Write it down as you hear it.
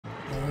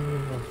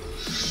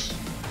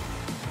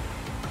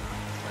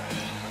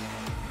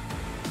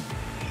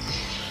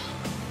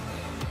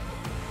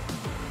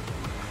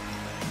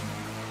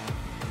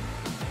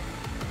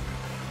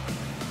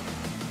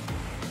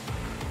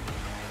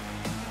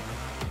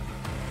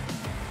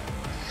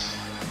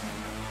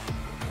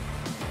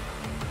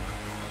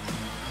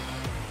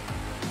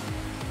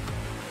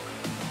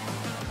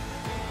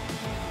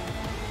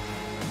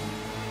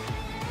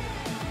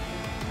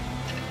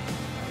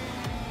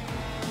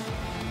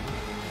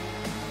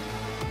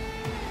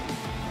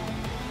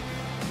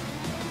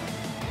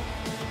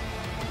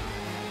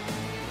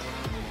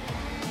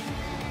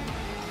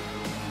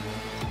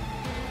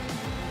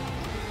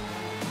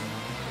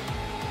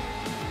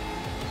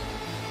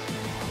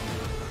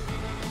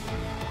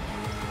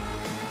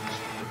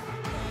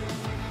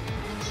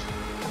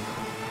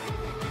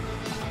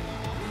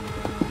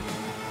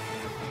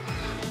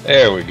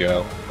There we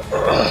go.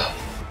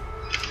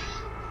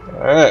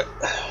 Alright.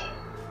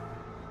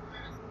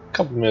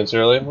 Couple minutes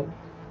early.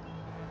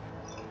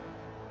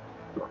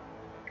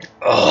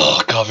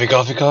 Oh, coffee,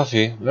 coffee,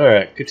 coffee.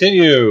 Alright,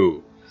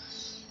 continue.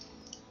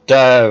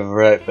 Dive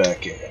right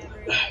back in.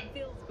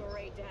 Feels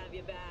great to have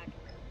you back.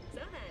 So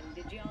then,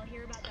 did y'all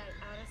hear about that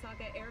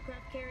Arasaka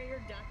aircraft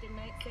carrier docked in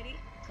Nightcity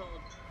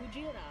called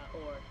Kujira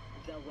or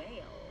the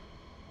Whale?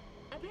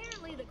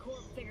 Apparently, the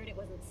Corp figured it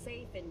wasn't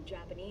safe in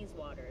Japanese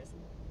waters.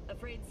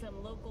 Afraid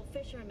some local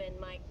fishermen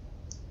might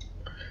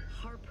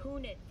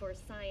harpoon it for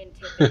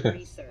scientific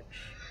research.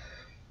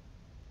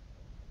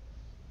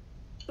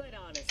 But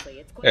honestly,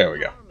 it's quite There a we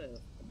go. power move.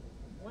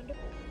 Wonder.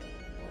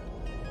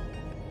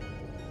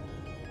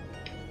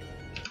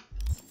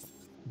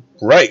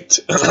 Right.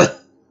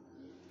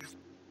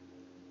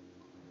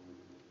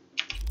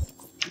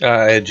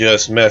 I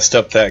just messed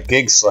up that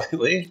gig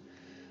slightly.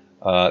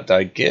 Did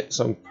I get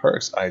some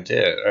perks? I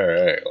did.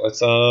 Alright, let's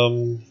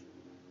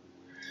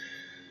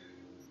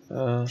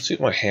see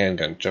my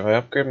handgun. Did I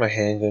upgrade my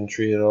handgun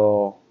tree at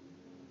all?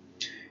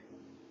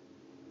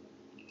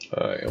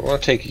 I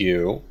want to take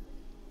you.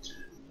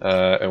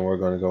 And we're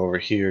going to go over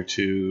here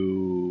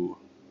to...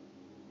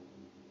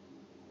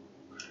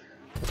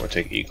 I'm going to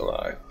take Eagle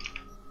Eye.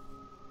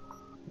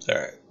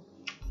 Alright.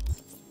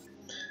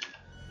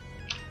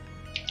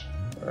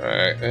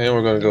 Alright, and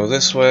we're going to go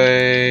this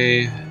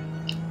way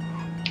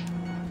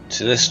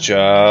to this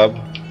job.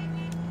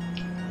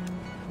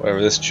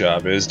 Whatever this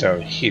job is down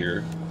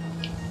here.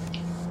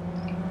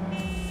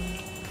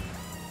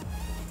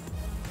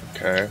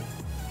 Okay.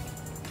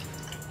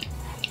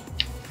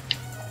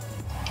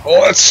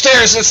 Oh, it's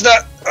stairs! It's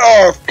not...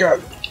 Oh,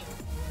 God.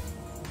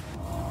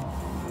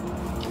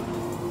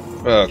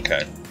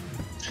 Okay.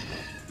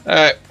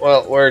 Alright,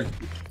 well, we're...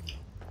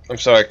 I'm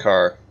sorry,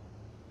 car.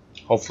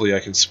 Hopefully I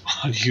can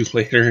spawn you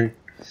later.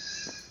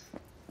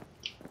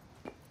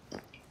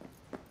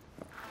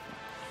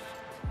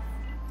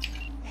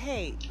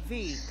 Hey,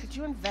 V, could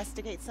you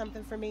investigate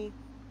something for me?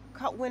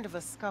 Caught wind of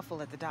a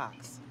scuffle at the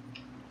docks.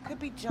 Could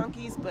be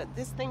junkies, but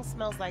this thing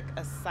smells like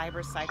a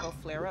cyber psycho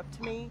flare-up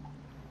to me.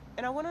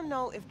 And I want to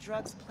know if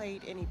drugs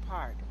played any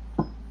part.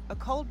 A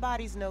cold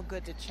body's no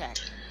good to check,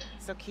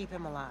 so keep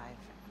him alive.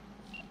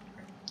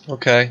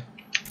 Okay.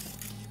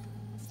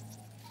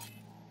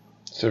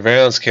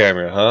 Surveillance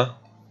camera, huh?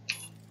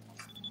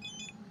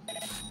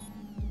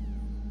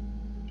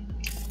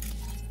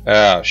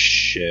 Oh,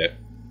 shit.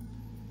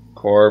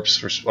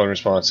 Corpse,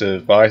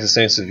 unresponsive. Body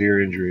sustained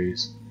severe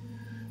injuries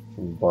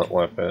from blunt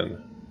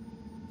weapon.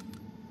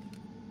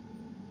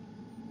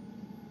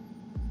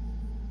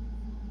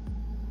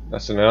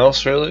 Nothing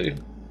else, really?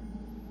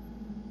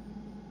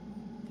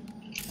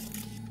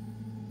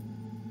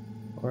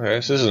 Okay,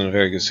 this isn't a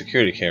very good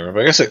security camera,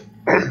 but I guess it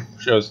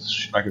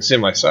shows I can see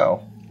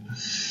myself.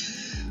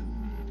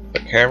 The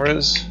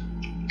cameras?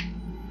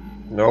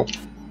 Nope.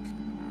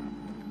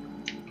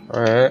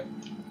 Alright.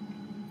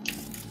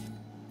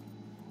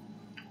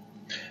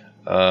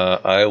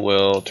 I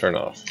will turn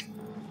off.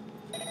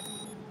 Is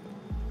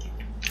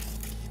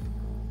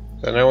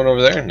there anyone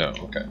over there? No,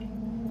 okay.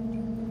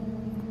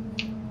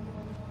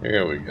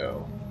 Here we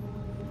go.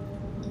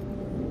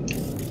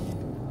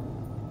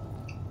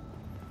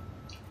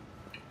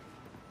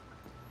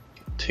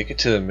 Take it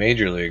to the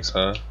major leagues,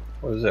 huh?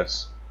 What is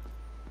this?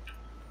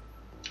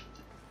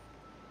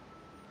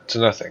 It's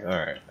nothing,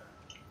 alright.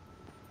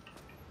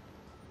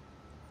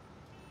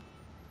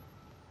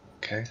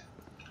 Okay.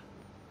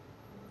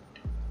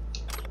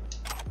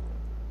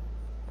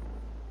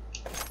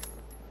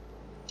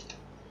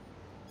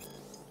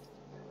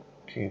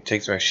 Can you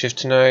take my shift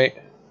tonight?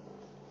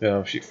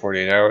 Shoot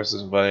 48 hours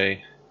this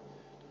way.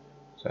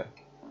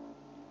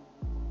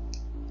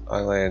 I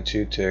land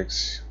 2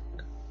 ticks.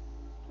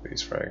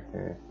 Please, Frank.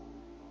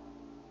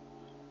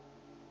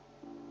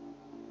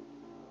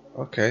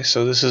 Okay,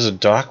 so this is a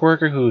dock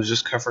worker who is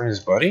just covering his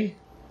buddy?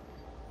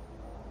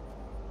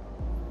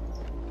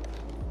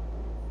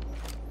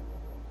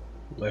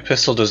 My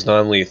pistol does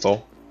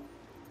non-lethal.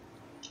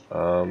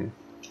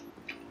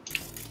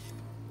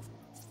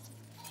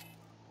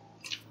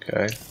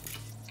 Okay.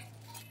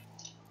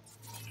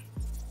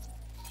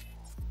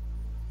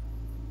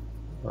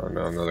 Oh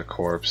no, another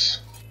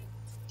corpse.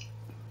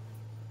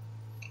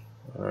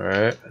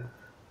 Alright.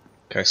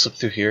 Can I slip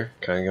through here?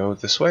 Can I go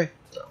this way?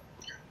 No.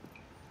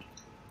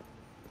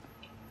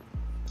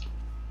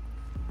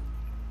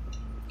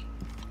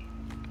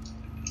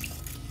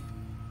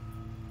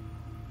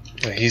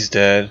 Yeah, he's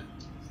dead.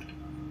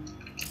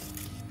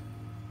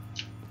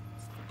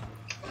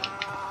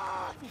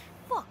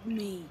 Fuck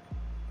me.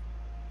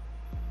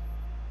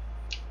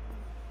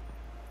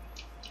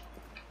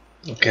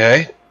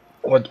 Okay.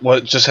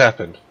 What just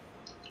happened?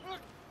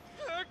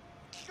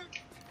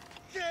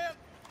 Can't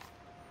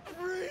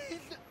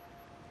breathe.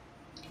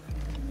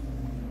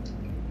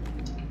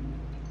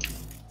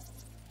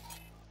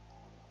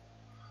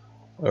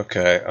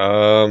 Okay,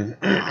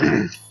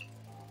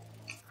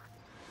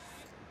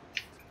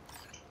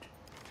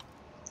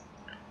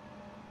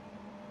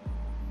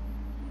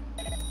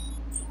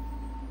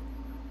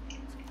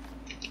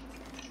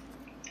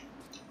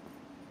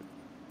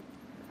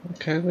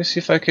 Okay, let me see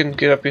if I can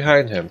get up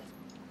behind him.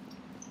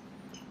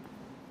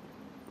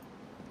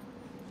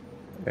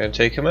 And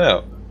take him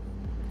out.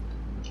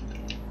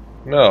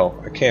 No,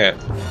 I can't.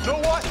 So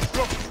what?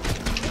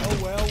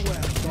 Well,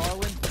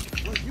 darling.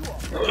 Well, you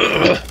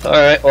are.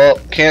 Alright, well,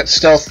 can't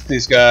stealth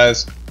these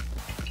guys.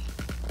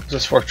 What's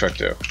this fork truck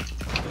do?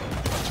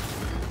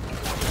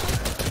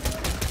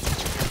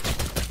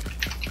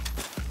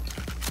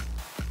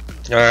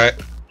 Alright.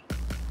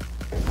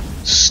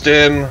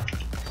 Stim.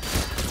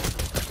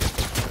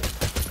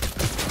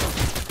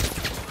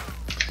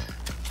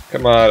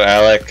 Come on,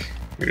 Alec.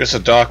 You're just a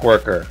dock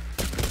worker.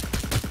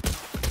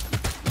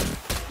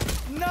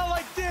 Not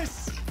like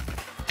this.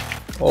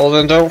 Well,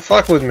 then don't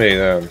fuck with me,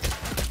 then.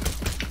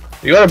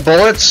 You out of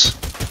bullets?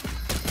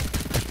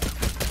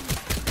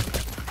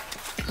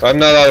 I'm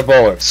not out of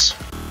bullets.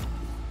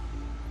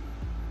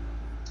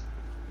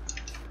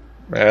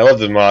 Man, I love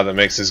the mod that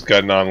makes this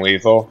gun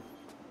non-lethal.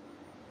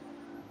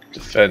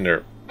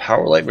 Defender.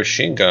 Power light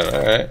machine gun,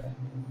 alright.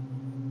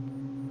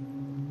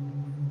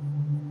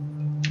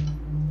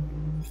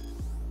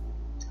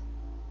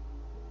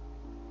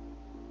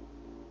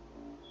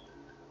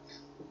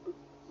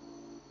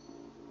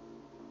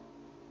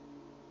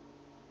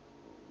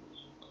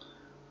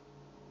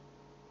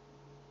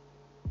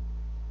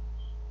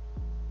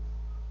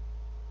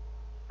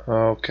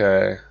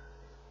 Okay.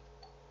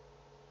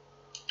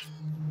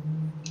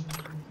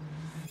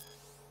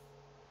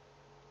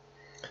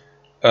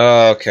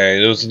 Okay,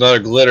 there was another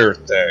glitter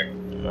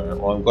thing. Alright,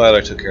 well, I'm glad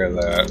I took care of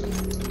that.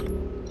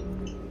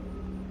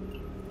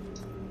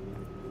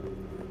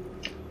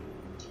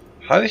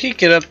 How did he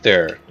get up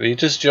there? Did he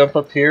just jump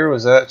up here?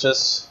 Was that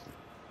just...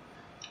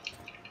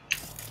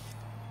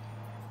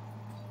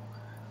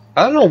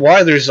 I don't know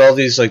why there's all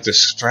these, like,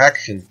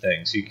 distraction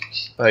things. You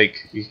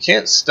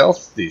can't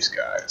stealth these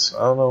guys.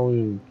 I don't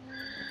know.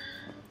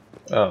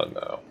 Oh,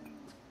 no.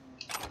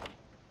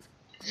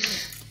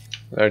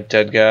 Another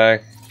dead guy.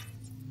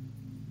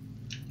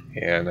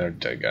 Yeah, another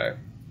dead guy.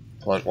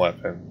 Blunt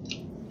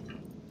weapon.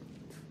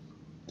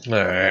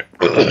 Alright.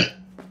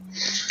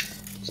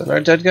 Is that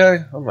another dead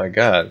guy? Oh my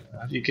god.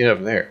 How do you get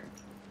up there?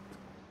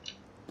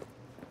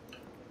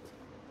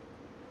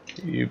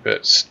 You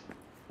best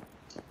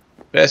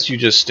you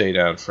just stay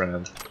down,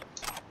 friend.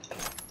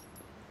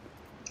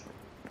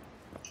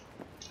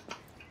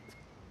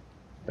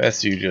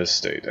 Best you just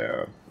stay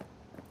down.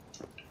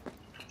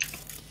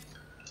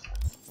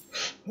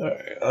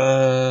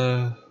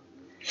 Alright,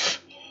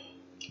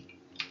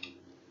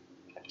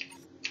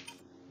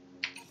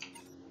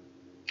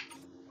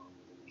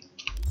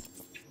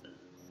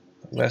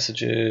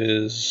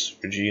 messages,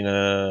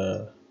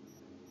 Regina.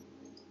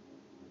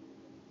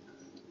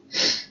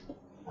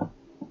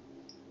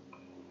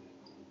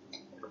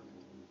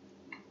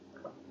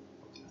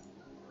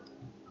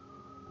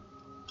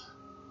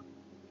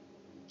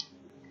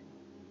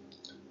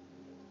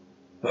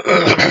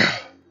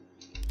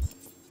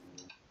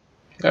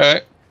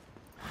 Alright.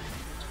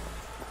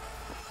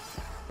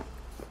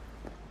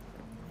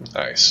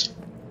 Nice.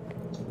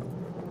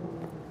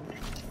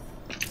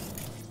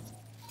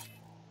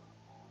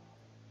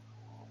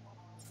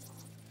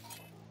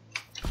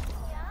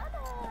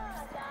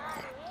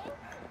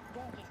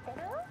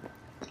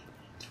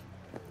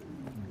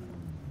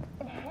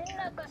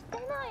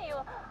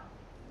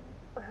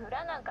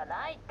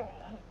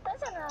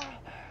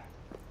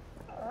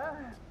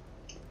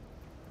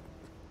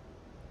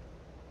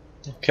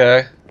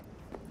 Okay.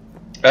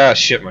 Ah,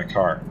 shit, my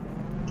car.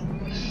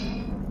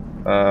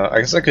 I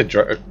guess I could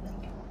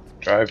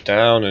drive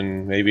down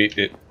and maybe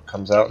it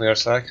comes out on the other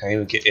side. Can I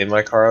even get in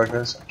my car like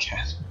this? I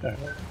can't. Alright,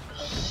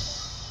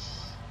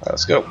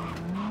 let's go.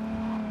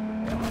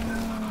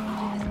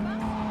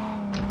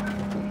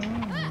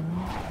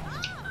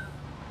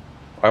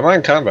 Why am I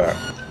in combat?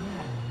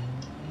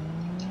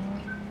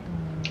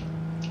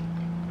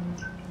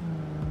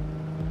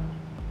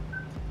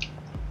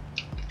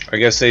 I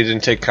guess they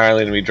didn't take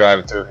kindly to me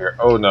driving through here.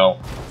 Oh no.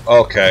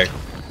 Okay.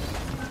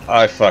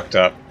 I fucked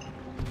up.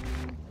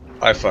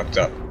 I fucked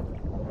up.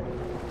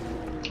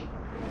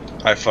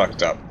 I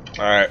fucked up.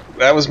 Alright,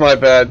 that was my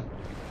bad.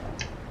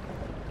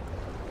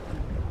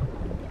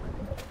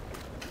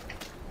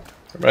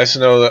 Nice to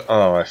know that.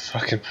 Oh, I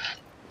fucking.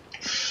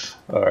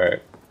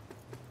 Alright.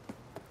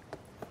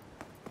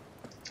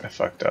 I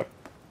fucked up.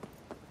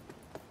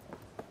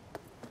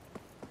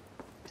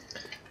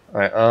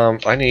 Alright,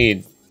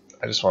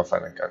 I just want to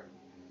find a gun.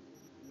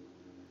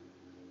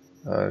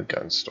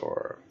 Gun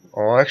store.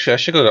 Oh, actually, I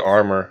should go to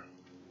armor.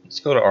 Let's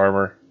go to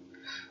armor.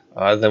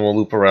 Then we'll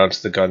loop around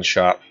to the gun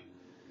shop.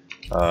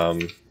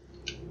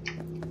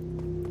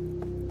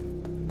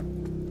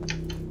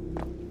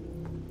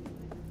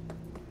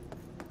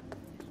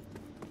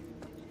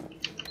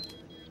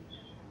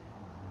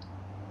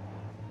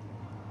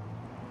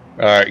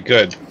 Alright,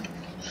 good.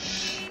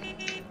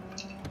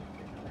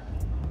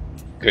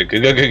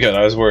 Good.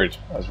 I was worried.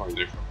 there for a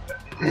minute.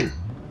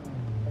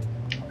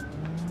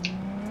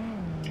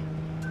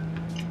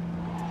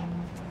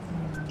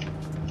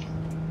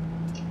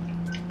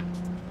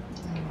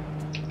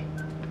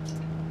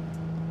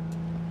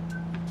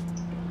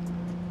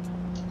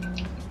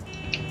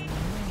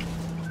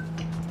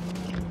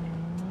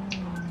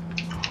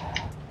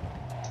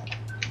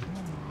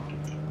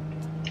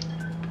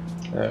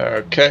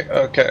 Okay,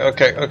 okay,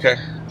 okay, okay.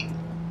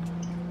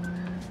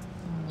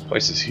 This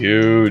place is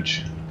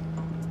huge.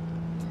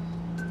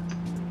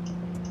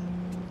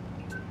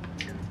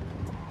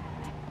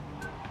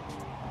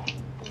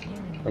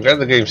 I'm glad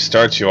the game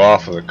starts you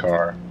off with a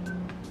car.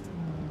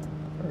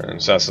 And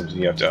it's not something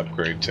you have to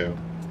upgrade to.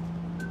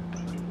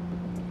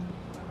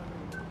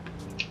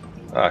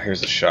 Ah,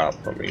 here's a shop.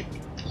 Let me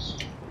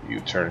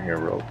U-turn here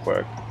real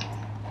quick.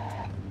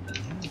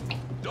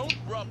 Don't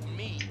rub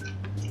me.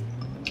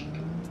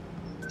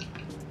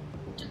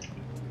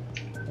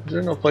 There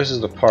are no places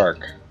to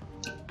park.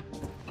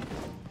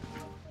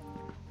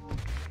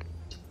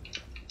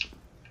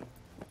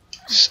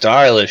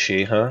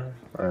 Stylishy, huh?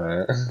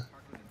 Alright.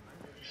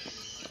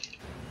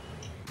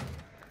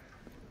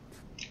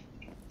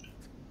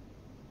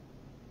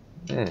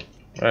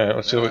 Alright,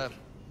 let's see what...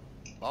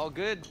 All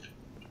good.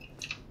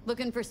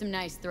 Looking for some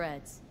nice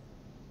threads.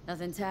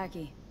 Nothing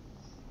tacky.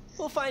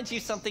 We'll find you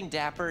something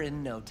dapper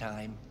in no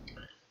time.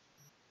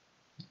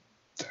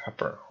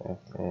 Dapper.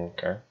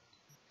 Okay.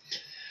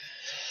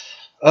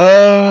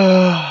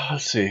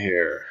 Let's see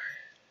here.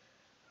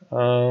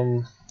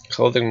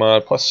 Clothing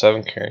mod plus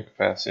 7 carrying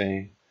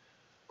capacity.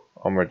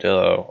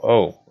 Armadillo.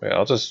 Oh, yeah,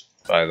 I'll just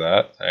buy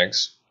that.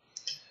 Thanks.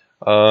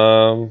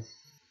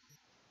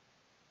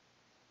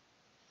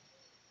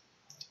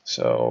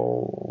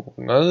 So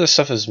none of this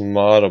stuff is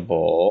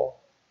moddable.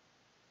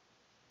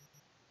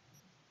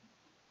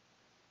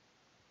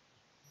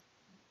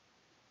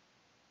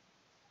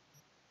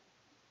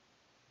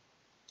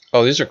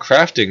 Oh, these are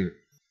crafting.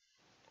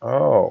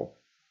 Oh.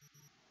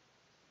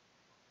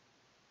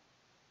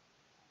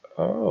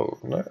 Oh,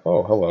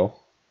 oh, hello.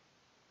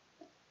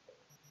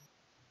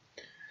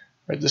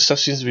 Right, this stuff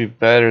seems to be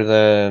better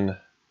than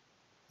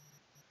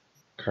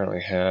currently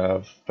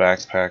have.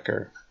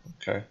 Backpacker.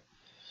 Okay.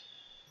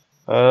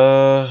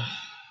 None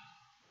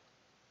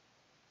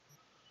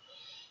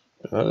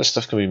of this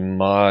stuff can be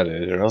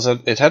modded. It also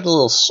it had a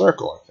little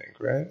circle, I think,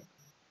 right?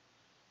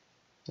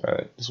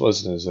 Alright, this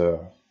wasn't as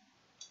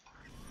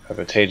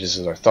advantageous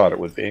as I thought it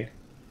would be.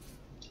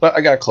 But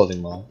I got a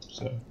clothing mod,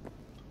 so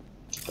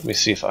let me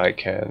see if I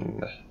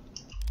can.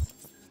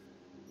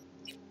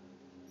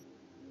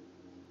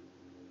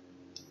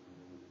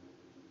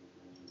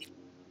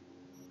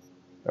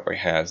 That already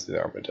has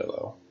the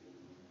armadillo.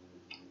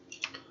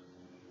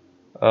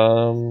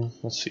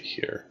 Let's see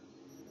here.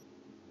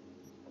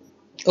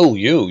 Oh,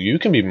 you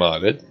can be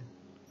modded.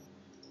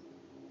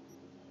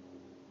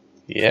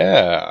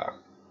 Yeah.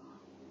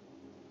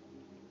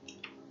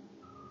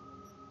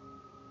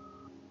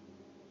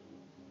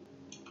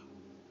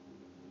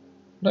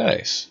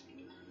 Nice.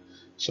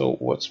 So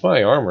what's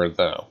my armor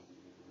though?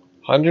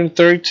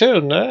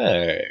 132.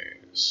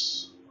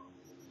 Nice.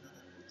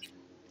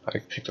 I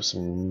picked up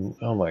some.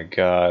 Oh my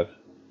god.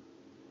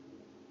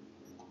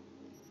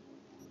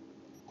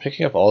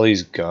 Picking up all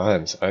these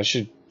guns. I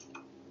should.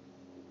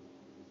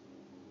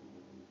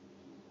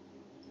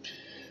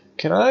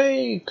 Can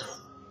I?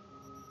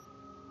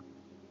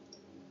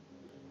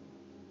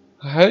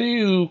 How do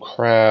you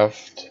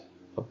craft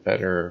a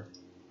better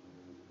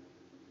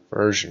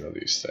version of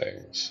these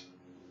things?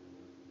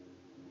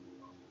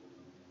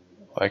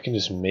 I can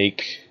just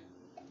make.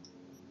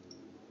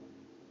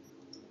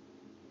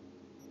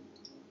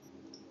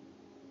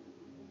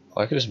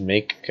 I can just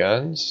make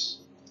guns.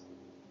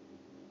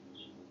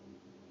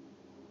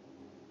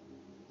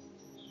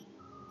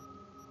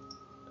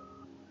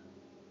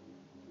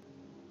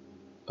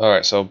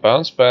 Alright, so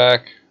bounce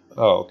back.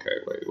 Oh, okay.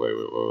 Wait.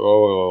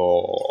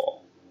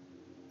 Whoa.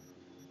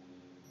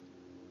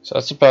 So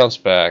that's a bounce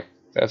back.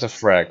 That's a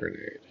frag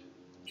grenade.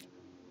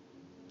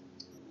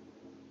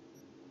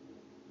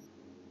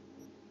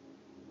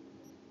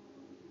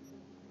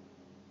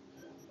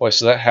 Wait,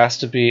 so that has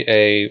to be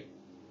a.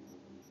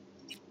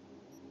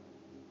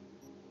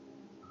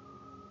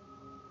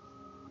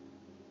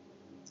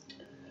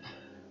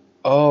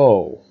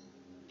 Oh.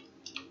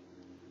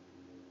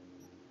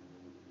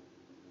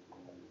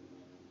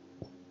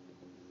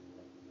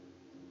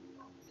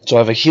 So I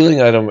have a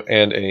healing item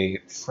and a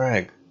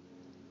frag.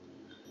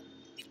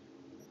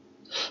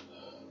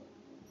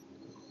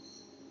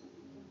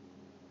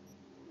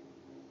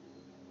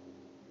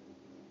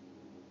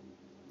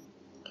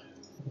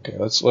 Okay,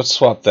 let's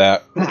swap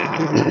that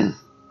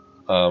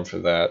for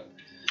that,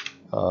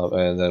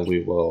 and then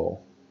we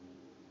will.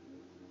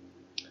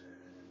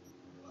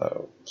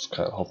 Just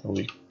kind of hoping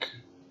we.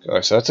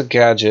 Alright, so that's a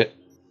gadget,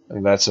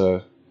 and that's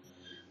a.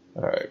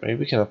 Alright, maybe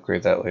we can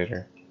upgrade that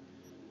later.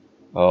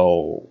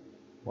 Oh,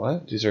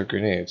 what? These are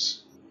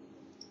grenades.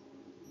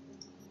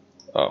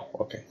 Oh,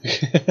 okay.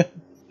 A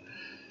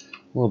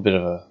little bit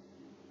of a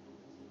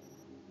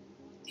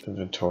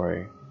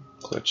inventory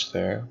glitch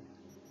there.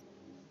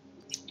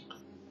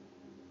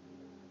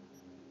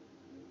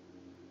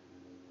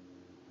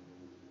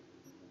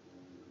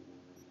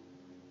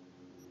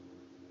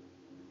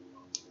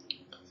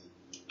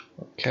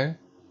 Okay.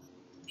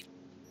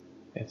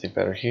 Anything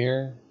better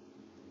here?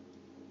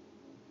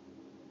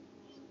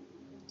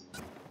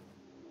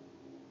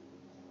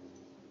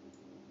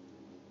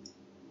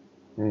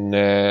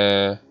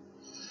 Nah.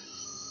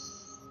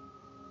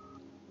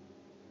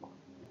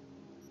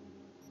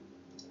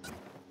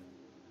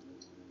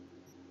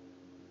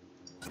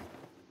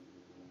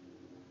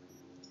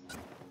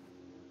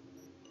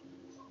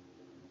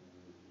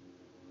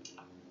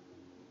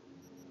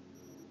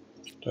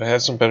 Do I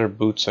have some better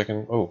boots I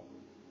can... Oh,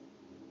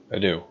 I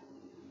do.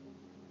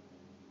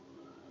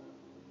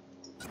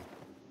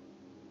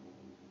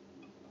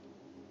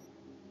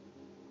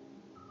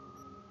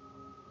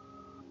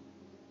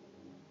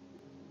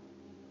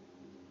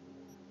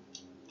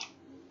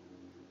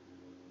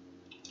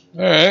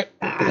 Alright.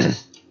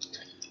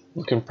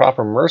 Looking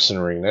proper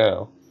mercenary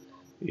now.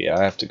 Yeah,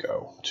 I have to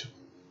go.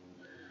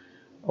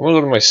 I'm gonna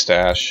go to my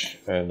stash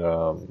and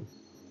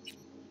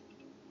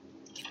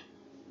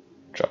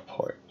drop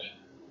point.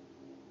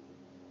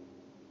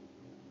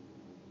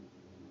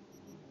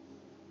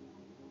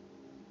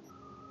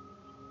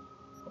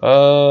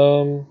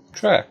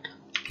 Track.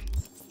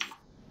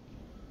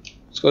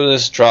 Let's go to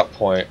this drop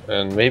point,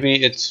 and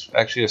maybe it's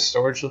actually a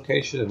storage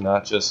location and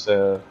not just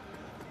a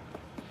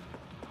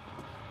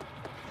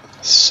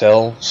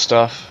sell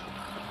stuff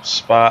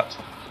spot,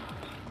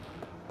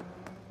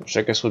 which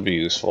I guess would be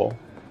useful.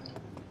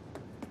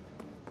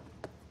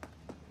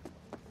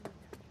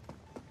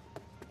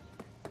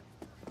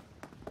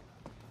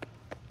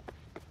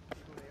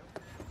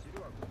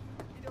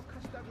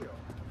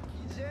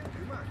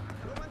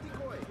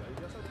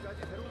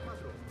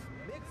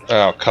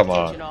 Oh, come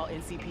on. Attention all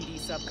NCPD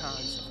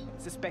subcons.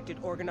 Suspected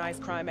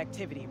organized crime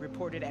activity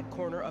reported at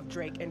corner of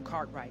Drake and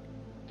Cartwright.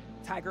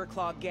 Tiger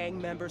Claw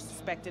gang members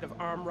suspected of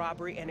armed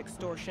robbery and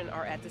extortion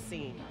are at the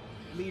scene.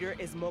 Leader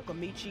is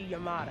Mokamichi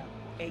Yamada,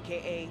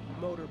 aka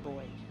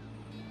Motorboy.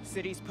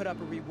 City's put up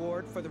a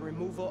reward for the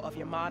removal of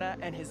Yamada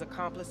and his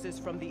accomplices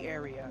from the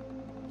area.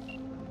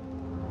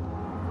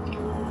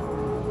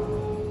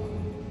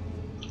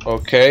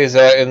 Okay, is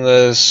that in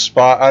the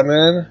spot I'm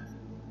in?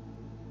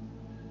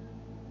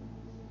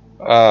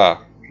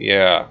 Ah,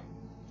 yeah.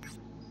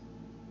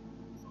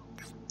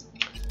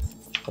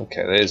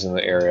 Okay, that is in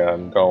the area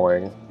I'm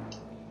going.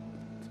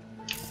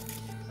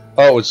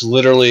 Oh, it's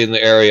literally in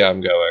the area I'm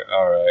going.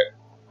 Alright.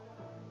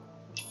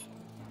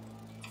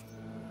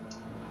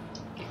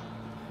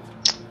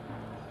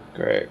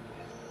 Great.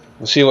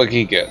 Let's see what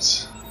he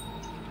gets.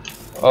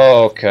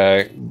 Oh,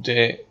 okay.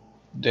 Ding.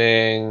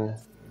 Ding.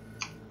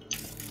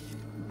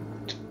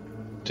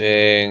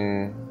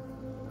 Ding.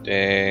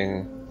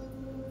 Ding.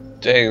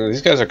 Dang,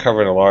 these guys are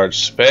covering a large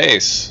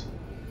space.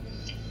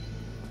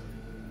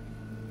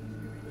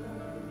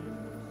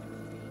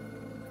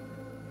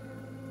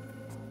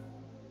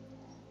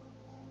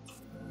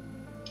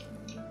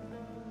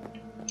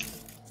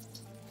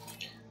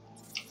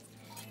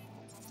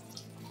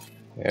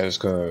 Yeah, I'm just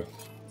gonna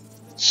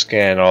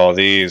scan all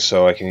these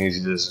so I can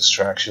use these as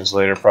distractions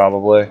later,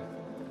 probably.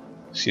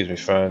 Excuse me,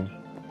 friend.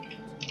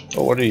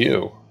 Oh, what are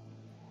you?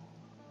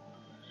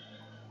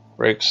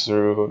 Breaks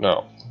through.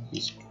 No.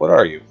 What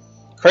are you?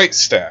 Crate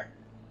stack.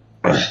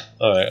 Alright,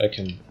 I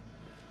can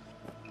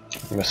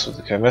mess with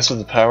the. Can I mess with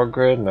the power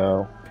grid?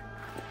 No.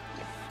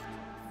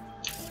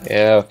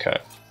 Yeah, okay.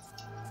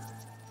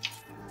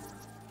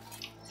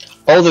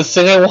 Oh, the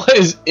thing I want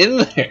is in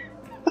there!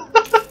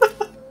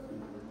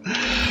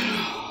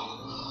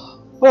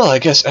 Well, I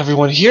guess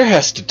everyone here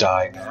has to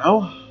die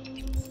now.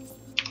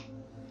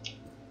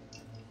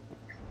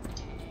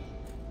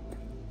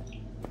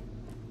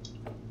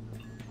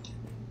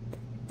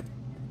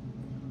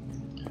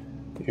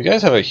 You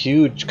guys have a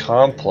huge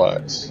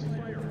complex.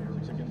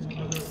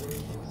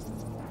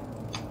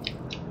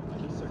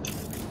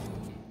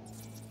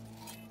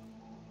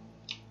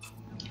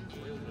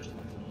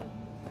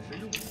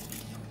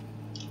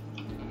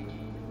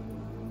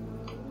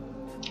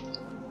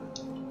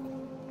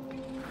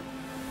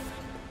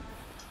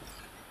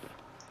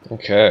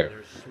 Okay.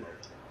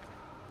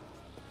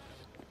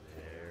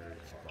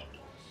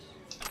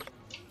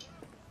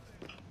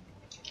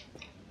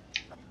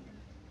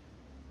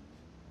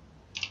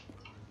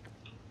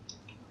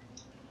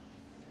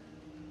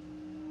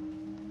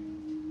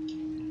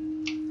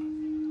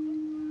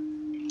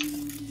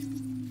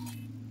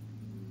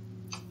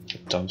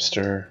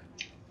 Dumpster.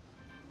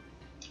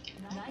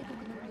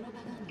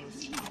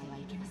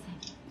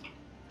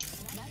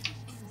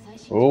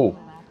 Oh.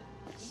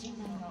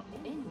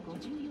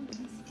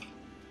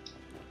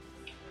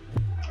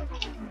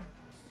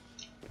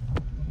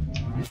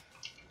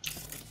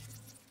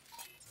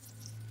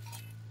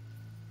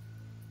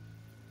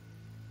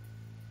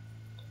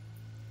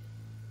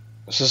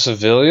 Is this a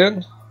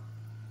civilian?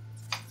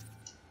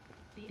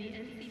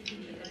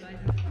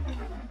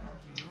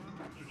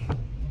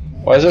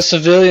 Why does a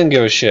civilian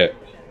give a shit?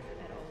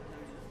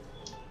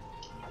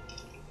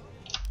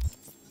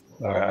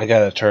 Alright, I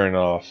gotta turn it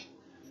off.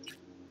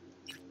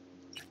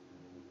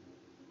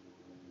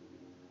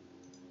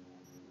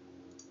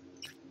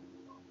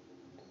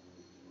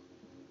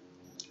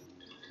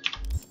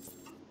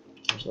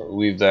 So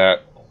leave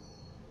that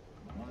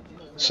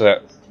so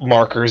that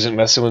marker isn't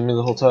messing with me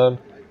the whole time.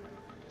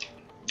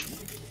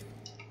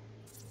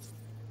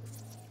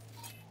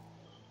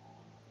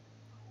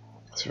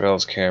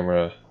 Surveillance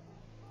camera.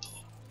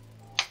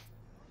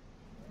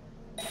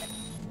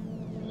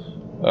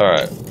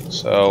 Alright,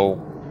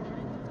 so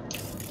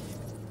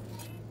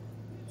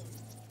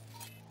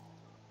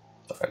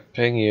I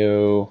ping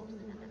you.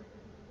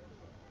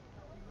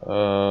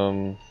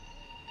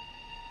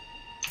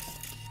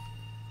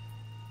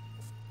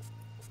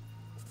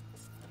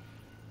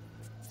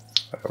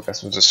 Got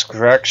some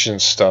distraction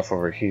stuff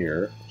over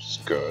here, which is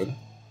good.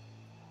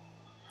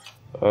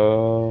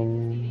 Oh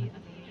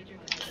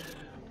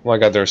my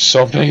god, there's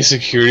so many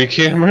security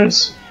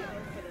cameras.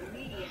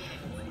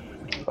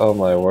 Oh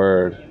my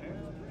word.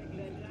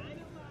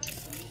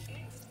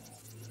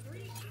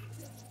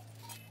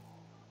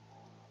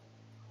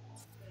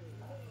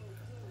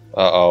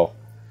 Uh-oh.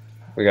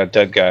 We got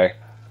dead guy.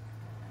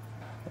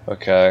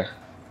 Okay.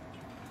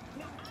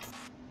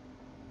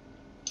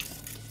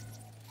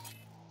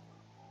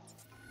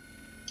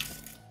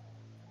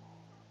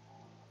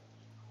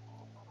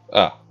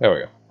 Ah, there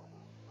we go.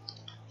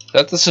 Is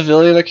that the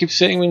civilian that keeps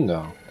seeing me?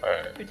 No.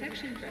 Alright.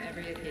 Protection for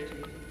every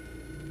occasion.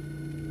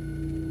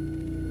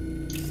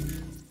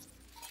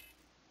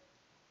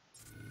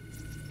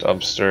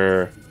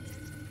 Dumpster.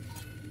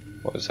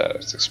 What is that?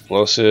 It's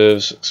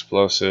explosives,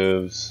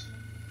 explosives,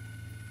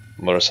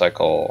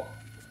 motorcycle,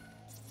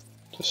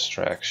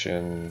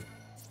 distraction,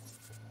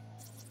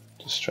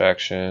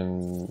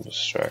 distraction,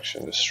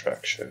 distraction,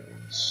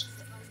 distractions.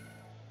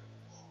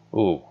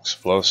 Ooh,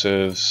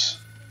 explosives.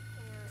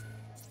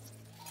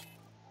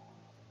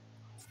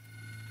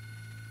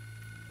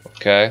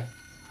 Okay.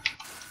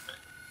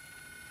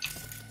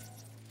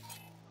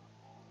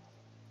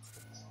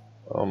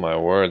 Oh my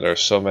word, there's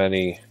so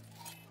many.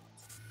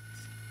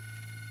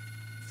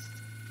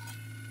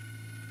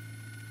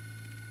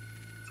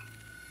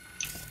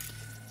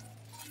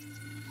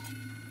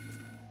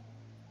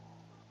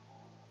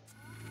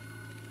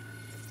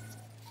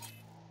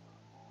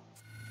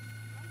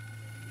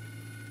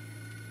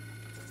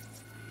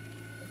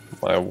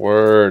 My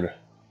word.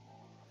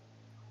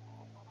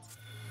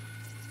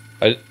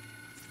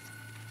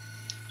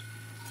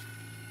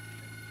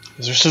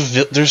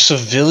 There's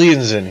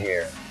civilians in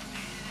here.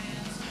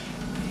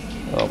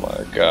 Oh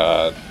my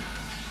god.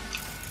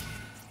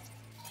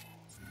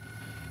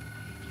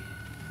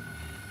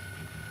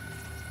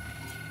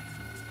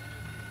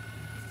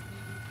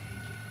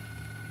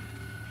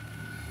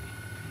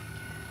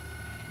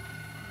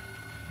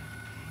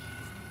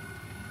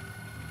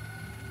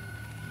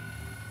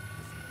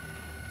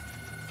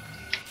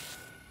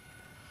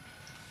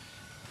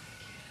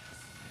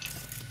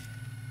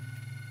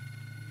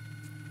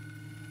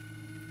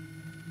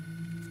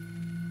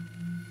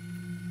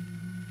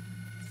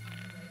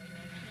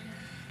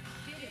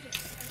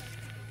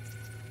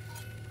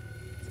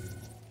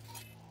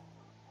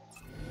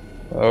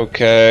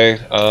 Okay,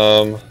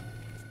 oh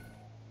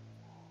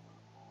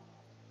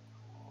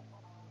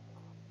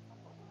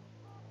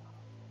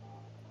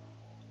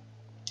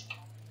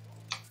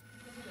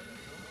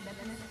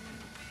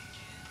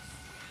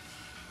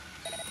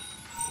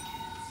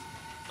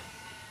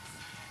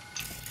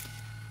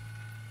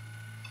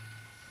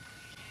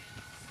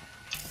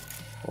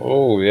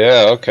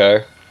yeah,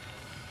 okay.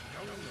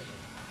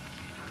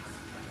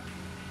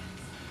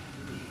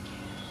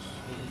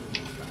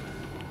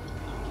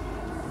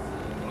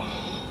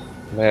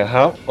 Man,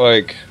 how,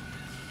 like...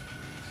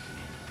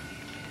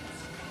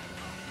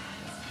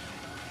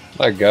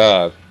 My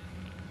god.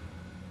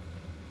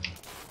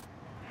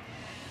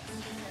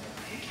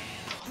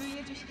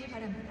 주의해 주시기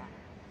바랍니다.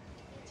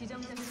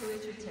 지정 장소에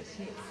주차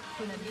시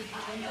도난이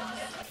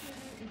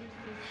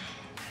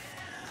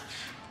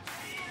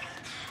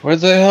What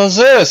the hell is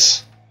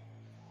this?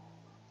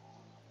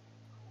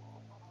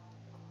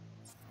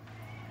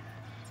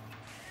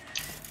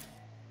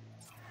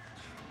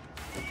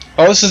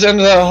 Oh, this is the end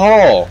of that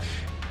hall.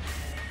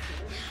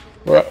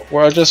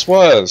 Where I just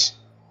was.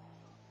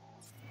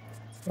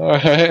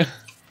 Alright.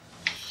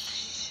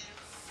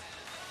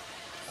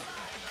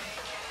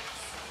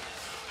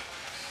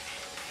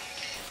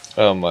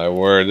 Oh my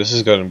word, this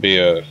is gonna be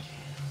a...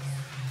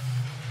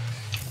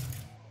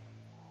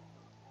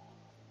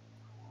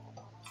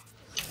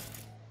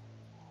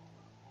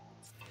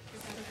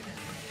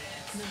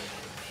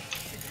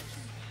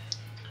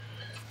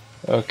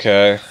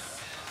 Okay.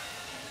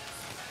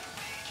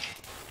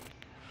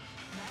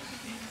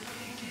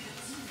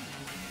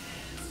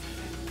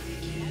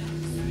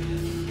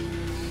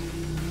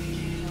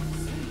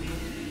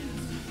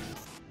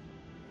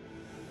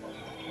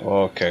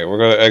 Okay, we're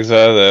gonna exit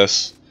out of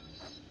this.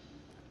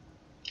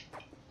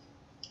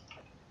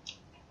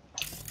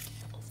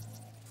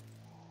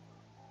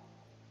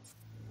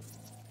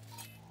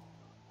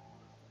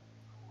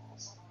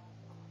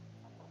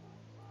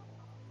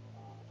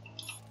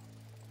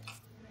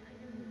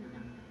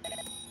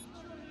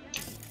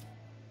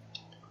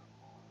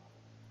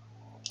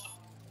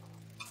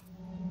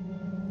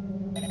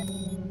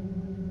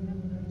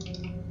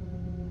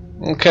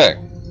 Okay.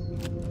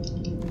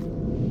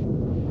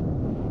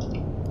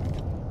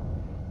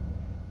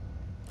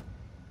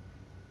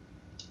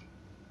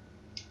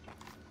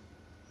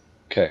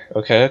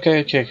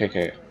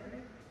 Okay.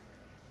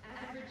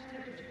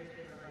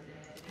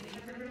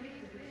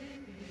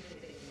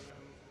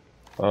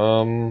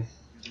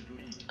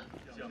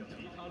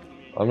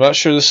 I'm not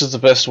sure this is the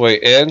best way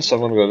in, so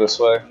I'm gonna go this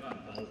way.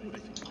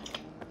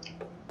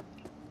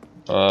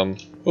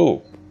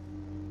 Ooh.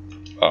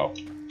 Oh.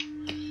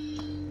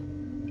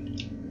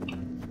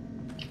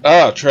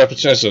 Ah,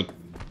 Trapezoid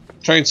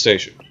train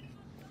station.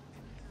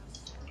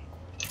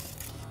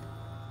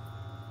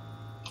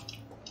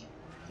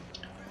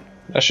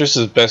 Not sure this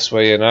is the best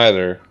way in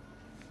either.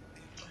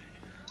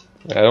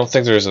 I don't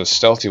think there's a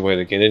stealthy way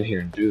to get in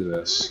here and do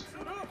this.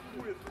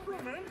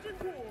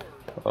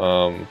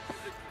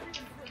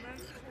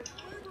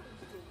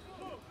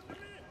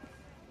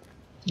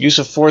 Use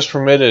of force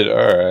permitted.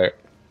 Alright.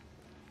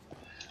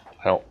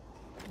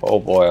 Oh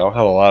boy, I don't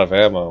have a lot of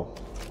ammo.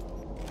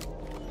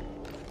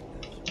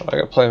 I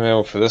got plenty of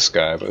ammo for this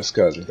guy, but this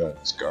guy's got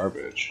this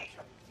garbage.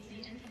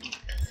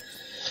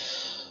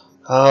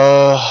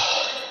 I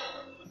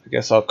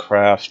guess I'll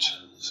craft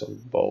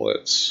some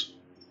bullets.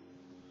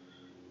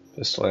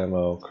 Pistol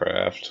ammo,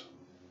 craft.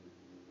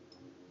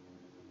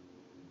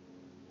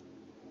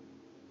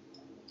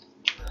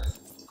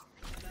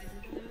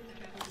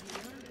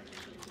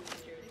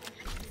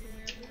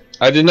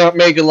 I did not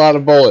make a lot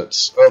of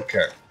bullets.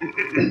 Okay.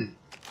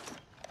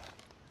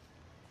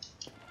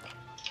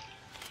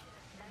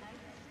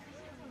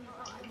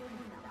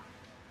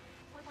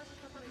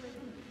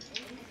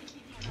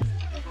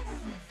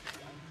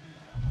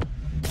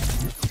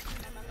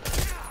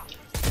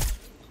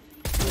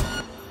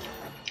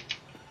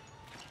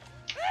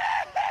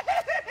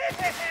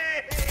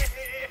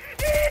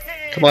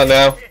 Come on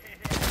now.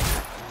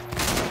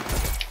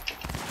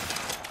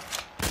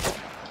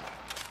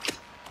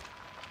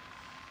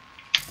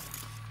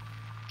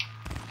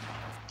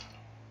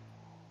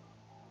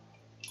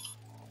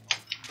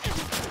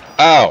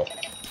 Ow!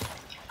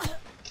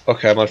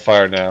 Okay, I'm on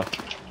fire now.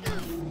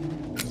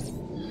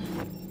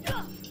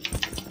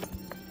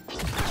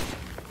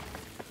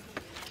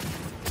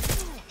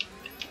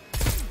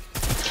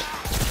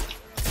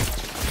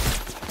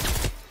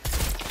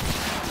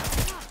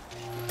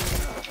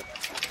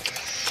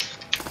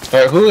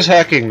 Alright, who's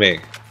hacking me?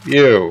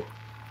 You.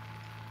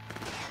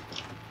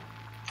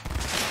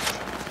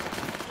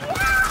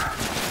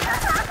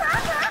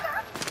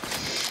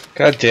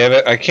 God damn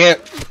it, I can't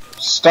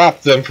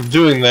stop them from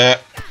doing that.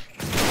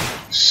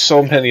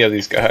 So many of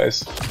these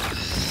guys.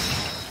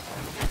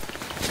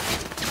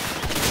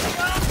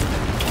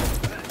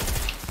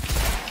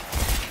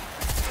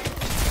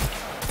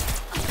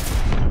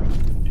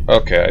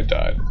 Okay, I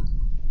died.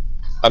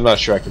 I'm not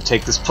sure I can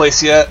take this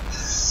place yet.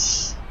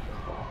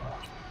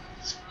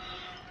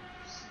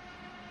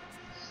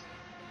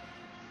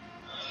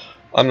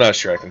 I'm not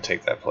sure I can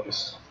take that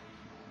place.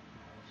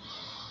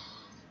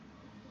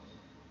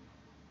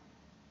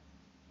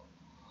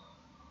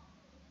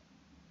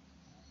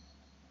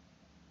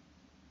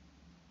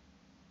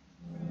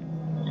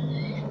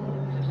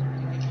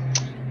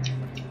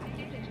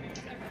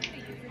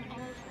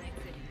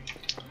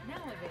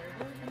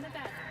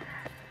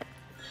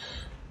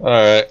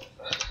 Alright.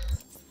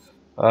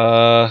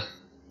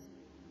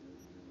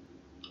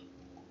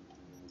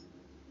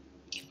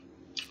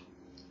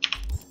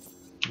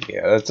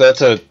 Yeah,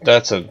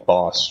 that's a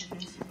boss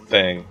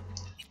thing.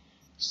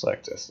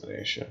 Select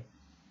destination.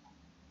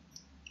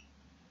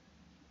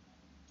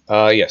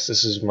 Yes,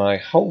 this is my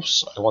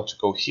house. I want to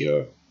go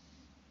here.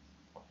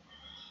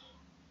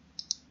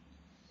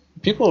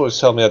 People always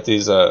tell me that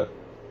these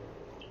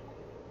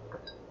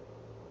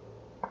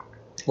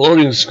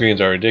loading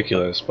screens are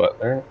ridiculous, but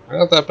they're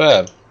not that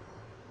bad.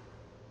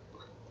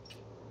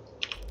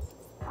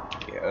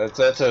 Yeah,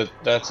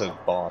 that's a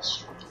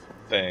boss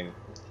thing.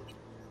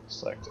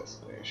 Select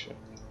destination.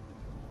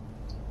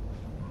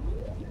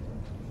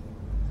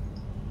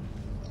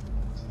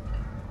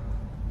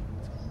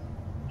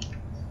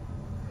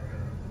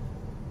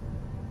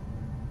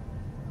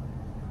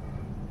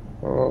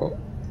 Oh.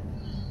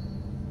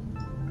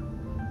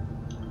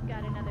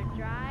 Got another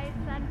dry,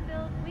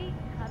 sun-filled week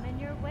coming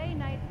your way,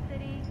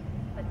 Nightcity.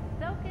 But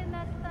soak in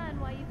that sun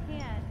while you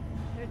can.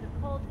 There's a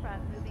cold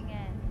front moving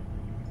in.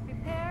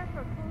 Prepare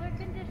for cooler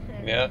conditions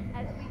as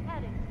we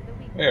head into the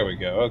weekend. There we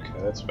go. Okay,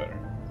 that's better.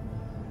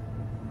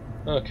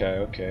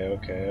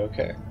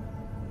 Okay.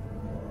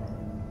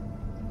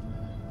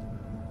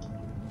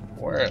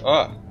 Where?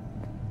 Ah.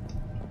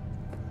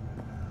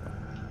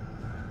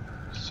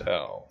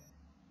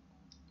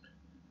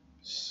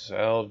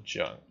 Sell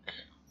junk.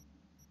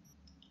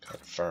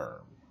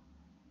 Confirm.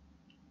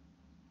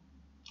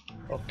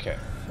 Okay.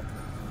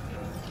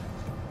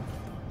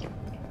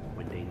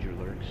 When danger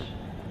lurks,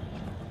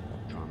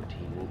 trauma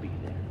team will be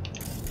there.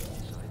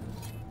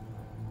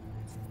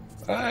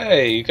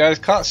 Hey, you guys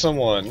caught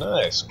someone.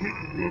 Nice.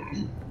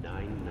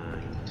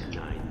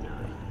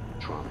 9999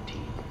 trauma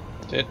team.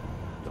 Did?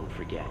 Don't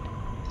forget.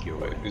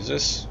 Wait, is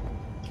this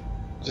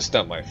just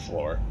not my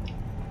floor?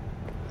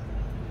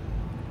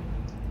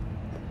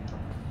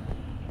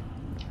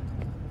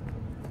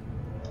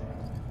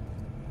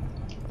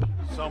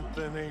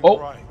 Something ain't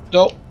right.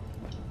 Nope.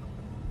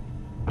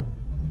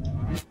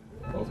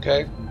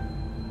 Okay.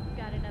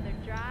 Got another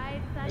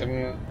dry,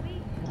 sun-filled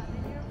week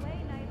coming your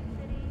way,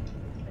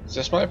 Nightcity. Is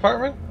this my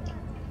apartment?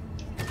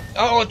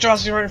 Oh, it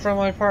drops me right in front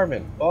of my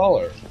apartment.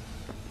 Baller.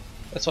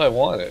 That's what I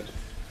wanted.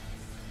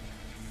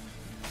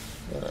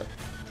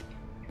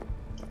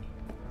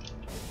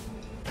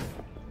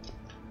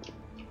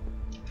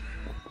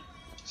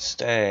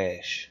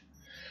 Stash.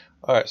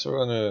 Alright, so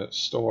we're gonna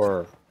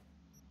store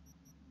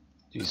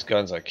these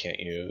guns I can't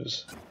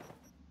use.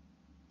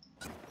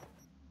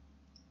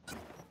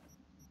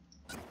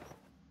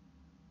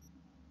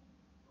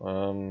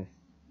 So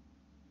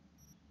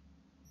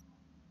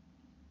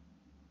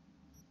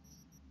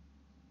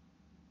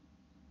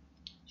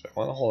I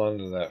want to hold on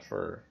to that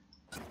for.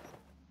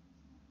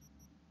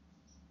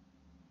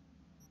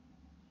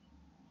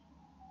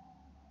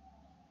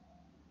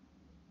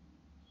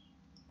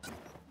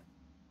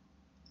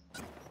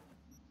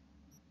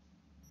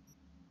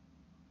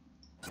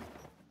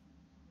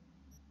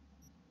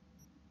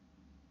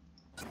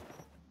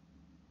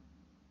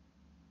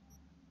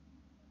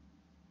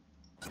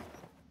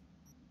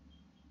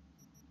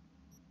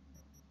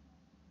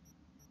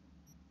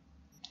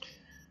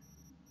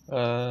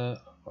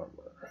 Armor.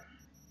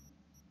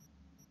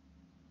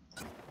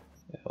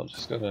 Yeah, I'm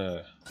just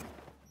gonna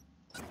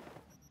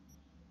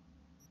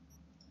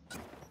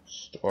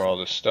store all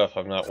this stuff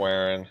I'm not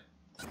wearing.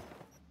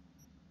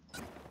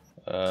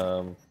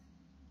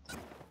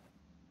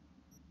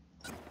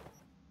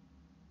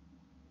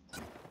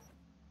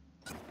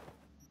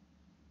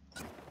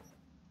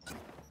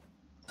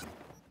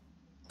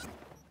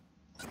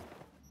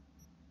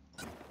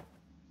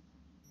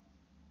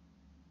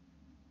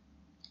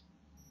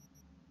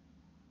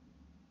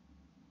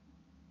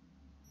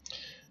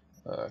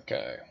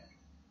 Okay.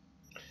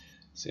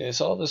 See,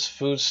 it's all this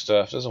food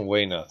stuff doesn't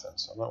weigh nothing,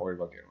 so I'm not worried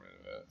about getting rid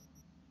of it.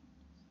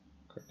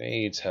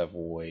 Grenades have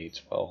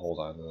weight, but I'll hold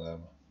on to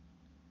them.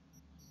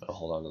 I'll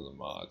hold on to the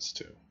mods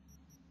too.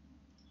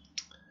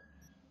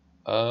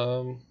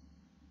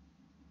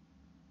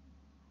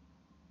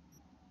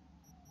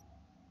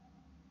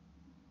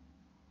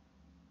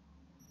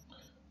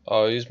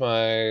 I'll use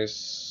my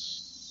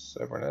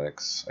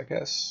cybernetics, I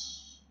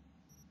guess.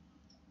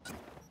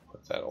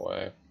 Put that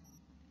away.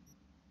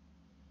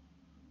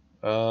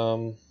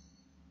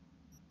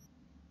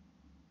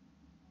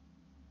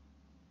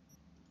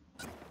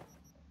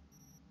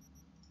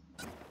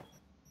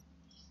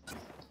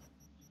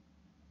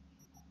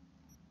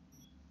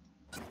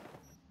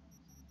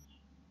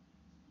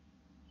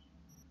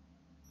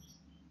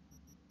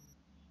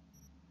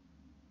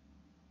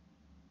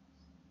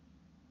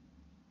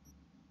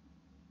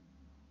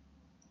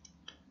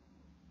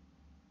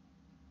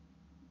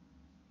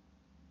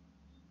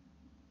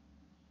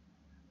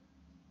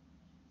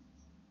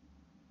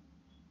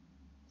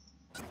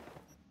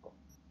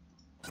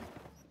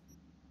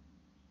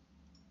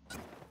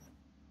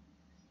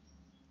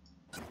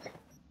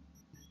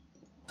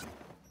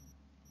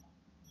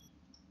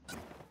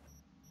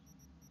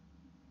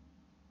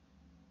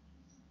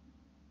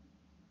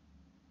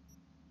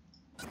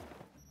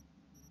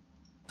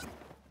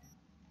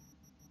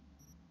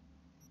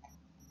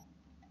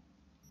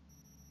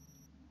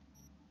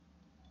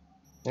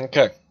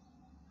 Okay.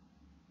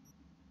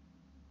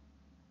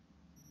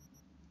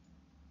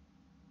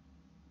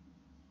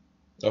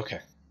 Okay.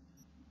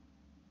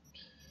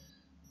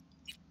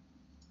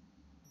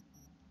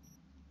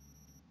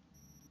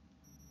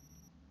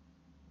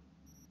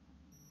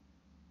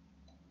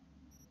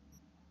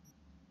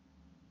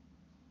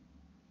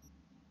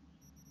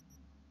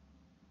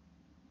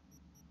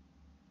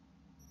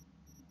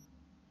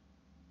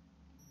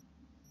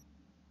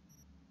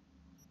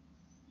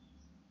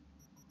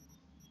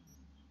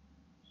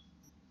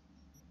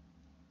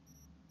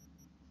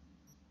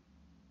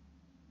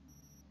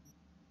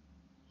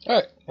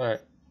 Alright, alright.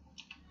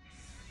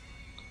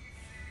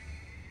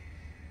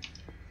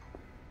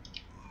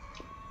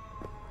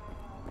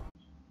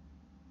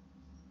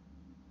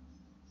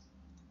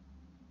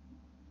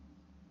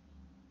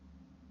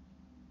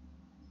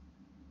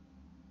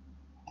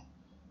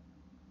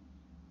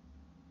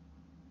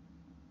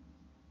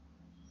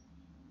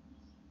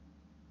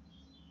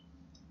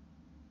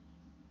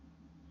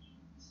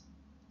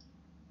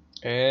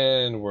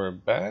 And we're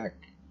back,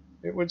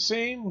 it would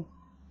seem.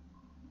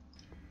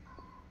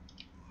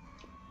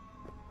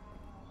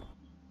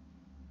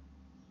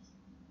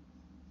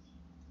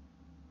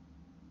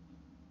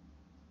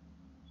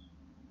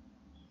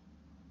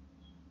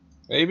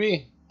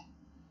 Maybe?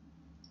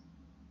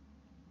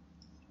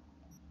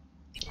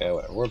 Yeah,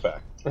 whatever, we're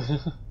back.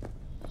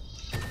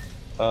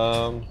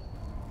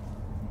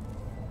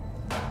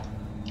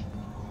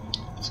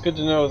 It's good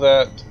to know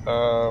that,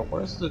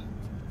 where's the...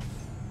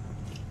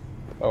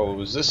 Oh, it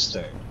was this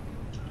thing.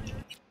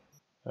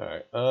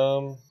 Alright,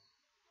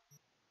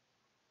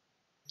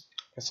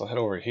 guess I'll head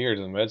over here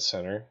to the med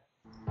center.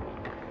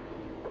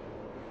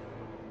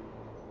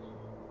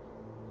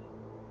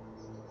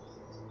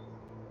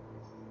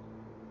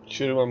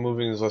 Shooting while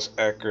moving is less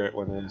accurate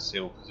when in a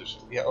stable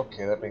position. Yeah,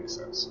 okay, that makes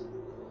sense.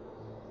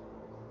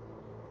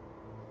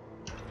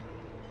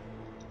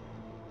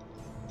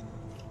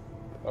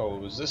 Oh,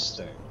 it was this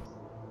thing.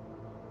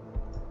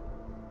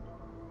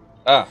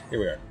 Ah, here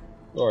we are.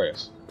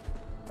 Glorious.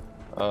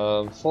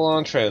 Full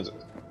on transit.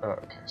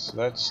 Okay, so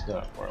that's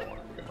not where I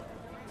want to go.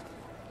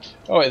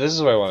 Oh wait, this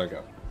is where I want to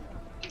go.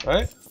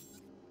 Right?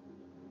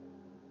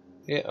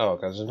 Yeah, oh,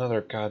 there's another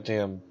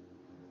goddamn...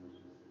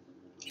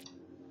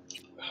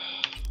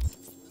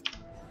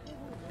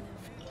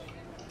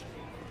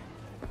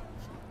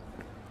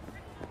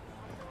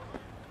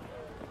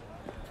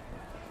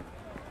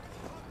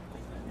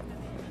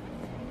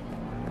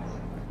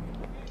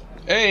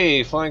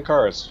 Hey, flying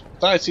cars.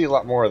 Thought I'd see a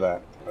lot more of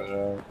that. But,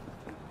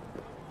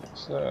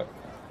 what's that?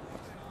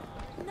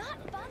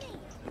 Not funny.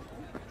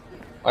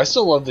 I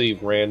still love the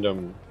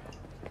random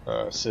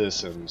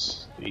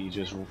citizens. That you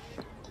just...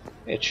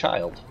 Hey, a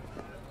child.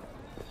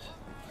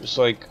 Just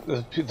like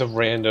the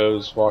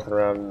randos walking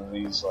around in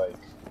these, like...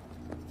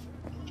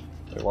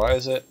 Wait, why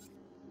is it?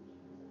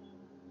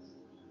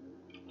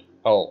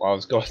 Oh, I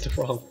was going the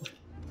wrong way.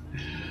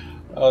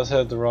 I was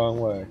headed the wrong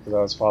way because I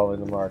was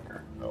following the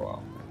marker. Oh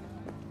well.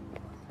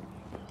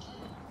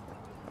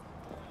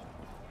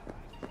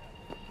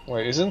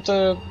 Wait, isn't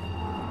it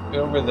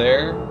over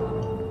there?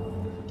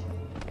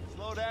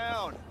 Slow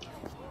down.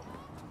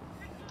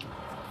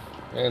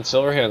 Man,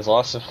 Silverhand's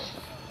lost him.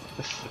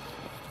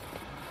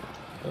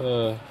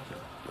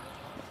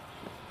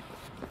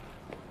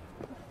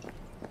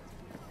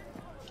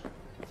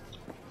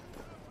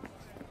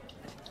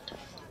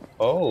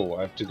 Oh,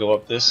 I have to go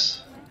up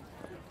this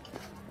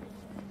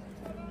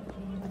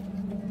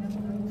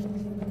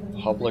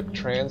public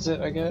transit,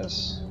 I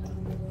guess.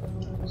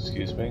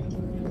 Excuse me.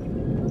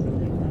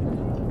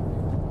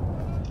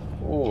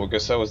 Oh, I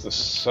guess that was the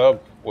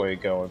subway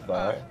going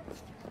by.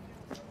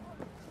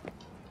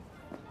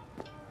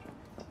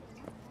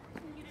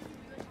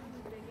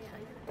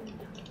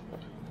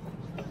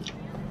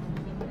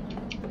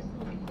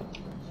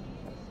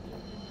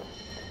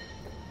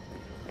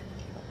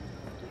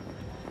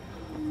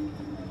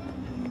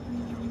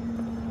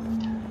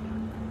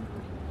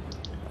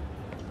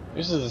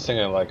 This is the thing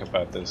I like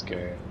about this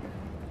game.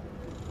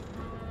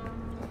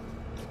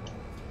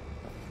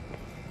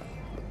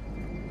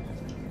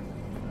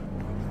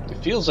 It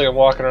feels like I'm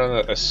walking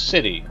around a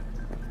city.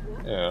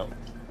 You know.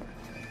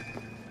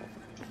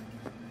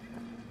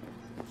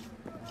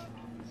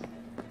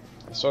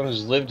 As someone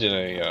who's lived in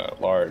a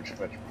large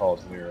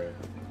metropolitan area,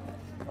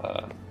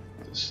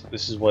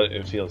 this is what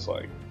it feels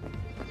like.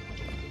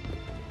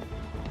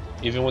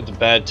 Even with the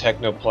bad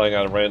techno playing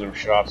out of random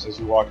shops as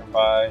you're walking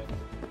by.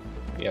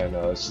 Yeah,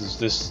 no, this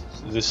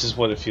is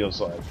what it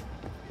feels like.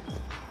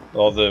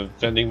 All the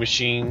vending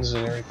machines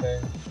and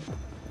everything.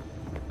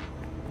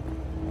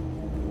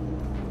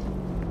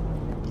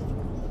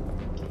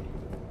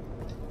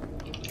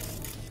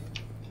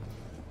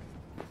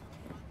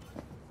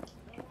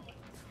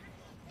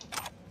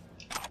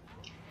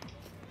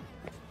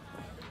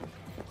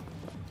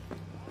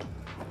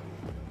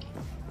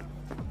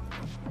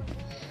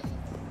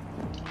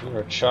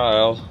 You're a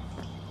child.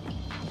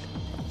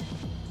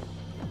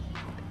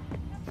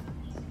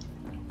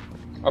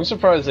 I'm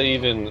surprised they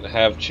even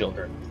have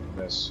children in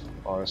this,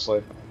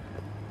 honestly.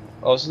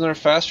 Oh, isn't there a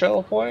fast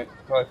travel point?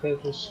 Oh, I think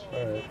it was...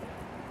 Alright.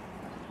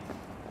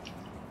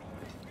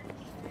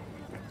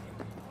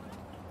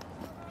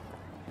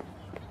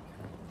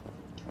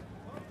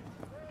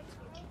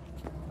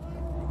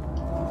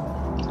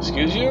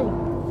 Excuse you?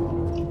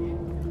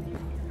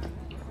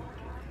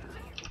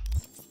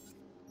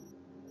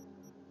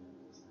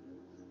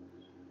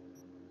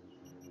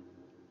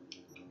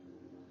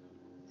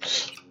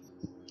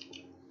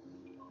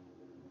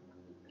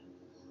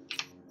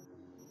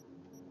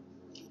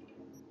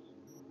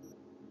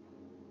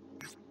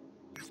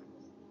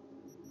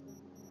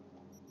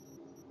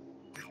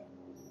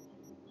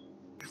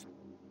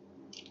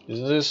 Is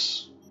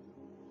this...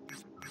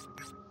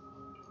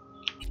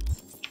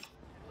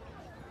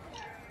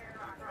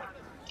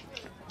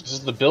 This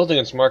is the building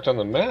it's marked on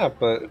the map,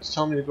 but it's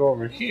telling me to go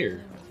over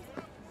here.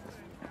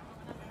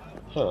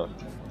 Huh.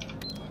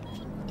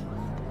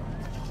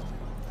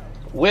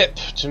 Whip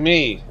to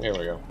me! There we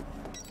go.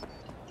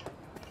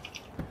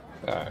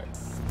 Alright.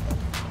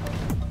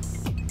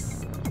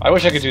 I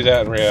wish I could do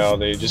that in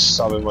reality, just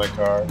summon my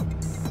car.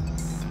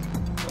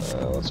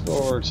 Let's go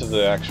over to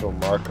the actual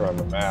marker on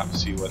the map,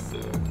 see what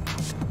the...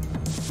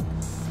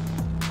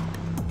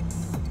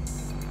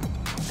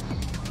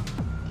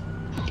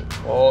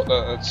 Oh,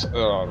 that's...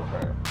 Oh,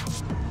 okay.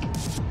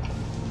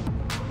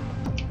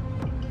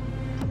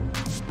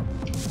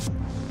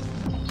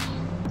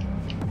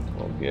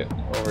 We'll get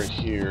over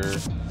here.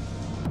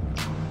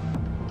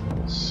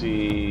 Let's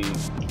see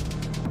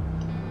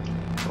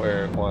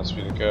where it wants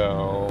me to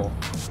go.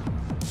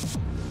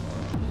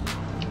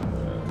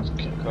 Let's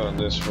keep on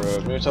this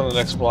road. Maybe it's on the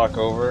next block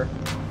over.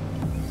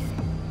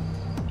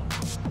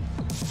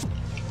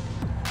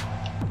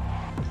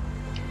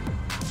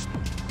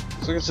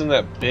 Looks like it's in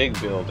that big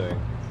building.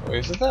 Wait,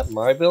 isn't that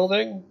my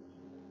building?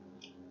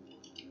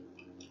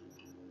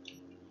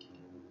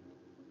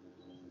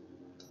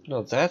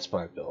 No, that's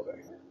my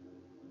building.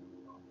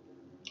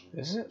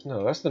 Is it?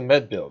 No, that's the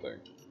med building.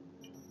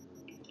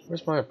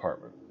 Where's my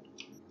apartment?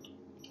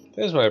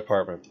 There's my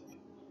apartment.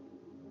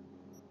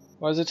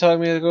 Why is it telling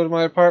me to go to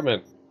my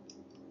apartment?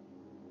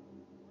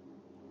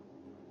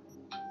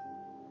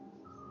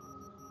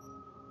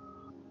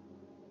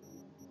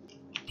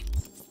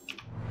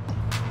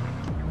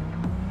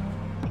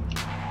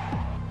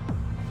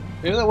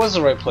 Maybe that was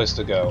the right place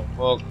to go.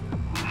 Well,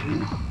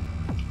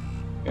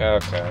 yeah,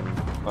 okay, I'm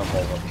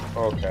holding up.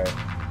 Okay.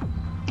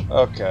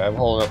 Okay, I'm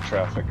holding up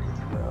traffic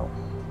now.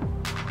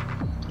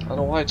 I don't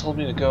know why it told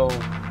me to go.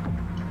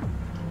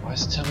 Why Why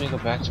does it tell me to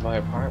go back to my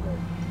apartment?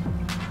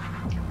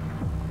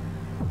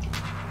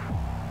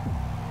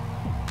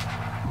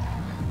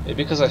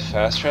 Maybe because I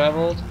fast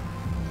traveled?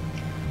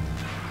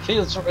 See,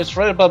 it's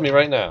right above me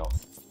right now.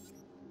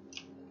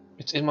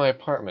 It's in my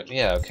apartment.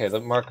 Yeah, okay, the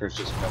marker's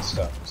just messed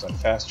up because I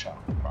fast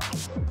traveled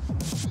probably.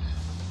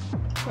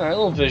 Alright,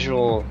 little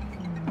visual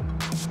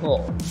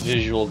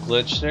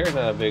glitch there,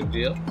 not a big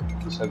deal.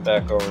 Just head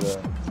back over to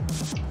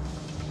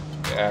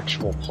the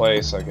actual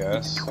place, I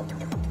guess.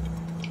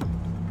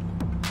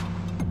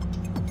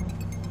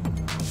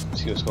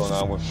 See what's going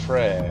on with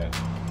Fred.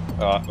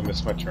 I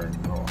missed my turn.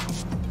 Oh.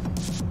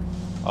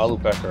 I'll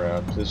loop back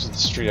around. This is the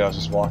street I was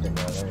just walking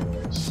down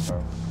anyways,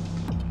 so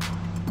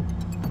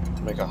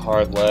make a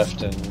hard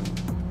left and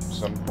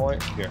some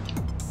point here.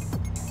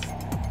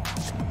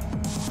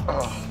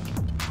 Oh.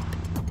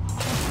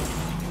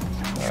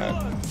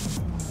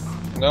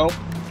 Nope,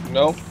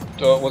 nope.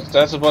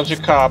 That's a bunch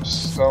of cops.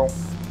 So.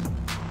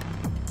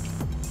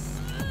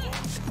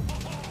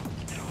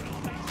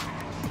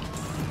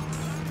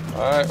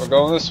 All right, we're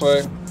going this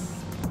way.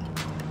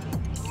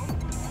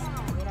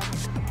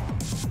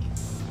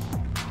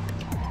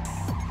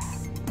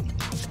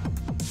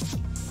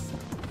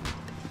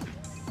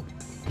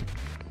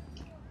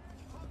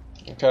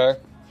 Okay.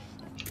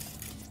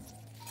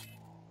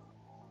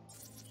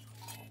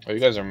 Oh, you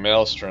guys are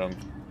Maelstrom.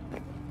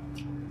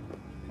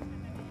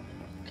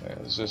 Okay,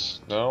 is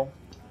this... no?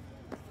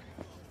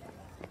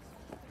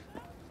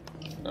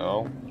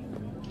 No.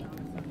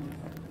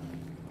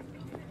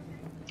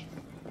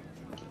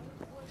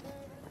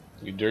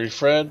 You Dirty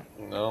Fred?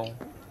 No.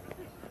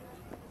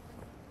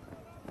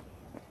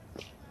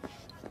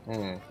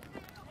 I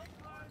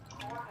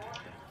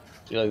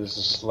feel like this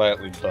is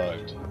slightly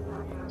bugged.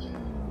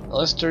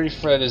 Unless Dirty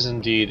Fred is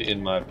indeed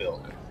in my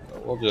building.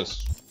 We'll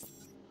just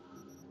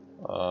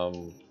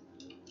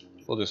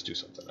do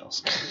something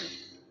else.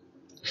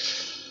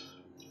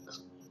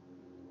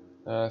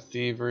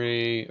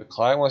 Thievery. A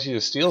client wants you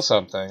to steal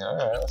something.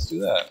 Alright, let's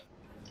do that.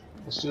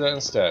 Let's do that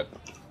instead.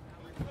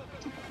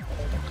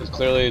 Because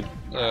clearly,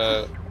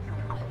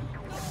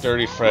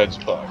 Dirty Fred's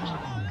bugged.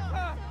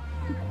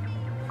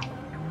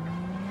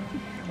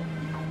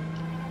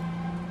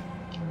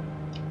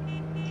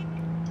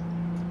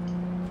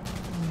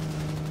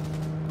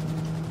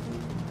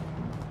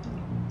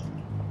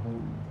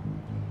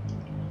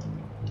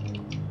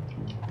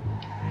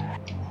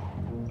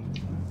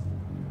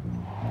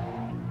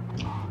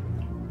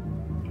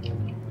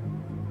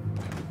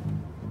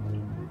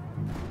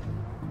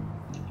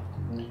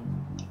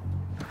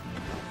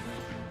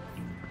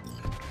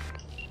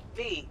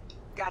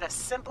 Got a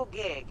simple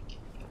gig.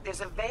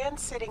 There's a van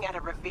sitting at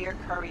a Revere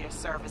Courier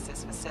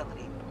Services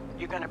facility.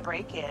 You're gonna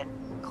break in,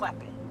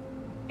 clep it.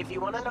 If you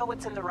want to know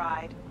what's in the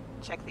ride,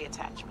 check the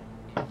attachment.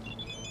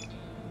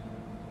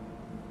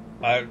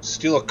 I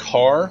steal a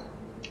car?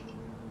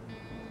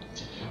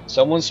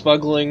 Someone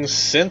smuggling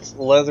synth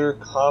leather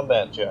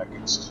combat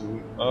jackets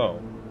to...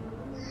 oh.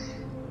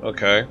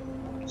 Okay.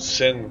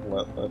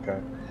 Okay.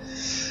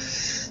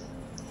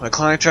 My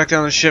client tracked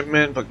down the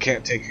shipment, but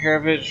can't take care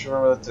of it. Just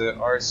remember that the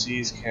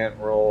RCs can't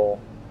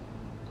roll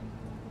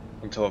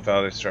until a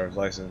validates driver's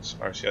license.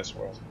 RCS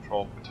World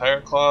Control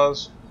Tire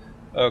Clause.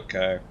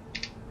 Okay.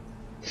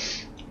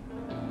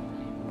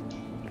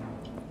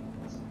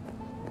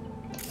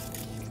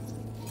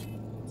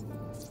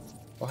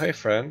 Well, hey,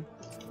 friend.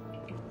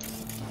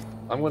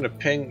 I'm going to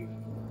ping.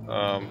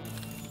 Oh.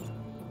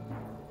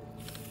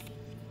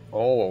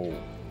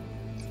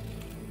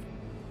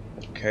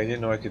 Okay, I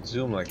didn't know I could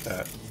zoom like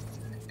that.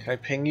 Can I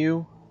ping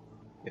you?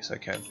 Yes, I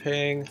can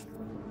ping.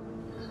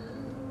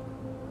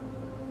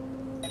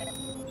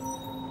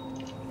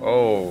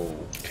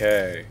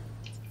 Okay.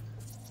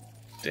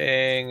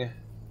 Ding.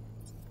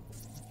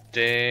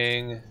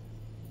 Ding.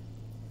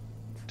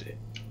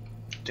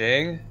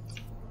 Ding.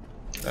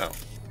 No,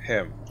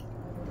 him.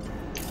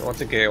 I want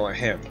the gay, I want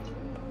him.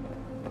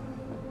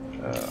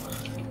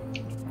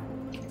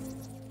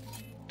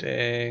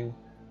 Ding.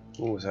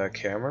 Ooh, is that a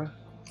camera?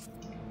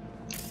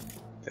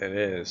 It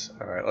is.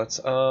 Alright, let's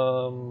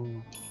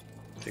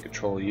take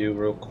control of you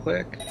real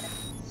quick.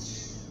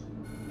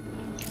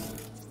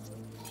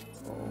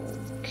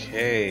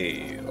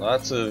 Okay,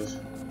 lots of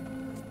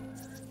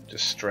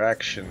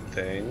distraction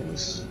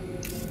things.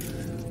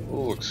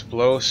 Ooh,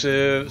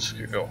 explosives.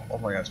 Oh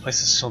my god, this place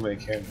has so many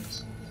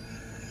cameras.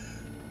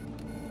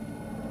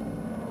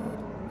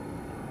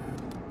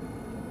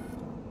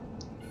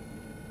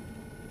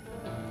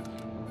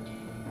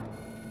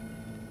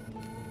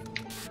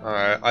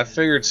 Alright, I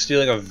figured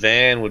stealing a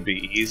van would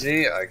be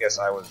easy. I guess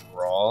I was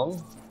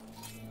wrong.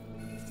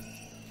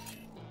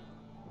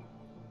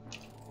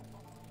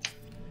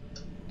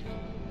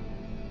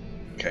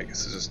 Okay, I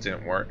guess it just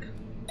didn't work.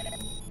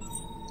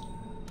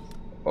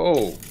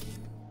 Oh.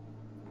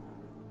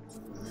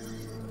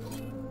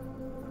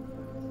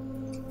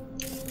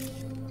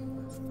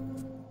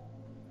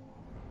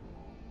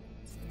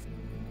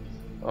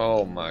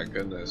 Oh my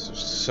goodness, there's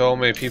so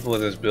many people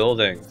in this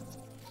building.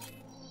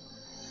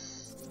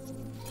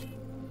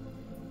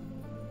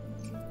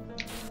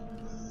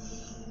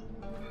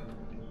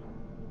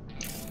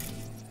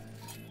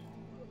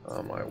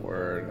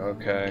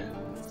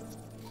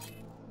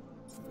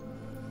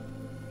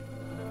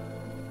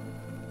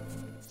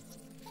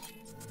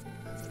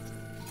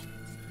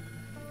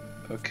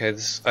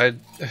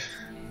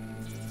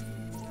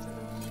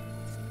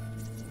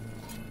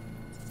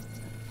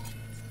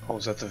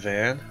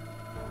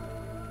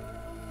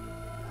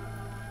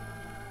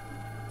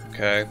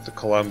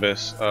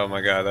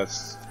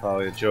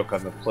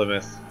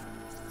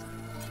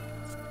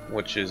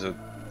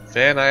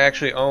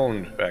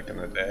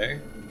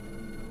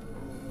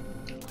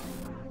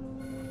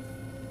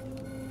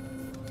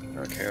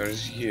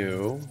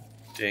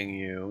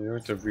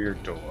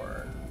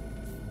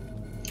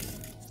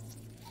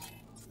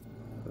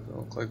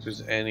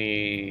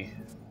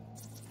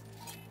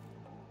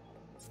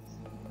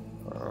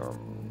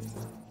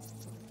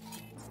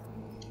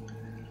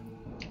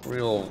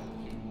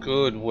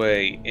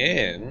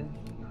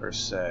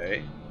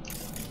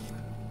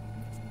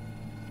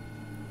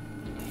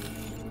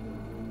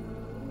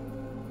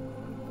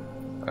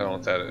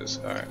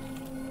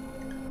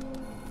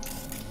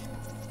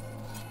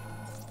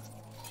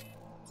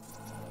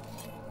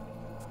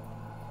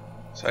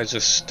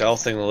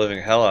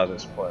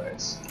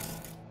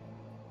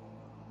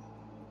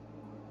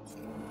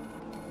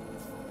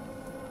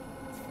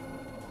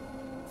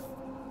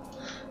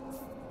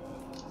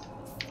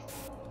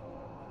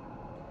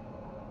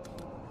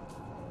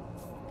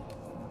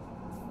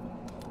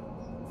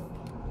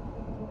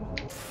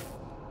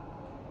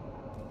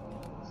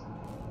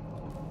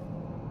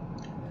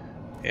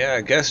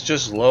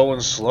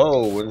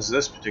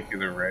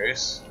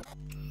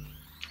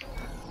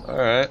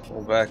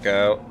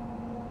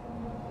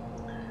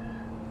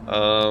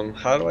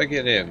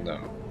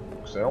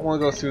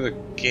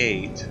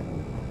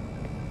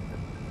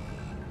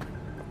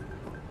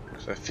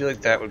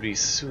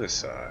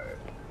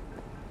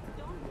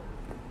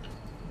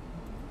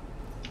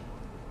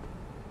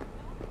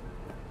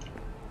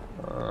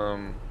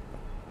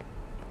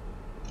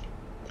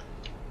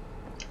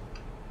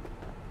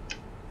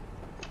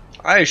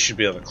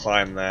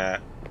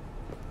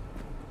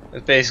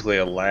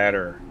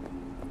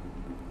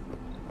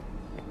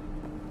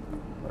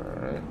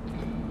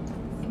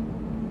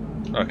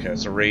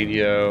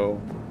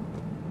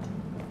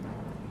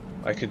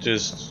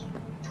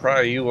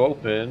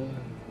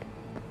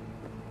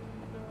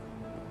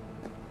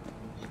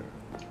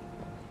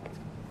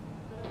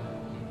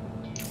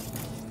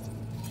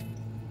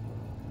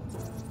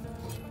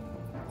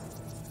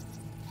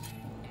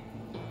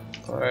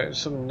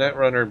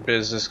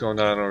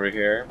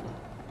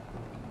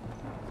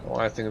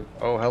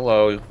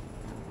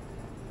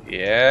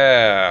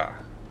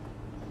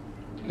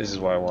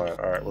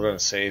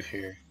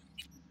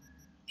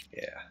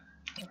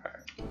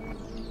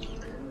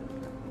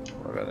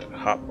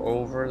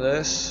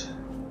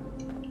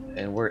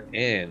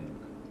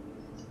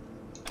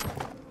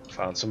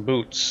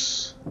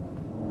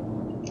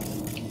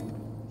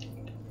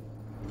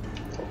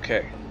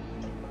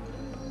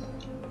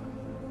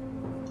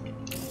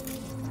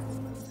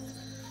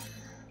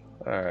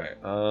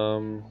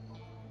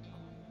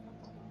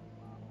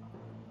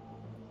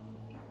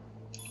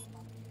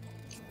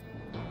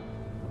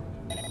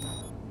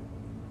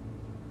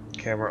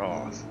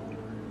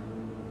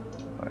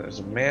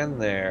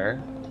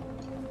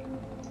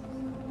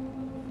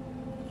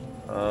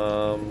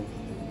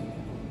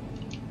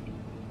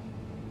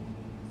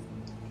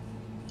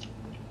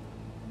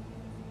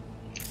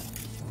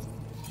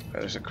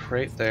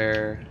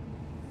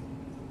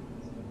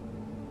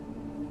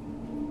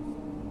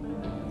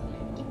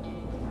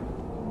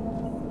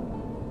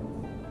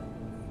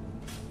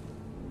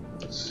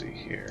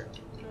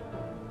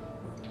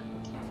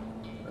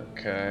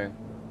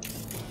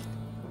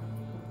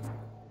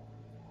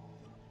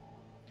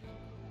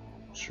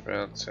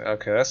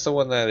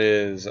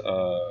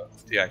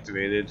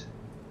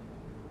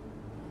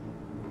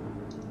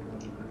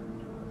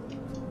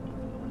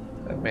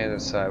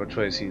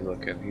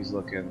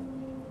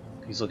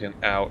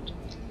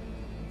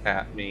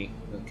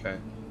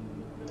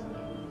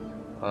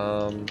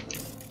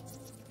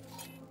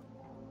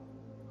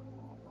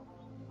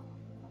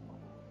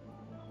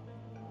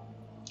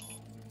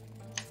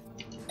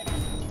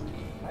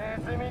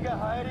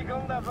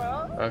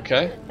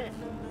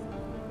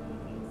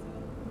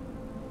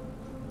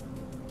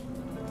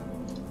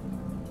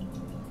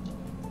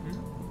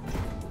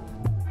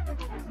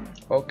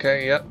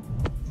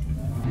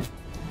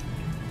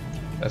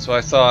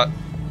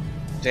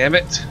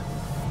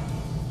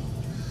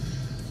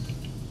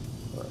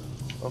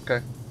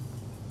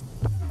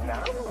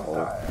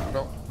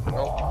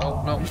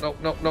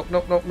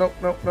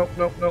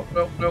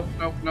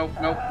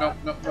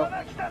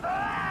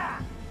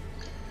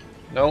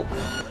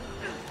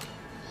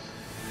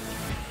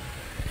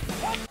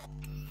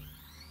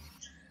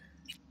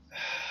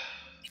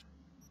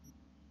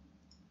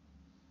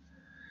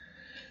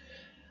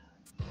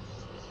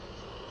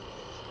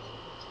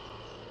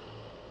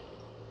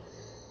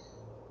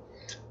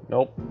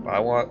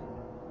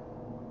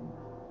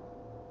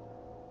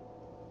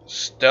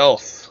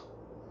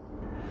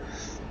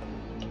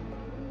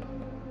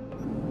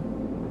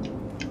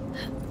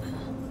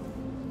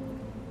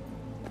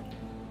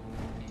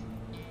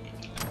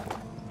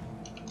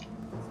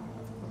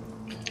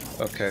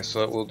 Okay, so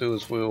what we'll do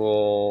is we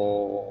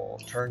will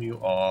turn you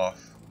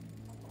off.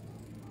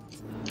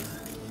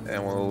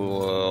 And we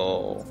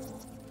will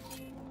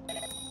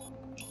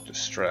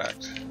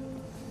distract.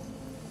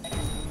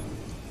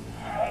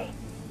 Hey,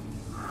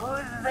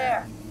 who's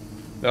there?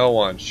 No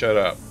one, shut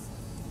up.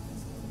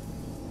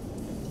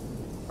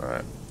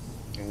 Alright.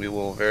 We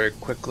will very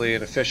quickly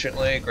and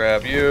efficiently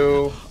grab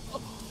you.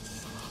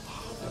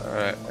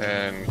 Alright,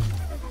 and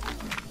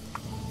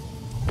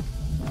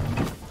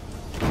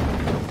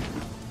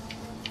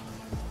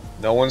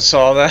no one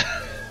saw that?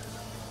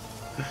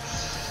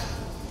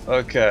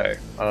 Okay,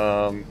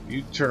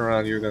 you turn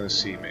around, you're gonna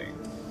see me.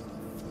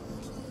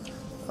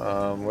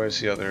 Where's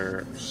the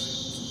other?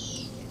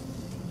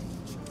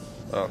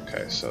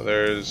 Okay, so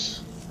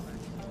there's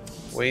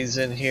ways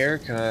in here.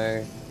 Can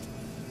I?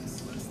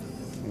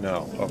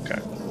 No,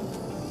 okay.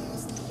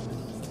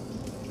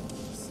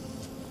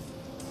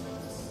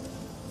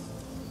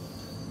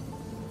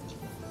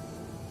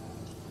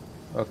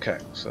 Okay,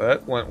 so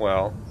that went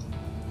well.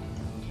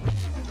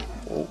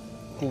 Oh,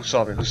 who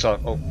saw me? Who saw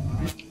me? Oh,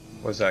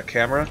 was that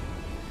camera?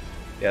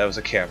 Yeah, that was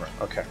a camera.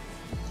 Okay.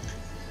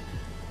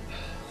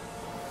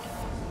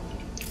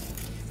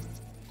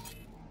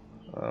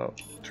 Oh,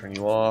 turn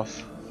you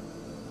off.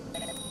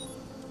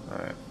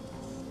 Alright.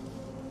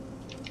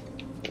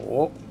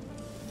 Whoop.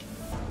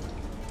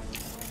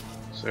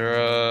 Is there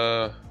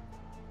a...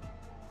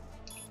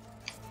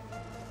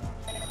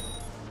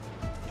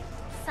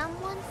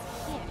 Someone's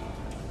here.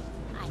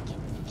 I can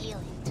feel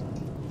it.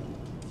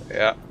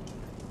 Yeah.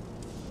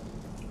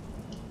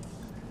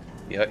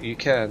 Yeah, you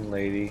can,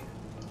 lady.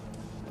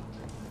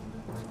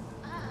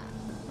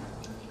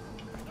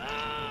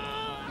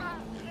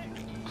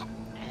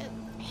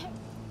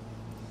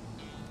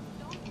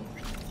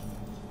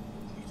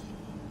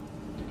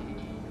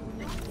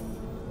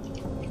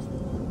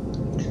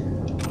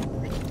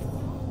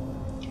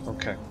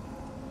 Okay.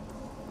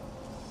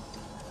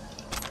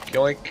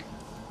 Yoink.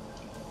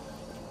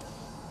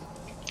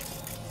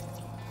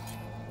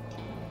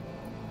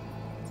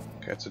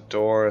 Okay, it's a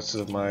door. This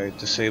is my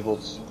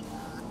disabled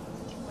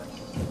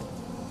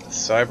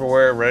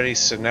cyberware ready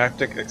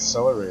synaptic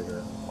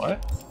accelerator.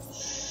 What?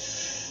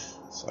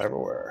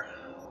 Cyberware.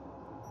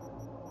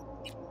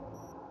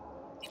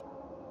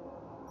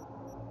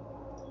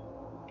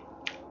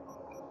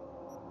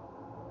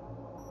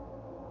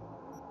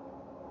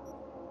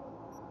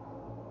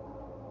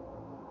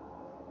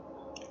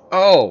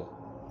 Oh!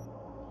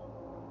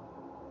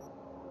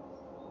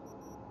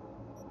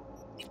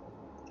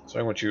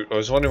 Sorry, what you... I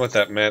was wondering what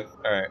that meant.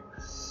 Alright.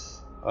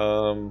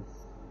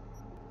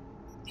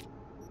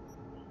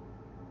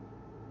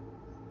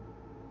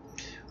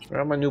 Where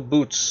are my new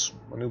boots?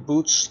 My new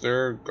boots,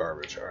 they're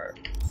garbage. Alright.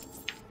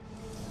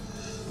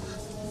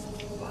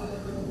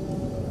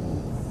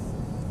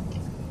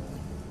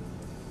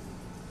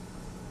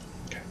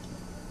 Okay.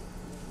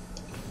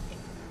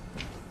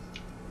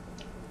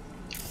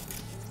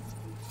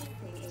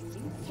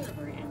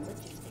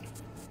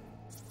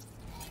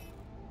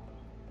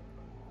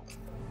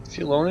 Is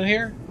he alone in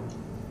here?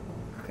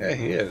 Yeah,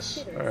 he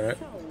is. Alright.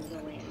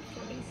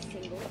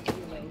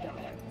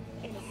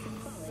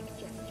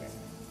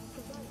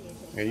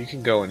 Yeah, you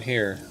can go in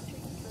here.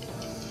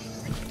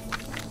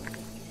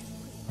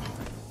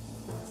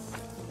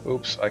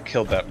 Oops, I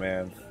killed that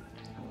man.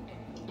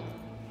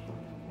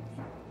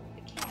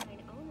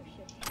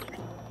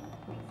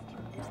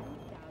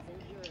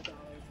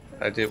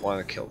 I didn't want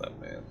to kill that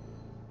man.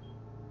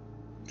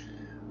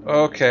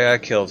 Okay, I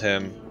killed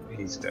him.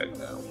 He's dead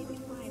now.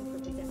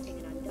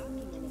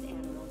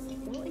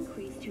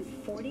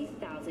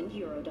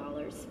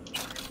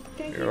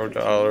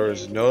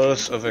 $40,000.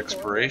 Notice of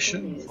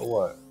expiration? For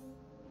what?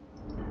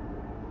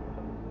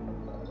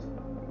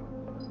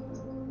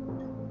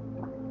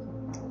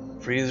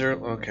 Freezer?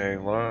 Okay,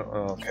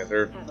 well, okay,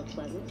 they're... Have a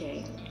pleasant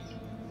day.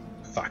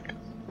 Fuck.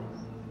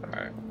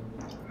 Alright.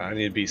 I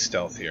need to be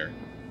stealth here.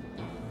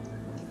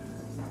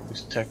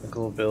 Use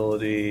technical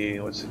ability...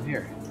 What's in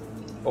here?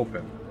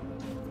 Open.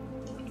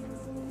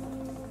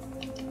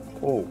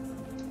 Oh.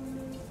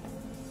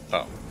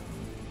 Oh.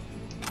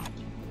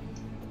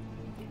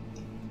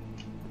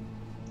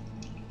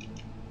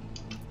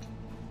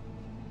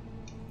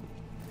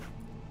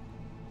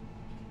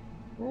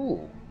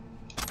 Ooh.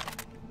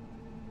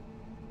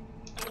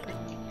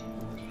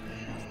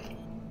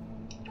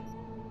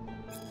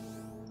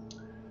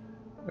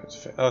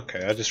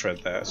 Okay, I just read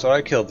that. So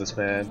I killed this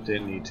man.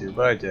 Didn't need to,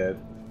 but I did.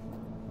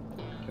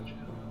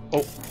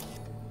 Oh.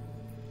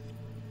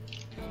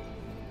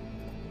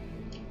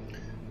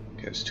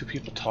 Okay, there's two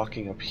people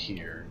talking up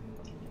here.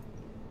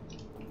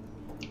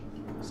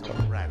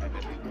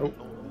 Oh.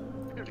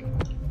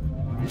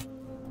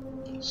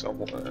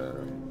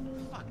 Someone.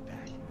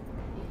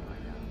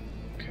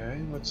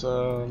 Okay, let's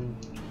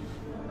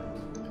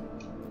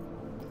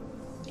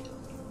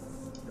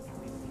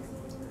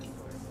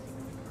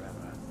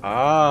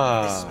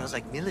Ah. This smells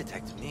like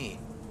Militech to me.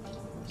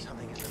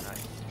 Something isn't right.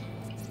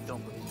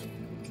 Don't believe it.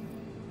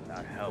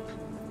 Without help,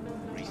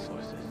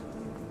 resources.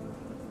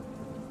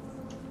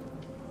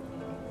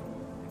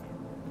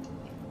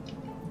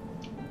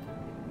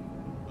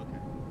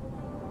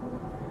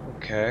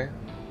 Okay.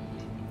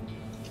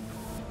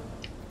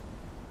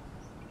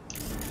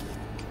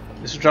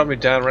 This would drop me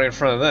down right in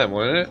front of them,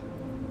 wouldn't it?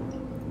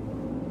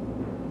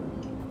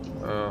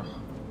 Oh.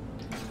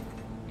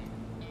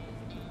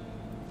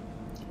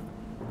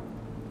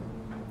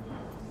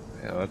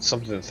 Yeah, that's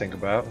something to think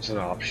about. It's an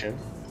option.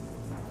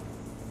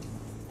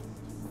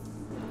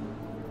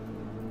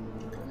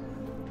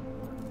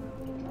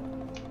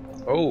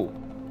 Oh.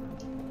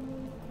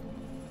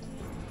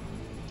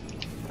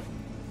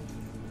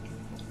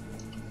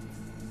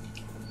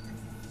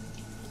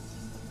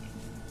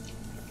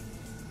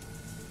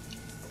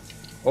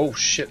 Oh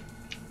shit.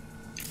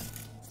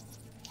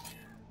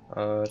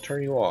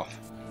 Turn you off.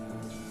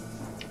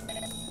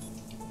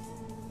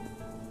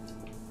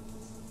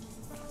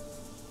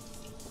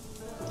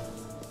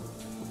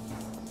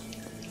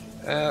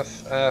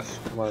 F,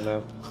 come on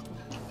now.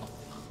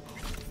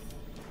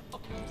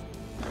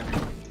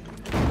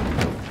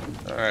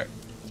 Alright.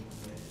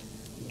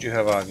 What'd you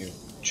have on you?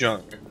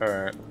 Junk.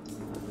 Alright.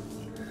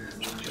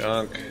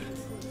 Junk.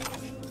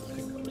 I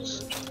think I'll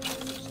just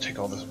take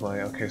all this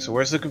money. Okay, so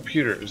where's the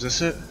computer? Is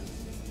this it?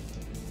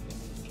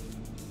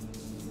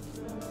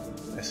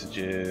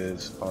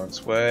 Messages on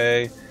its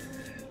way.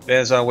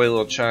 Van's on way,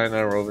 Little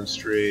China, Rovin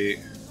Street.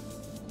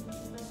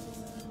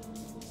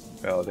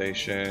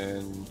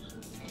 Validation.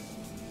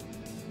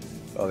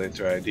 Validate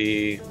their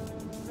ID.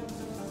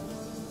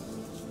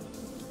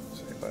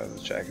 The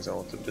jack is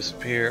on to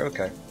disappear.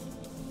 Okay.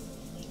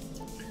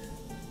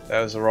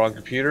 That was the wrong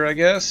computer, I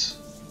guess?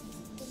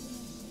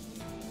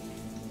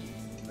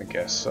 I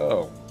guess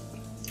so.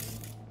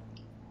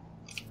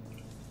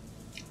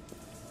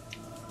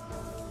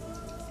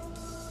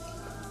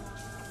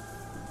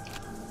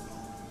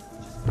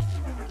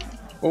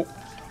 Oh.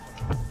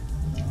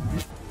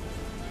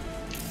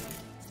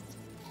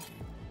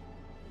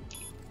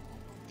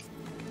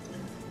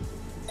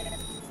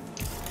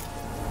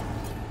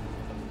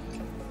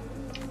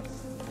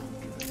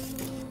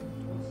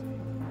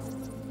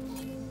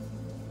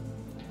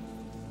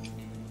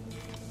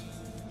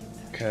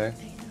 Okay.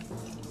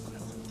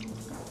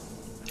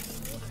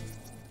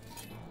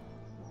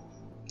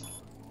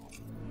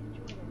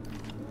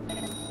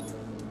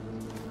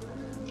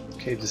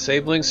 Okay,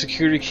 disabling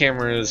security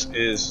cameras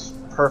is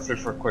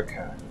perfect for quick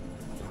hack.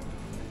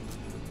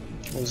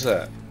 What was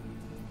that?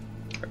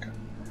 Okay.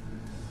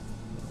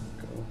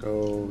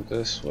 Go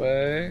this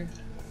way.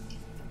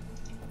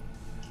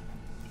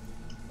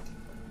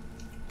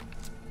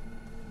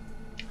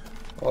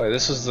 Oh, wait,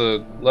 this is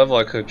the level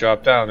I could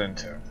drop down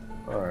into.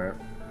 Alright.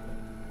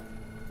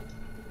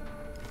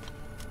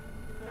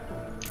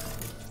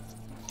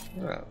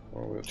 Yeah,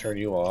 well, we'll turn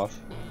you off.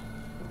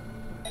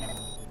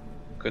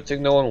 Good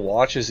thing no one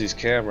watches these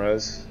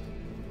cameras.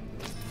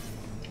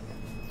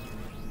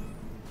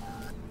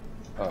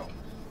 Oh.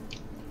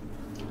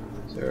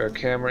 Is there a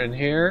camera in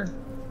here?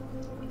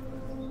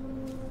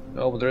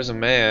 No, but there's a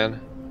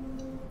man.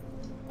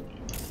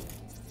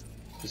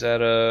 Is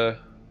that a...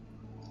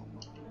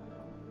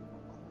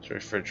 It's a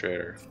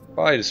refrigerator.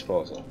 Body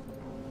disposal.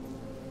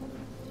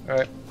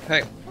 Alright,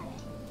 hey.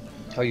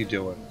 How you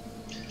doing?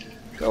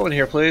 Go in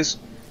here, please.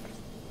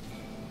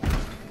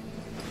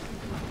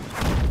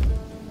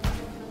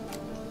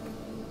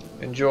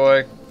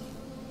 Enjoy.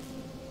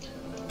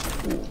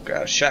 Ooh,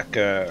 got a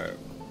shotgun.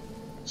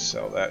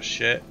 Sell that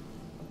shit.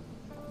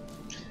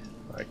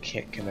 I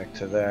can't connect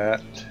to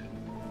that.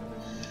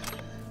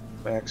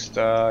 Max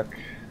stock.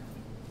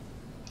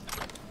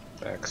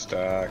 Max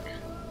stock.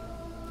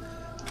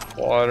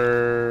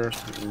 Water.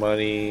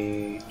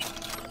 Money.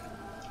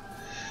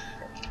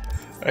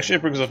 Actually,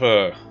 it brings up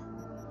a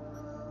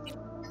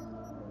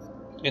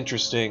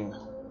interesting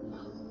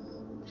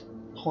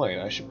point.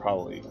 I should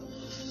probably...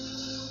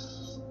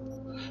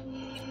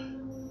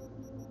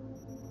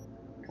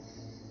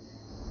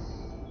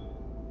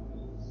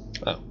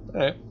 Oh,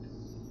 alright.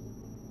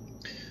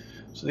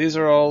 So these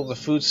are all the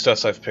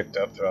foodstuffs I've picked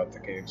up throughout the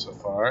game so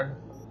far.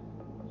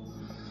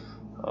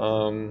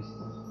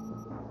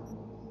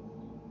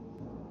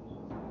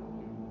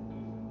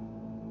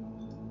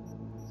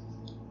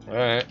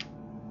 Alright.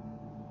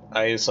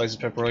 I ate a slice of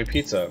pepperoni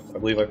pizza. I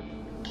believe I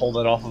pulled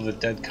it off of a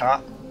dead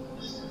cop.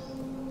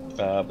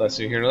 But that's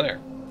neither here nor there.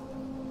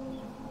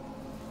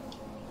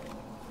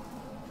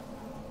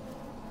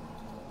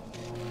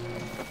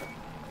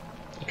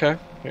 Okay,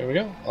 here we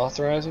go.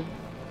 Authorizing.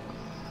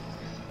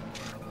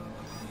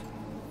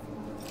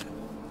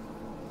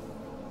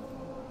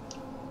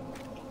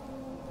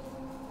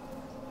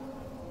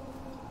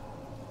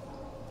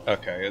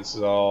 Okay, this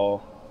is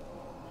all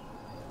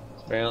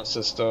surveillance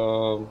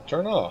system.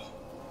 Turn off.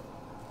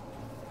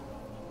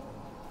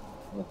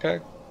 Okay.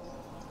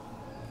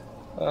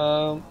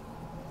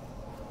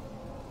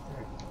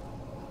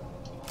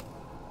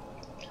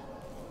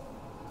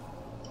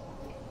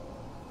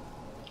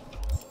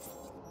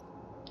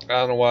 I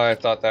don't know why I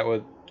thought that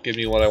would give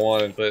me what I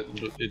wanted, but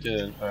it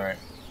didn't. Alright.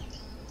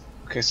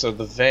 Okay, so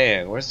the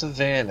van. Where's the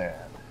van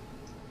at?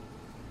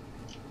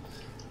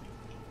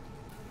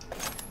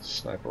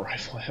 Sniper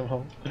rifle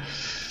ammo.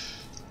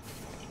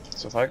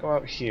 So if I go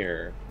out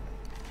here...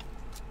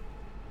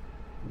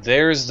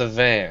 There's the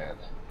van.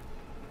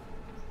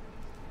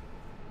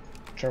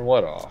 Turn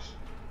what off?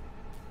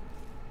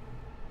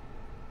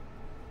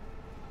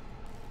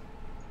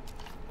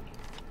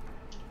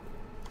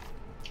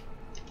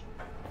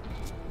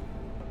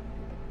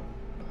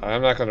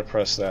 I'm not going to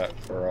press that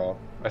for all.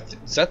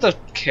 Is that the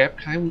camp?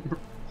 Alright,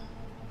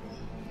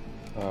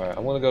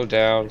 I'm going to go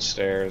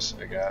downstairs,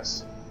 I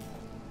guess.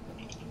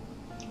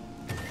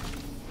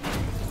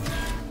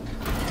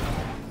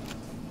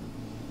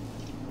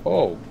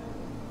 Oh.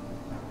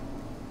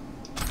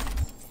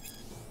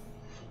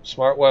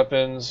 Smart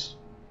weapons.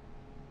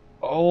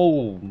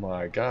 Oh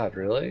my god,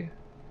 really?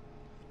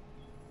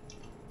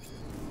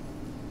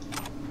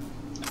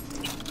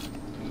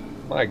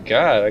 My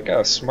god, I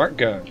got a smart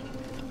gun.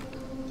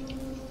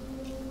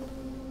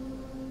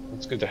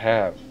 That's good to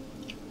have.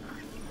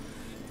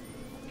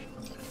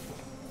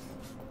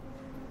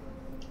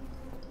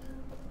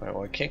 Alright,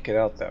 well I can't get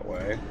out that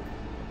way.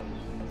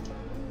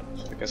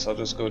 So I guess I'll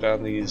just go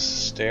down these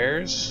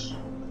stairs.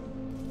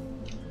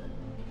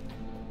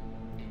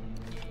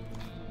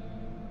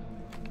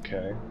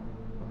 Okay.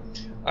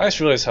 I just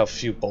realized how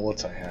few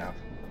bullets I have.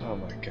 Oh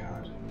my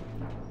god.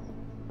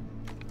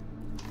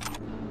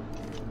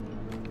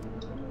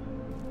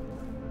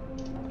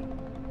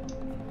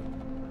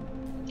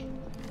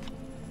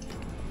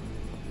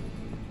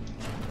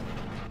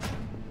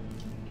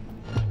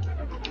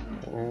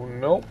 Oh,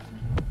 nope.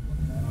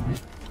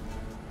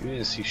 You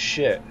didn't see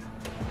shit.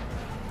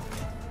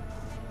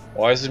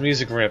 Why is the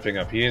music ramping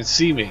up? He didn't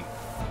see me.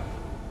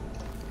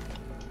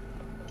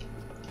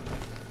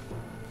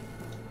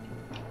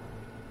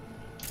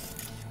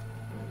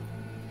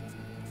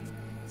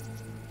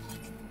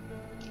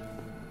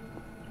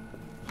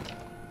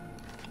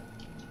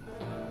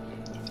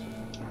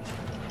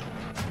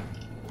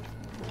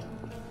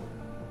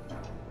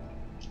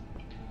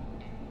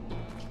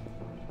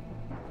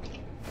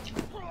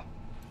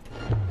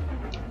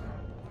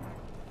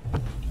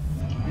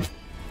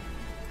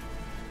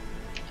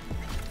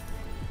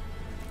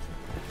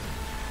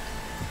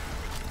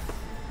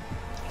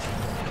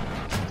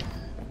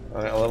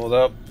 Alright, I leveled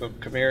up.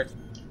 Come here.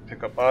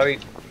 Pick up body.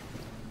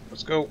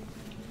 Let's go.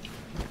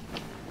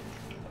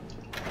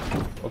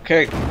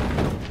 Okay.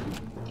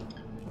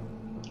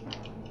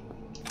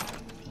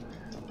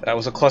 That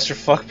was a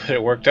clusterfuck, but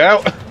it worked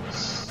out. Did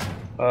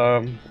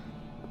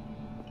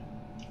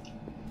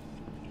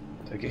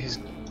I get his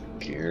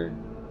gear?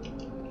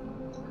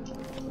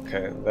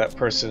 Okay, that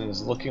person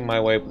is looking my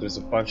way, but there's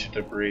a bunch of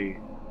debris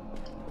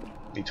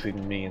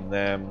between me and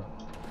them.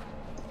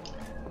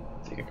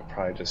 I think I could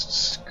probably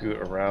just scoot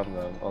around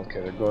them.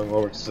 Okay, they're going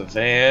over to the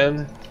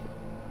van.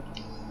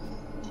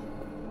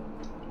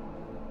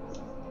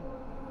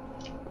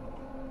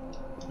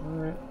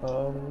 Alright,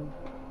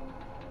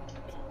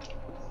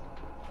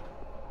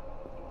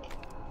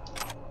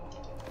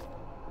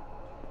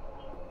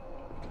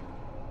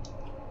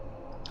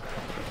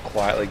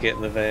 quietly get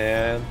in the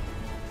van.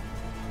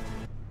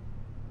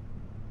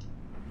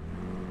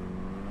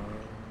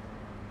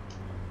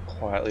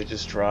 Quietly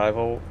just drive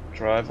out.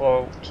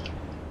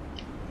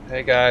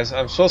 Hey guys,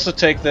 I'm supposed to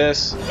take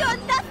this. You're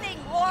nothing,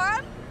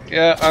 Worm.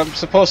 Yeah, I'm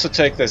supposed to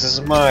take this. This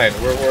is mine.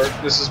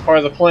 This is part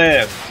of the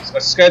plan. It's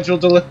a scheduled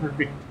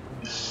delivery.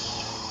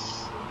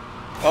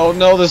 Oh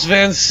no, this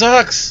van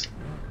sucks.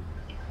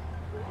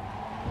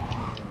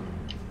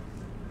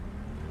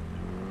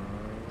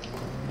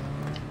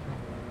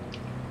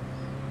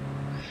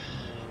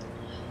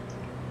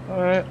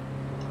 Alright.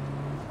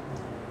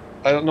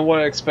 I don't know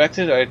what I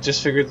expected. I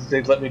just figured that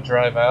they'd let me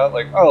drive out.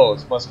 Like, oh,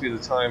 it must be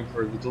the time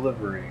for the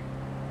delivery.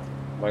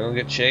 Am I gonna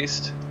get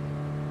chased?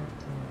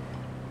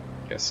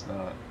 Guess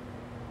not.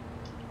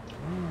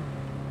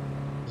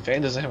 The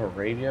van doesn't have a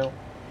radio?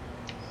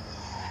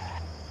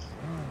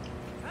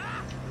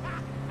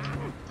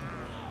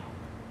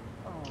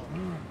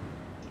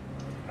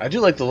 I do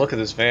like the look of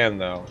this van,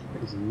 though. I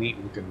think it's a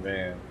neat looking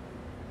van.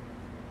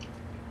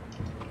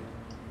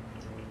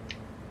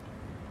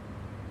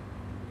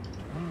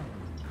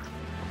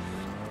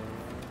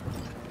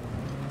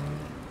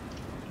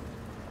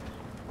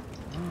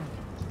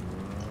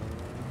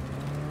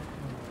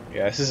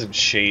 Yeah, this isn't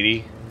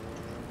shady.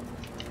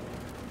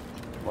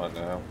 Come on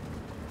now.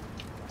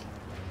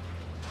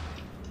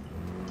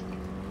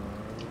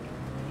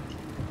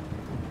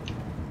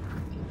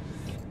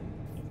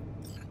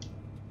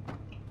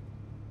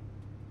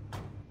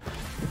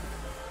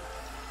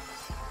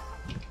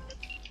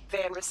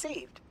 Van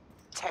received.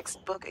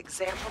 Textbook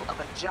example of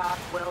a job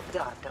well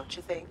done, don't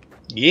you think?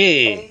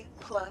 Yeah. A++.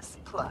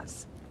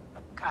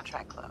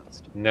 Contract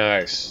closed.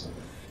 Nice.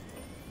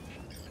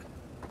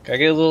 Can I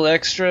get a little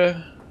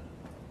extra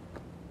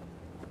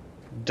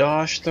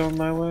dosh thrown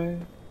my way?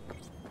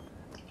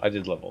 I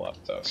did level up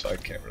though, so I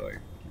can't really.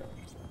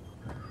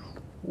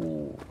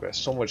 Ooh, got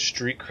so much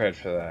street cred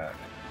for that.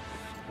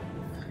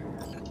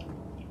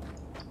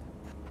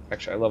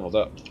 Actually, I leveled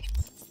up.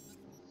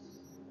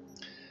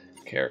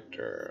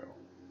 Character.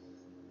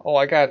 Oh,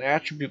 I got an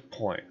attribute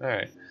point.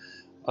 Alright.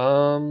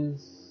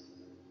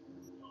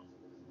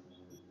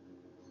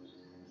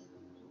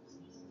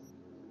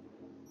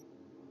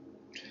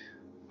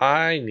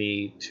 I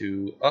need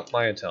to up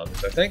my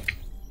intelligence, I think.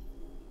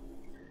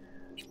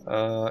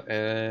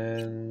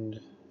 And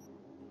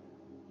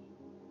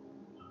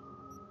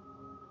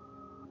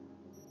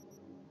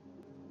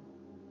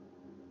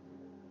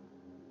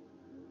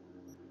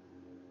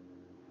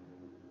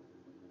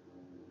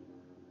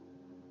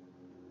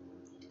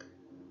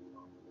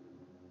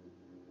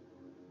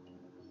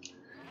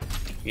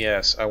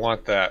yes, I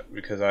want that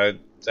because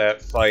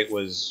that fight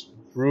was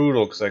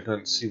brutal because I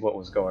couldn't see what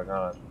was going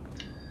on.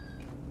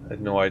 I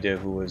had no idea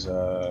who was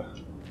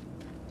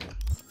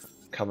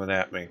coming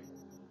at me.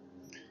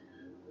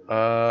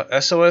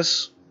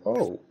 SOS.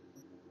 Oh.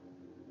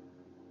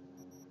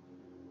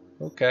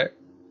 Okay.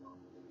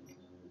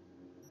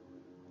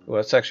 Well,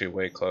 that's actually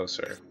way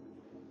closer.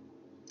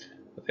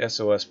 But the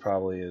SOS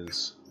probably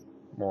is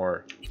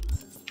more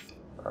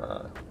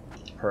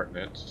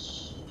pertinent.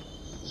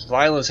 There's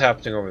violence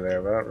happening over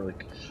there, but I don't really.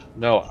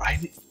 No, I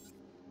need.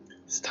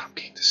 Stop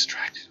getting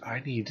distracted.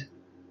 I need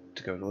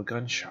to go to a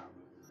gun shop.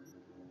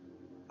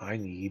 I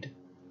need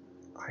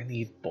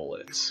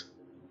bullets.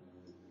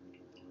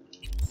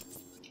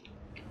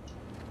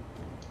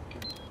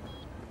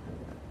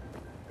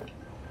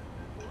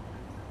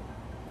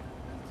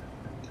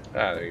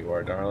 Ah, there you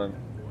are, darling.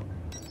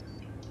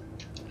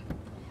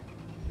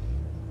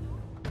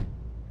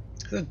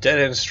 It's a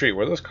dead-end street.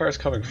 Where are those cars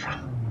coming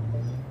from?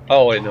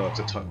 Oh wait, no, it's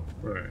a tunnel.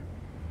 Alright.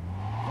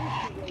 This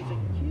should raise a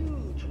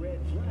huge red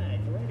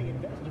flag for any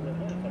investor with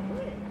half a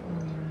brain.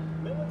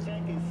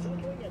 Militech is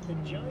suckling at the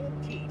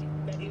giant teat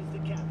that is the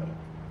capital.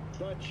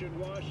 But should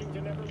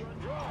Washington ever run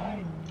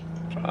dry?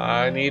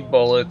 I need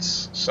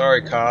bullets.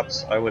 Sorry,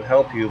 cops. I would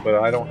help you, but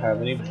I don't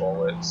have any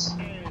bullets.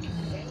 And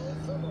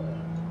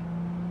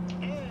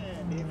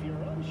if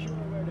you're unsure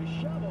where to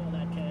shove all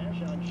that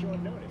cash on short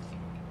notice,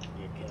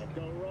 you can't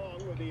go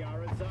wrong with the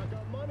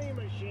Arasaka money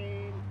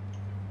machine.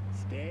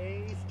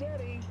 Stay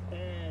steady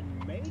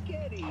and make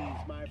eddies,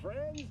 my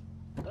friends.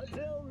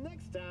 Until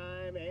next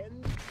time,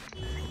 and...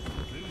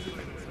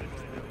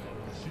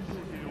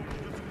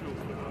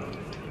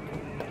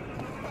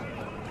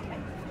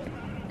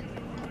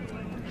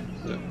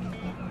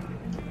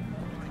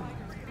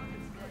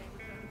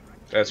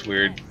 That's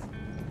weird.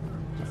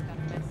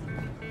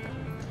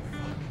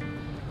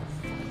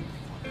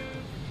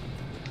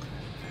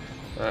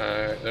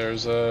 Alright,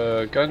 there's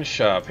a gun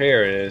shop.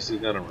 Here it is.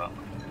 He's gonna run.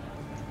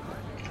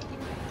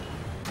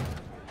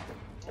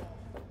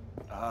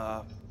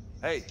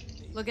 Hey.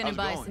 Looking to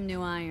buy some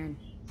new iron.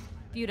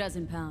 Few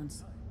dozen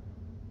pounds.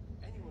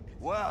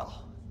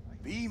 Well,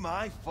 be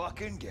my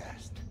fucking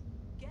guest.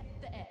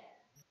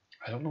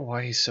 I don't know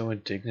why he's so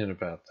indignant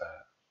about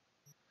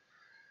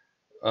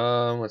that.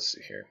 Let's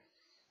see here.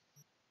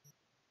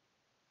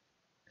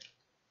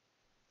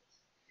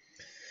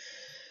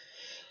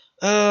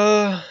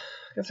 I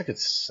guess I could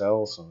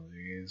sell some of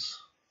these.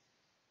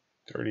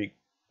 30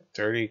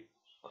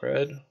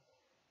 cred.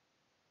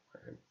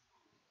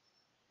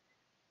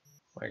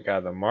 My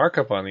god, the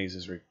markup on these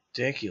is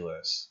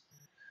ridiculous.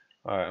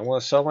 Alright, I'm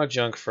gonna sell my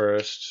junk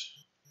first.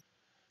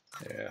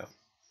 Yeah.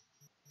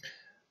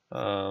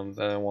 Then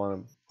I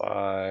want to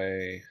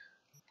buy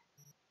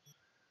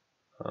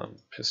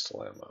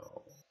pistol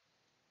ammo.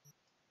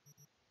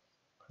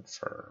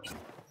 Confirm.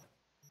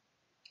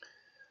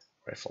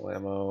 Rifle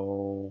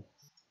ammo.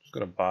 Just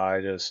gonna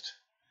buy just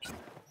a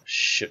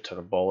shit ton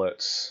of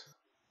bullets.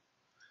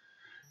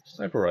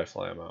 Sniper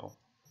rifle ammo.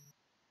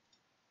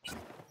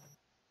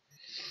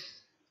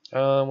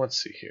 Let's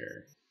see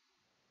here.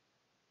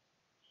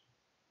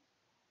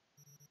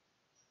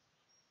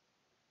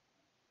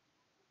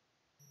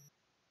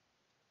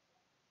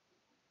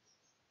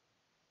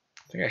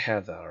 I think I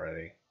had that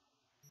already.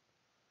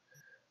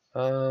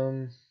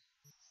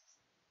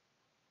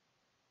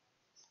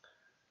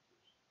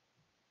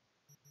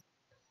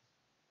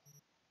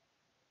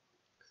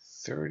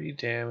 30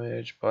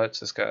 damage, but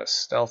it's got a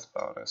stealth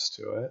bonus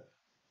to it.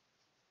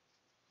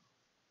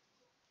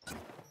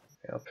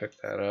 Yeah, I'll pick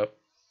that up.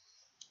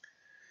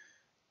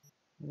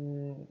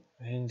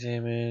 And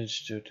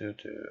damage,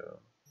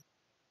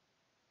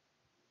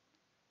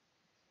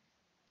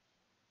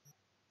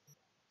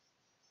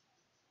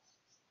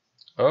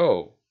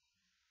 Oh.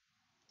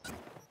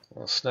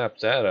 I'll snap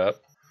that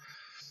up.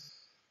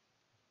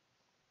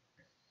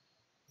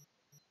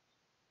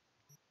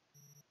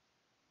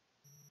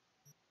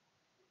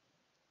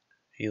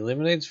 He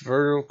eliminates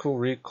vertical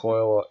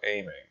recoil while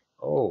aiming.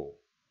 Oh.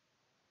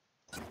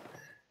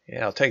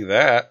 Yeah, I'll take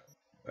that.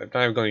 I'm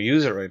not even going to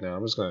use it right now.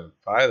 I'm just going to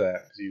buy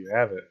that because you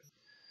have it.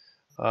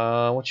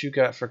 What you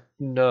got for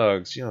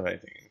nugs? You don't have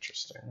anything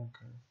interesting.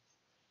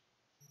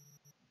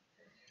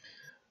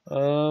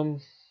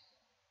 Okay.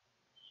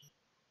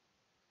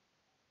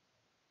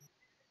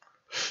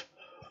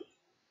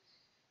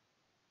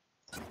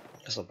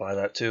 Guess I'll buy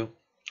that too.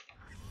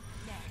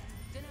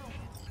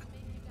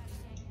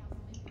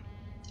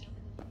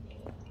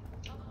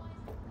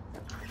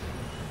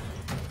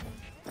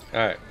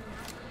 Alright.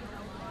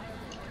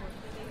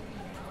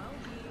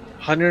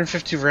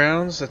 150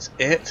 rounds? That's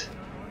it?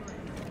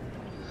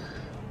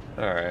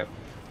 Alright.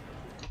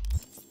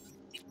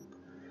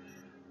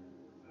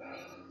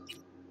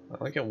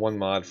 only get one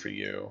mod for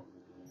you.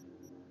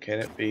 Can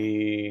it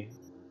be?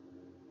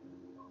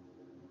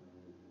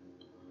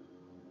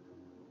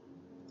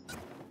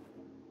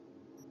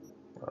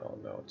 Oh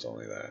no, it's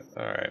only that.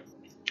 Alright.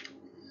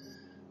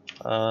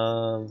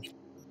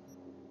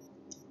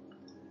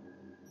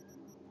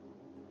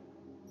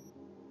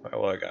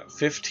 Well, I got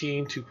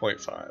 15,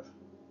 2.5.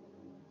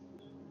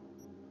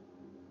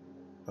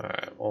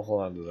 Alright, we'll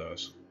hold on to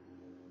those.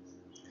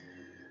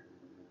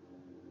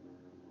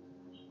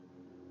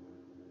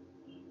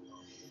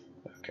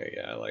 Okay,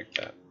 yeah, I like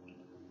that.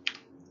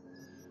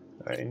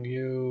 Alright, and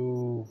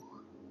you...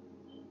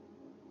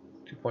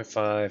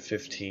 2.5,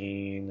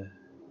 15...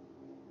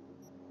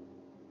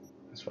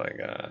 That's what I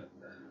got.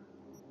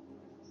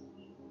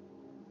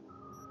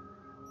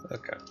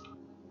 Okay.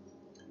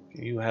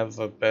 You have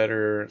a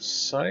better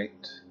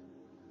sight?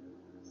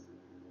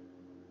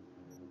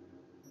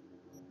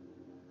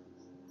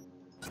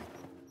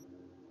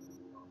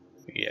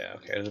 Yeah,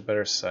 okay, there's a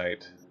better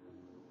sight.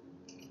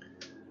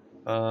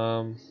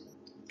 Can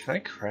I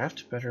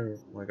craft better,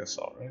 like,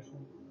 assault rifle?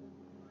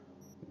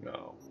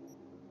 No.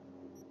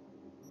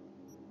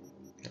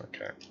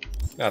 Okay.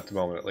 Not at the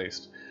moment, at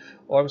least.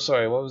 Oh, I'm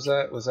sorry, what was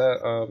that? Was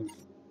that,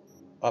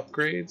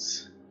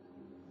 upgrades?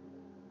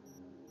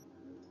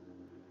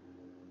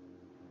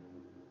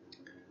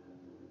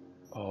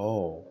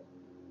 Oh.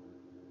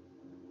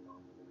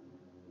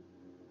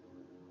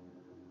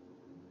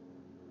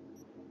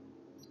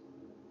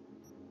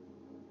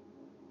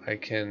 I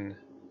can...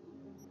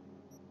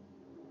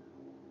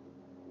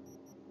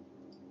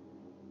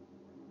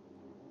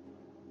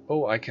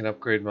 Oh, I can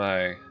upgrade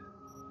my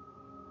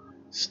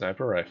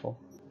sniper rifle.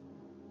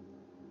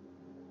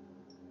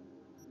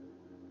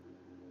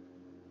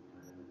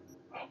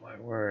 Oh my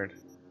word.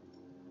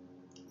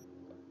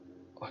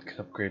 I can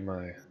upgrade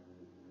my...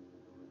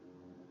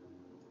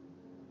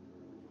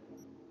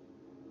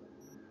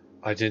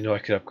 I didn't know I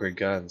could upgrade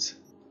guns.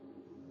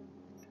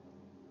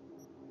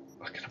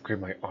 I can upgrade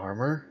my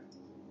armor?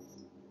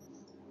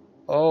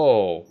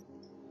 Oh.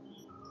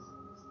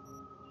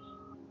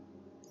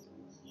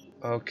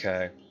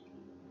 Okay.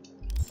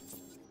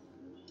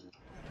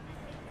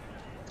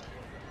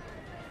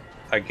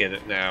 I get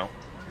it now.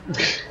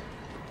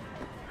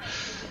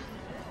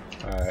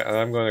 Alright, and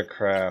I'm going to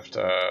craft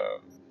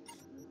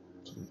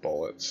some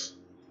bullets.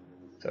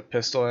 Is that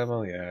pistol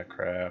ammo? Yeah,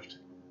 craft.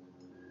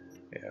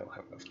 Yeah, I'll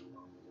have enough.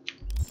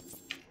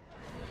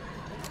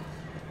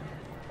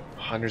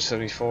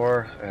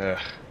 174? Ugh.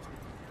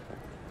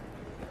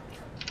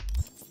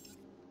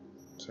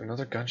 Is there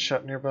another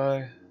gunshot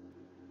nearby?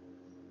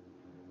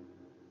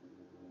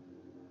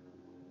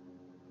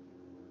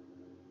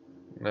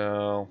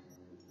 No.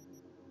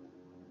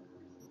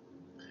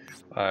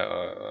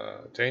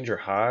 Danger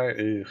high? Ugh.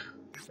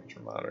 Danger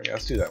moderate. Yeah,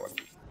 let's do that one.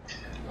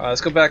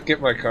 Let's go back and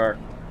get my car.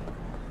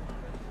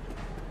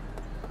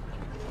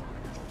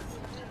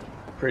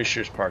 Pretty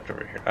sure it's parked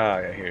over here. Ah,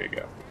 yeah, here you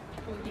go.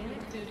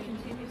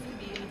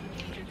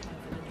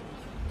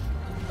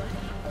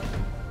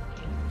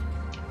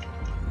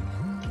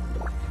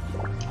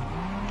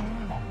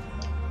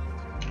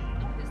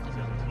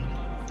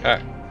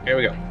 Alright, here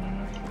we go.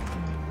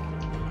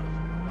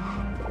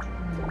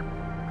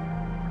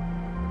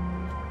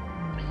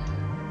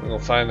 We're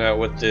gonna find out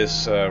what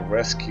this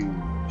rescue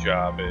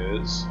job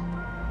is.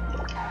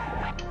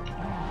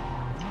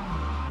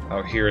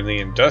 Out here in the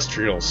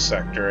industrial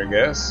sector, I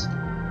guess.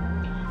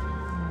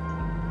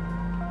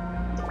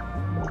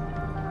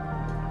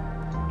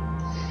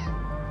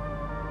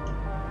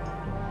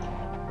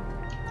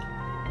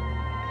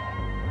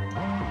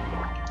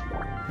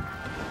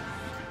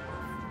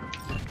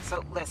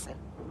 So listen,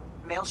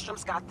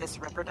 Maelstrom's got this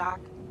Ripper Doc.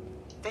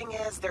 Thing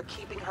is, they're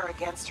keeping her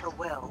against her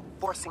will,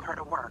 forcing her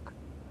to work.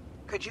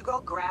 Could you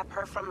go grab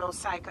her from those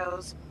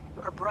psychos?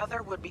 Her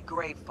brother would be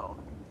grateful.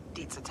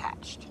 Deets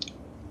attached.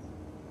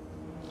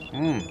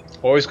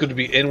 Always good to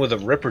be in with a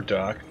Ripper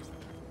Doc.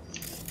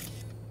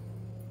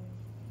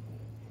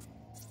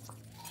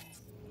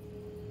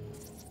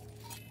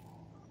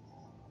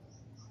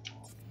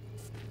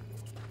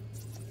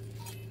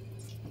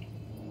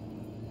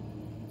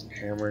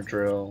 Hammer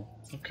drill.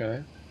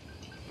 Okay.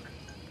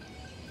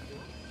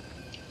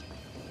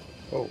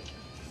 Oh.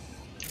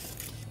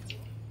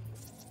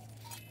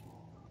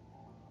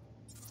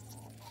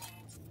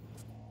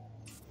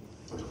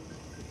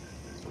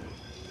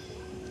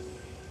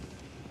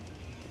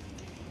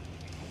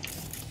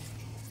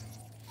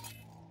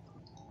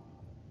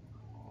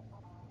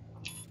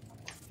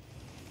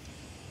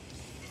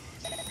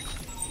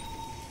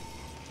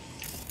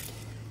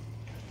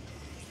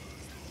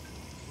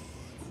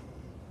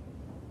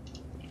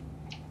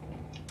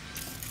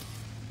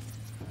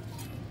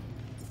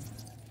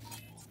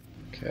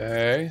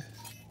 Okay.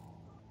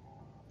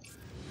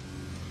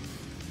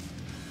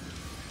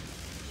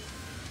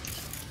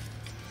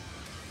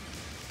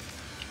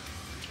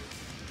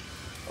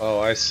 Oh,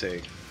 I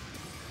see.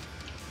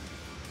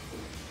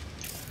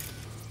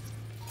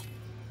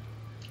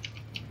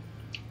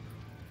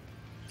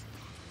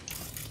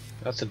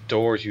 That's the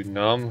doors, you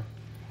numb.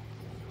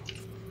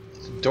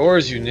 It's the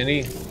doors, you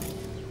ninny.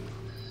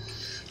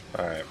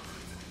 Alright.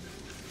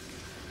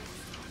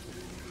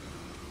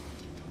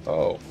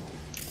 Oh.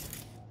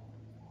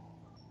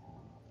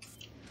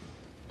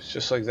 It's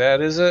just like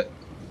that, is it?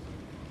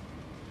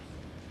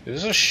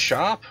 Is this a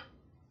shop?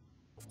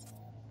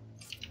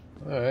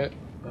 Alright.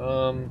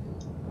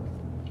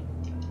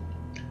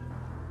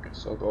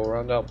 Guess I'll go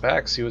around out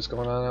back, see what's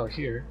going on out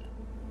here.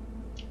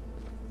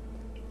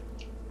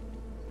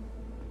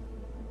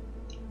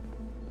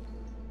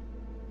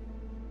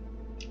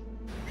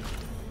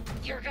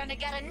 You're gonna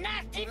get a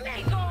nasty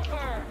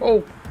makeover!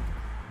 Oh!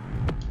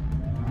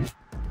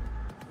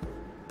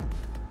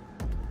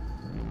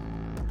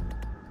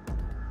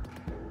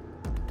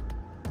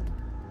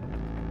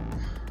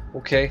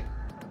 Okay.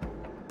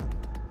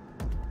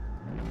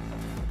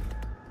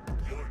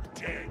 You're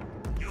dead.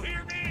 You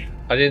hear me?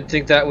 I didn't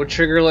think that would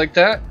trigger like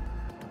that.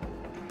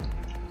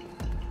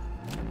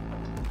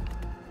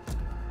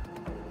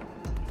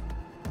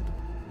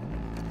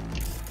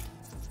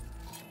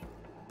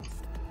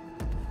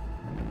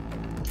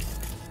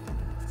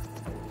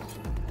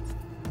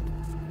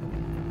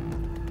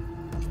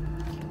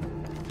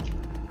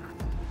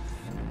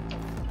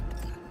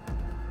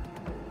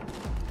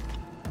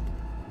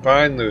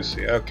 Find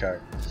Lucy, okay.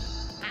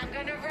 I'm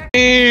gonna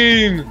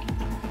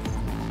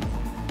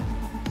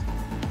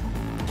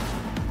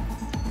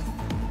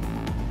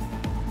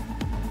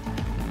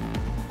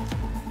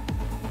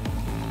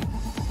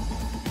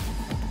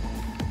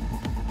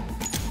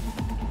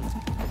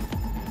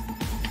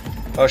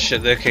Oh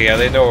shit, okay, yeah,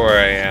 they know where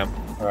I am.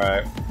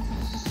 Alright.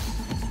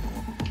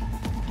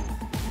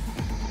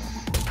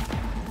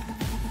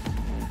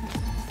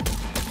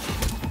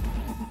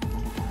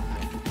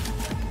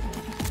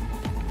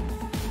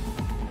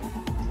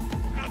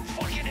 I'm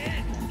fucking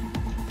in.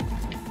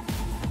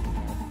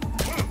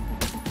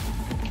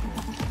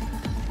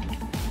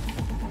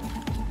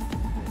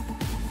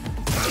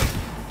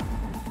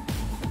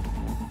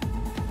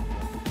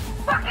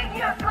 Fucking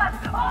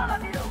useless, all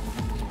of you!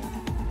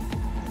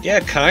 Yeah,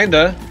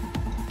 kinda.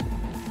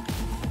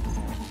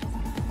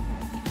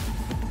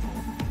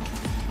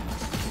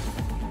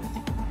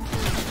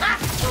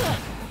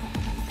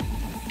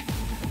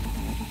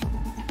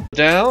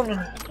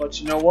 Down, but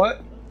you know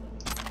what?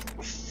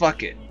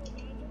 Fuck it.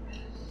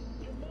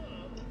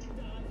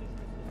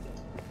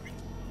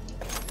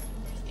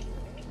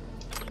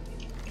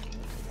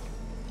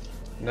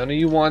 None of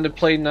you wanted to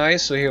play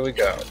nice, so here we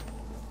go.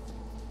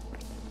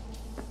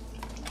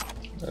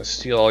 Let's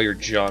steal all your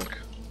junk.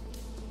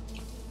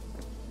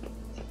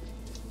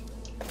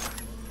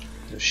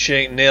 If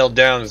shit ain't nailed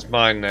down, it's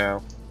mine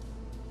now.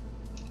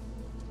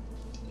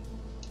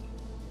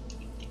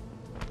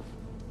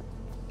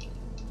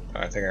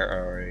 I think I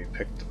already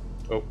picked.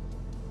 Oh.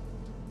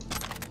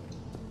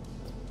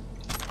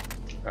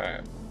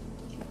 Alright.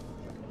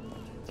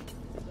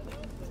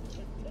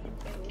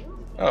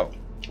 Oh.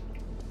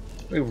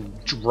 Let me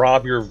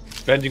rob your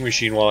vending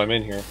machine while I'm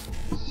in here.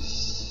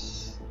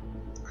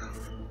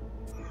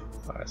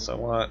 Alright, so I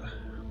want.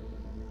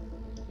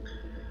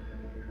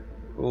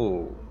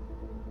 Ooh.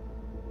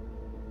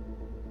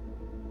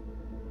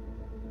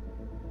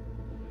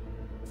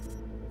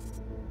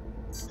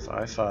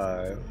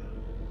 $5.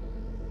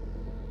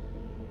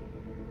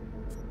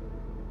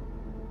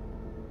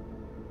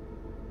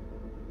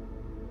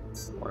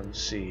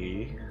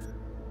 1C.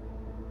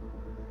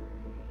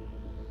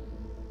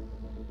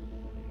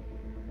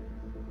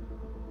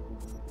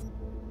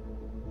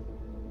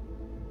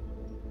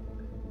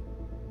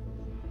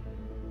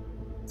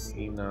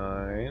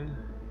 E9.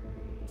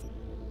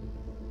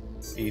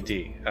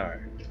 ED. Alright.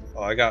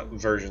 Oh, I got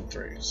version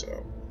 3, so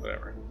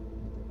whatever.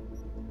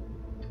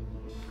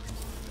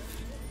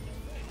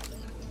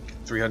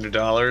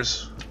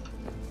 $300.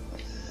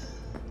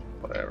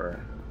 Whatever.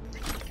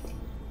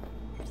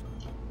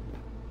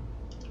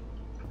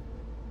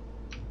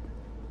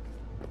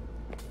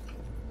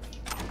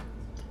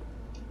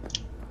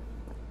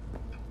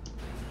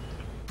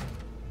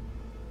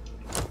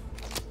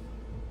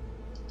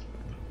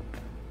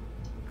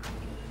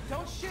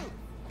 Don't shoot.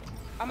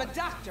 I'm a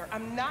doctor.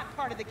 I'm not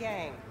part of the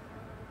gang.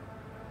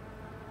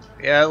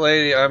 Yeah,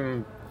 lady,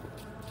 I'm...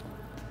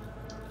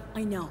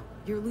 I know.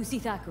 You're Lucy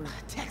Thackeray.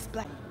 Text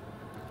Black.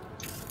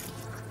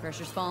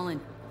 Pressure's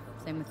falling.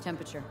 Same with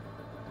temperature.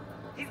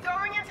 He's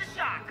going into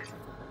shock.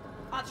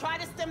 I'll try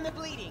to stem the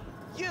bleeding.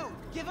 You,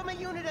 give him a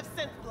unit of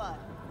synth blood.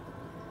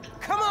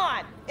 Come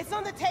on! It's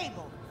on the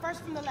table.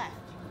 First from the left.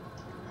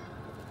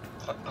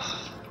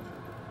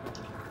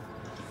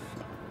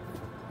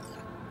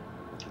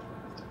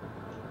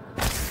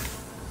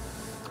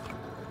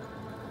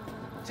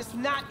 Just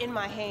not in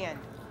my hand.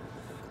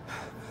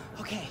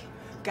 Okay,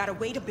 gotta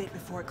wait a bit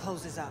before it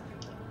closes up.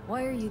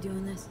 Why are you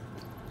doing this?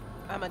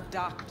 I'm a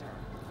doctor.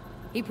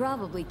 He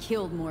probably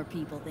killed more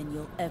people than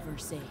you'll ever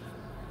see.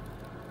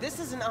 This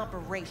is an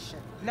operation,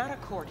 not a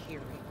court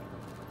hearing.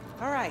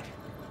 All right,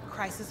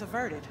 crisis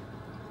averted.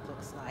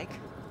 Looks like.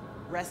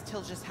 Rest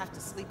he'll just have to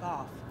sleep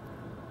off.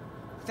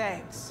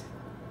 Thanks.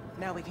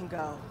 Now we can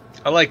go.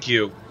 I like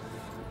you.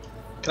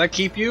 Can I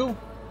keep you?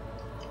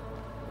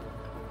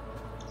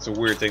 It's a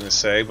weird thing to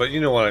say, but you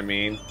know what I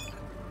mean.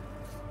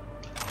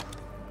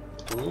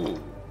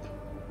 Ooh.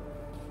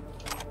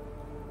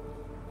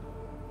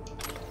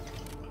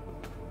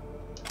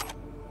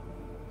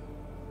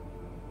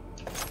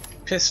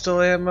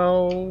 Pistol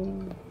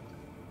ammo.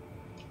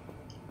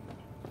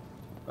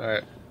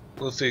 Alright,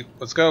 we'll see.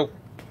 Let's go.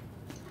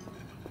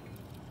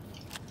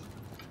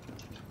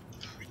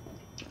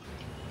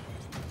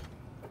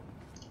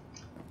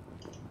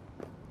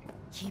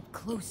 Keep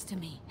close to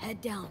me. Head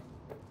down.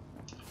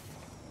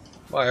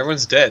 Wow,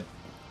 everyone's dead.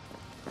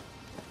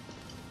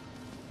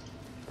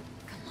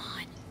 Come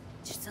on.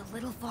 Just a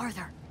little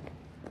farther.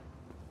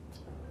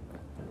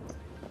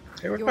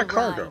 Hey, where'd Your my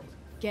car ride. go?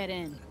 Get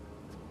in.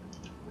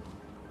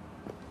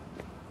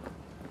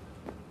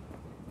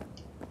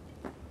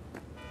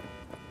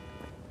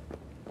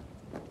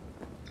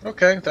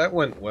 Okay, that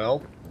went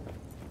well.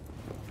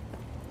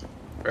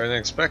 Better than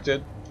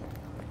expected.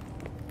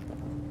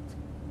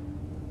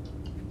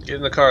 Get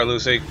in the car,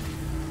 Lucy.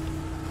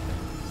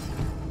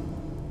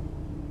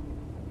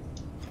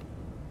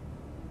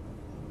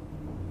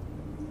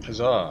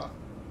 Huzzah.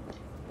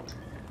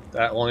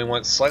 That only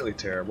went slightly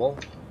terrible.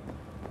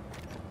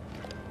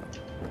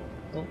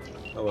 Oh,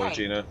 hello, Hey,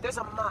 Gina. there's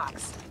a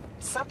Mox.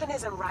 Something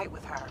isn't right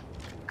with her.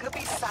 Could be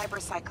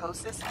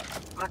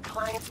cyberpsychosis. My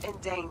client's in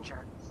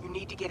danger. You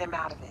need to get him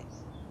out of it.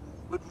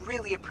 Would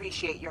really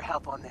appreciate your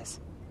help on this.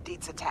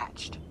 Deets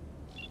attached.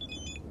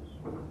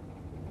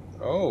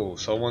 Oh,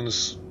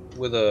 someone's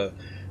with a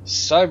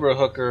cyber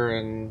hooker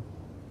and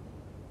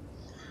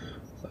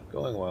it's not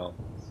going well.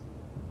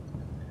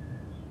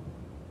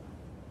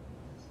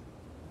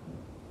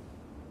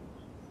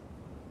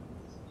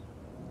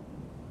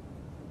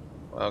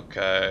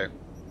 Okay.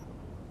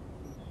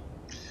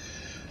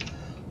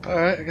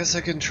 Alright, I guess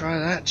I can try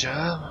that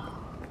job.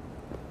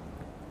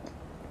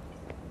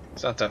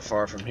 It's not that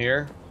far from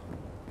here.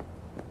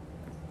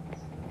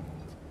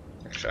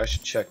 Actually, I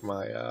should check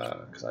my,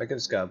 because I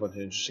just got a bunch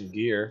of interesting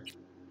gear.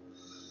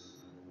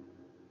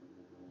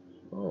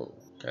 Oh,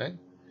 okay.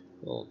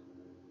 Well,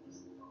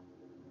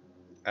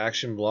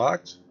 action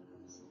blocked?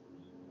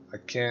 I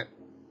can't,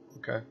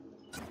 okay.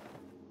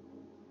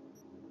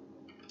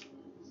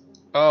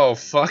 Oh,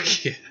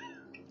 fuck yeah.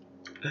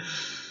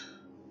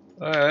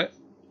 Alright.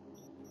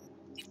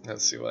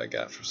 Let's see what I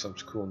got for some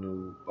cool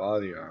new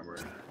body armor.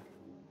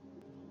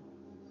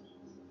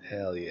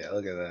 Hell yeah,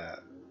 look at that.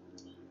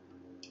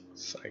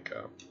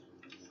 Psycho.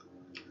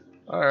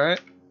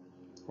 Alright.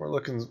 We're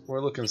looking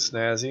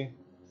snazzy.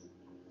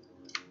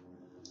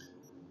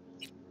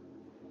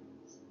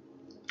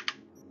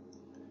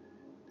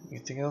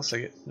 Anything else? I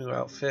get new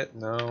outfit?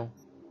 No.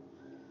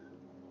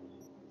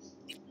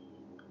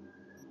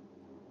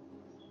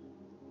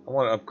 I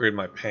want to upgrade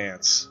my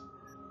pants.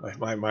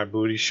 My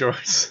booty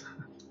shorts.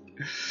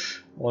 I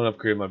want to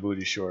upgrade my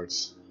booty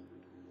shorts.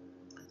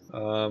 Did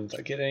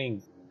I get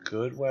any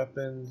good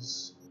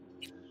weapons?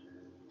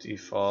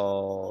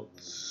 Default.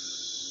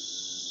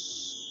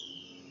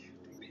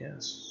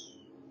 Yes.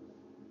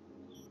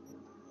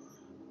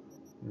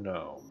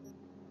 No.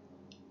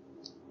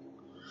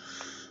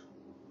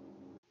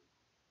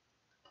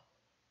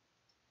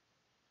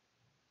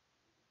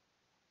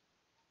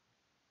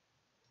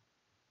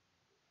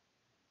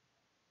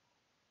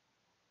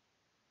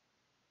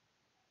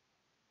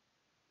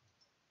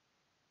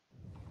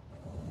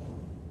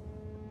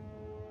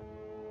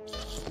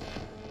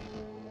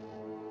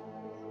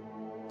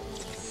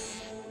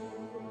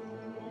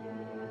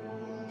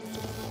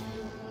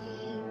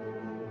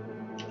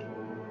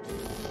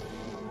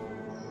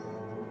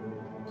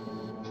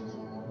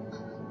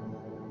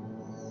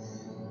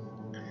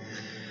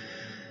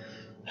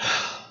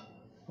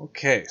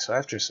 Okay, so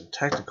after some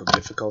technical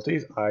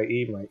difficulties,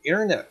 i.e. my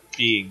internet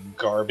being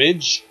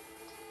garbage,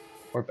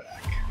 we're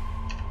back.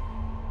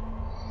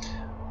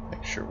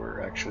 Make sure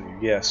we're actually,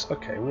 yes,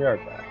 okay, we are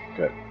back.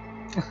 Good.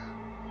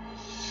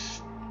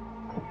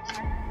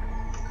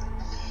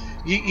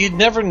 You'd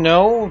never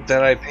know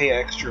that I pay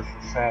extra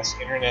for fast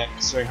internet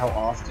considering how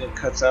often it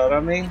cuts out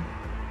on me.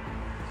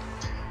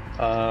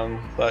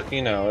 But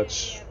you know,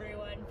 it's... Hey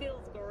everyone,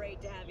 feels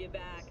great to have you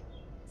back.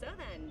 So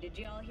then, did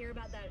you all hear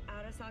about that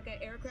Arasaka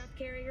aircraft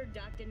carrier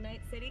docked in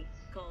Night City?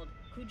 Called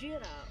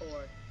Kujira,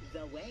 or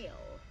the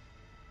Whale.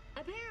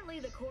 Apparently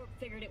the Corp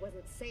figured it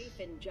wasn't safe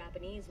in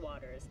Japanese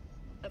waters.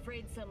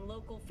 Afraid some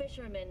local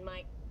fishermen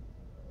might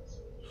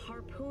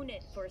harpoon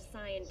it for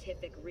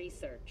scientific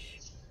research.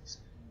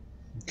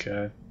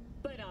 Okay.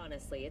 But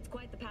honestly, it's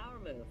quite the power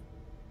move.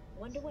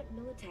 Wonder what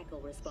Militech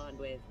will respond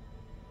with.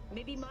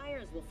 Maybe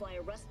Myers will fly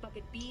a Rust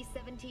Bucket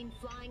B-17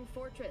 Flying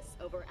Fortress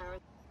over our...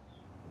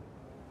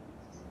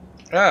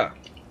 Ah.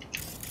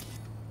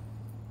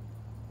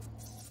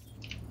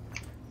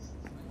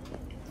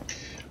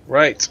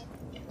 Right.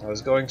 I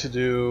was going to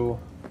do...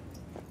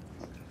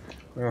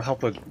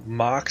 help a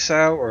Mox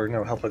out, or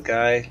no, help a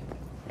guy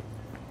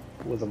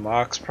with a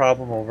Mox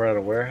problem over at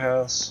a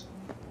warehouse.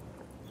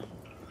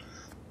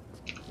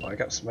 Well, I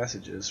got some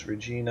messages.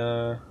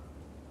 Regina,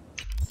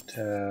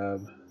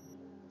 tab.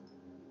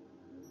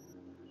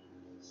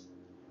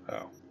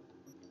 Oh.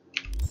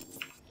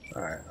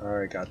 Alright,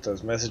 already got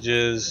those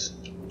messages.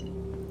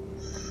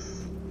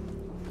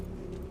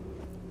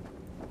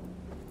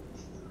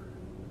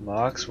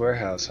 Mock's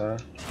warehouse, huh?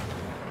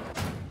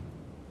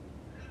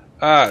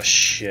 Ah,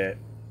 shit.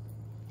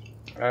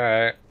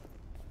 Alright.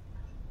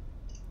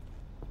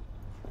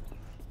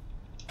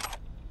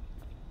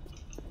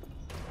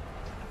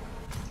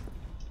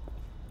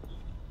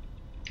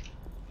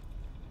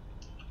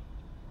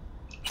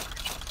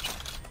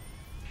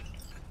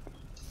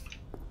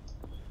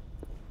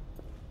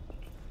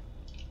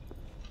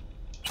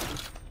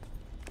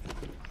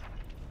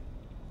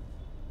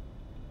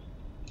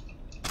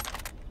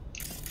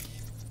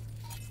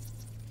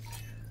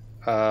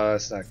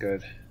 That's not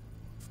good.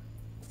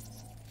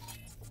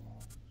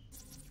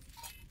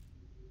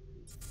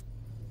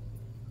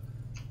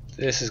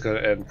 This is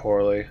going to end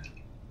poorly.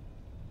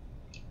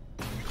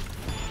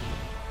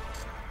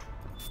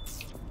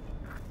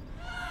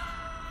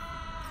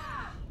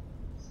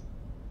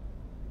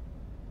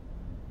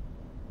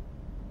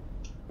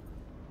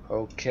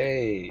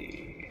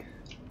 Okay.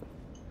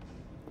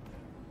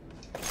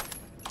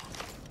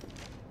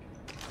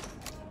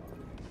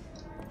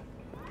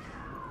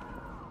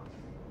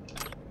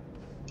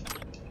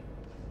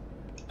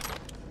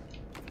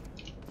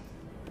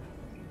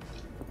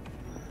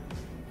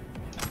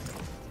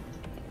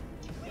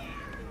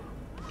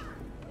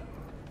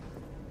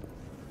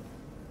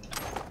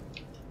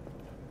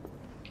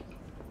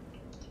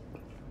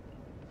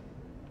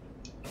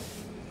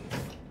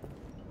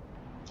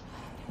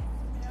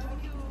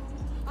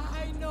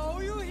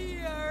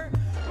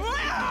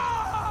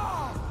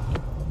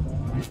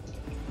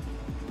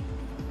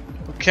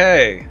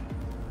 Okay.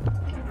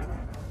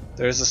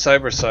 There's a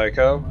cyber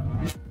psycho.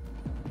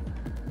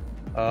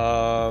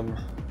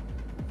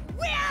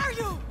 Where are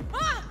you?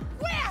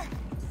 Where?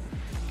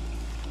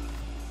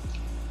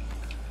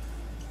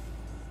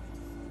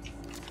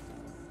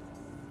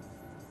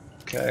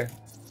 Okay.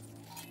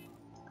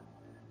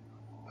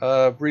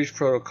 Breach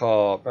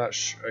protocol. Not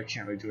sure. I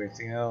can't really do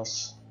anything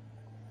else.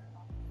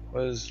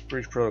 What does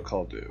breach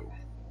protocol do?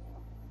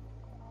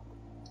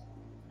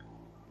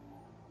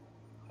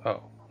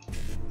 Oh.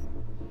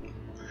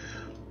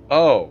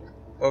 Oh.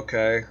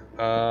 Okay.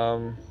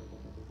 Alright,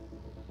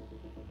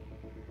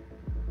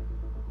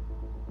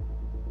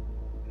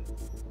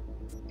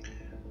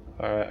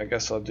 I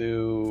guess I'll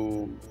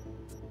do...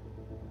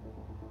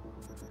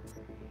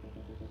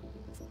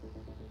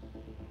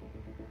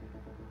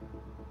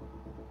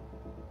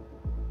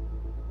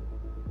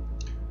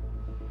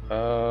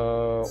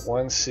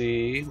 one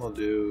C, we'll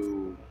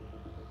do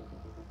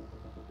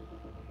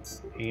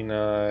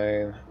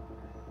E9,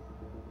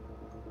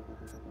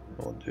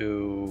 we'll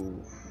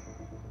do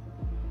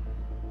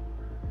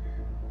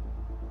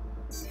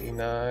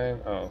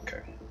E9, oh,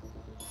 okay.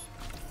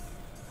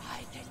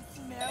 I can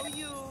smell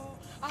you.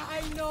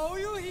 I know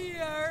you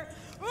here.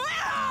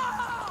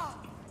 I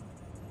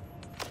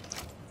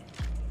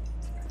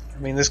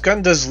mean, this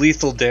gun does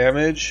lethal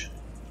damage.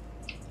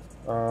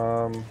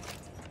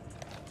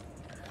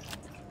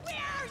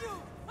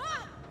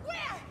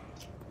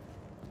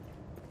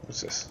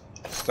 What's this?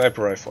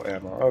 Sniper rifle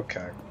ammo.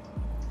 Okay.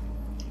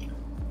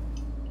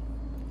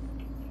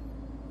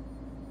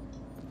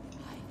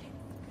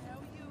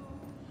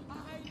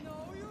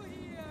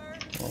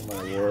 Oh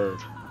my word.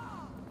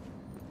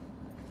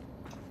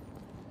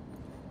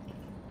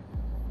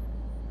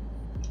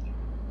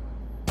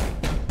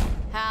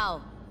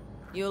 Hal,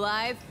 you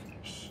alive?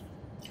 Shh,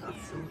 not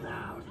so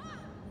loud.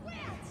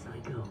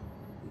 Psycho,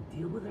 you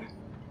deal with her?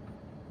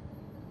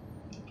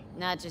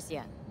 Not just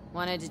yet.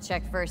 Wanted to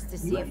check first to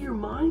see You if... have your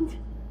mind?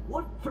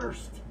 What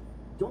first?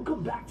 Don't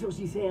come back till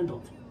she's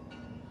handled.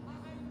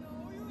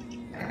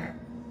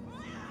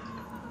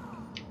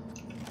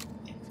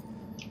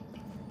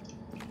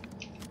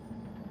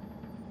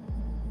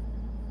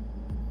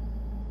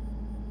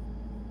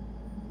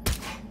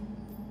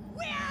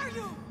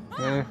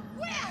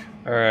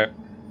 Alright.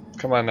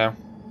 Come on now.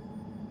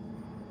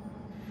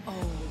 Oh, no,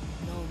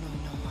 no,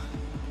 no.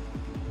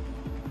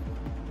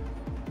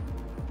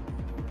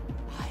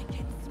 I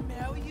can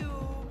smell you.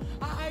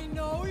 I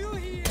know you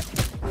here.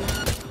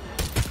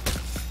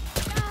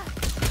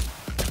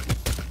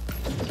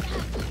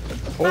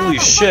 Holy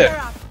shit.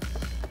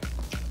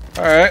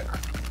 Alright.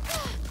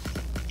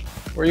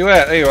 Where you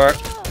at? There you are.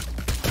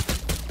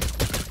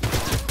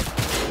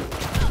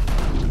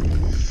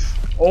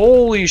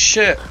 Holy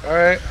shit.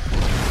 Alright.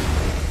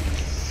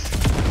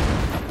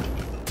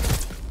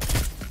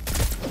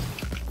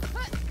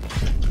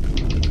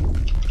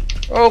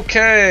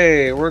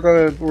 Okay,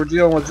 we're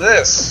dealing with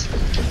this.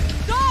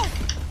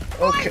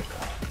 Okay.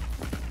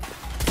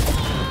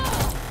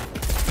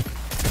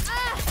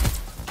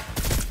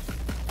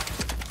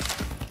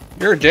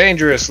 You're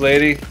dangerous,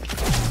 lady.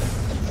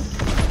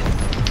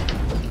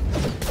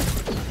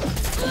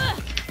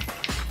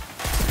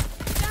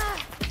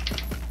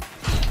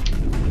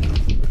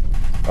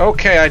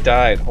 Okay, I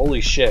died.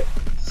 Holy shit.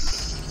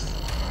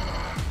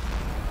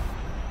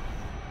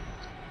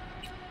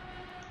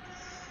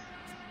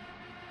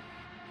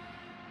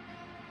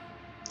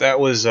 That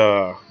was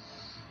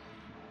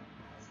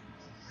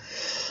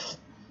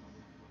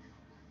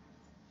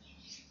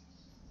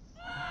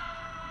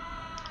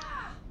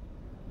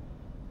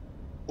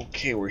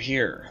Okay, we're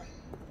here.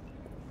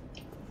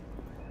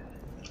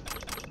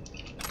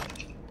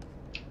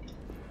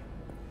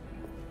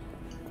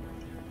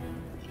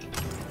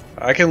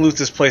 I can loot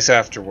this place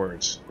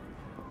afterwards.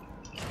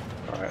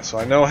 Alright, so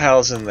I know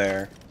Hal's in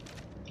there.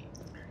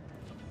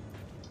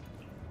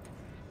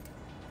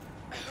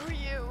 Who are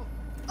you?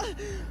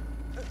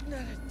 Not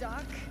a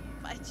doc,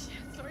 by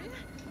chance, are you?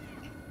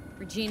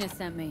 Regina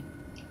sent me.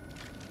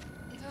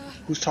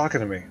 Who's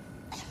talking to me?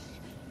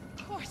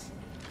 Of course.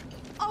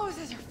 Always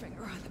has her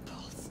finger on the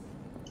pulse.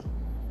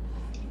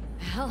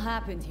 The hell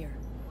happened here?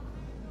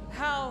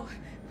 Hal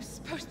was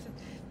supposed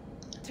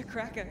to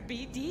crack a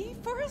BD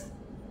for us?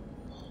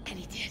 And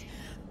he did.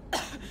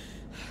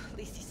 At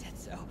least he said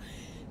so.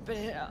 But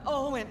it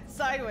all went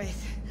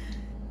sideways.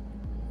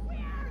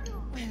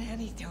 When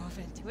Annie dove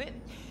into it,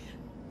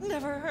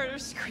 never heard her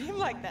scream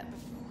like that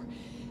before.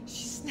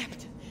 She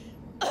snapped.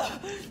 Well,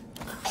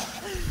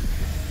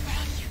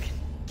 you can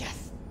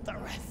guess the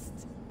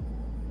rest.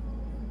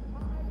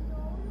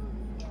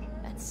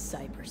 That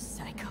cyber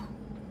psycho.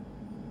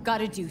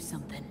 Gotta do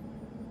something.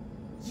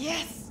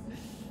 Yes!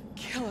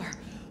 Kill her.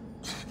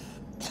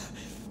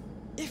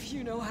 If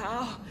you know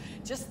how,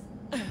 just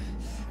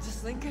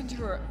link into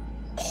her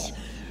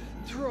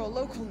through a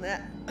local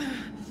net.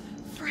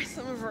 Fry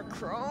some of her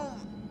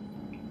chrome.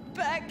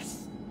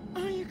 Bex,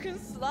 you can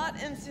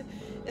slot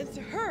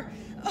into her.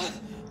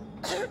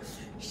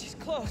 She's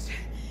close.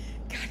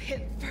 Got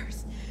hit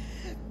first.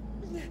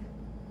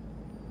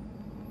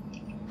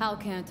 Hal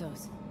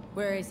Cantos.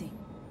 Where is he?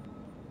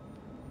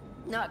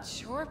 Not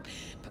sure,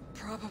 but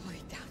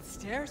probably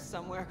downstairs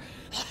somewhere.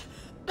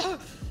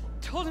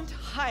 Told him to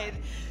hide.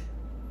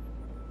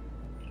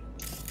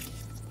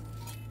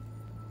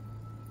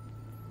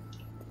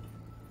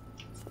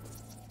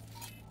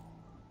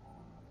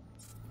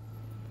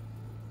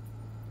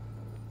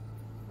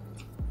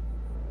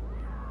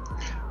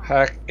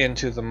 Hack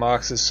into the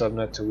Mox's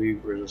subnet to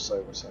weave rid of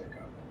Cyber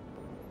Psycho.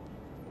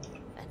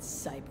 That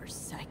cyber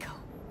psycho.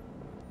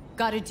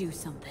 Gotta do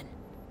something.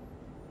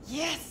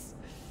 Yes!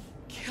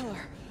 Kill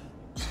her.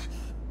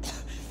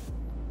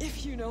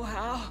 If you know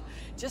how,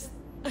 just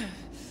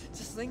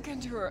link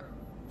into her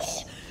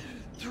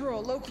through a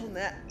local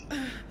net.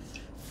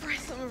 Fry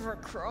some of her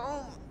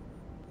chrome.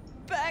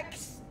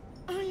 Bex,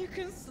 you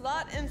can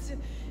slot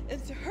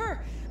into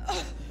her.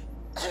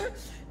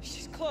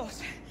 She's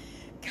close.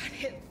 Got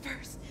hit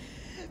first.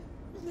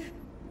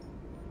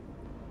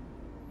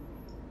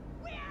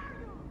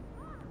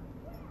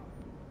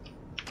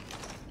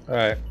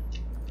 Alright.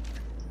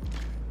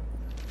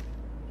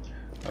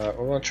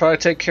 We're gonna try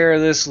to take care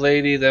of this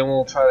lady, then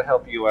we'll try to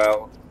help you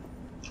out.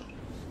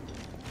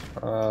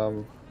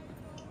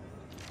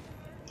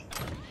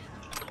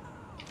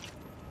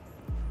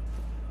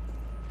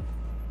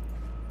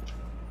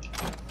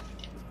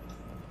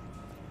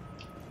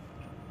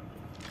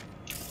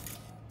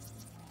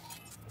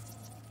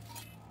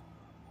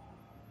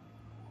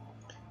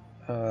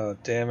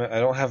 Damn it, I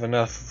don't have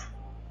enough.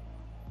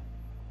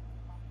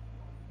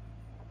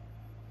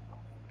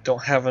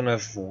 Don't have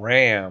enough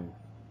RAM.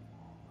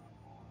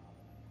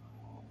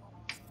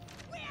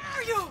 Where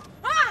are you?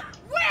 Ah!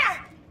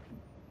 Where?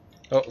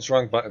 Oh, it's the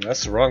wrong button.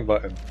 That's the wrong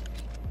button.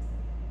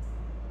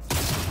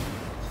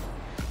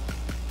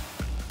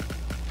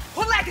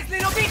 Hold like this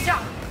little bitch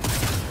up!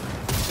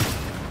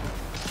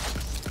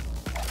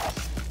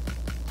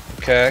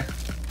 Okay.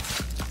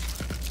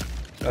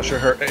 Not sure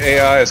her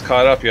AI is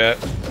caught up yet.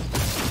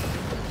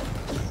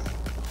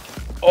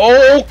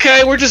 Oh,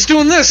 okay, we're just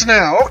doing this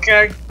now.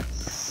 Okay.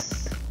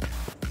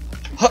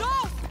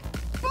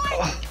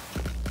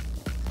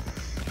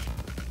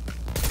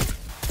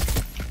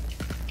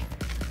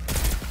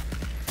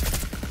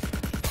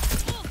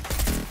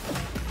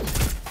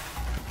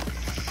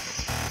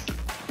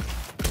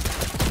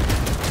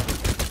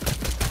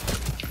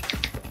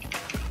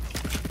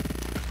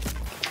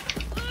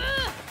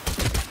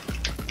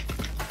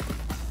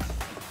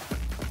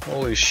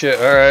 Holy shit,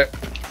 alright.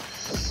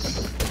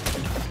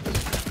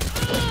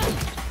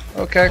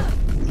 Okay.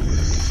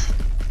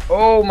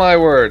 Oh my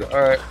word.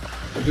 Alright.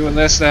 We're doing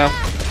this now.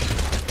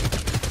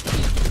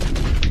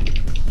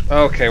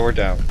 Okay, we're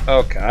down.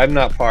 Okay, I'm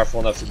not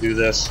powerful enough to do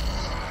this.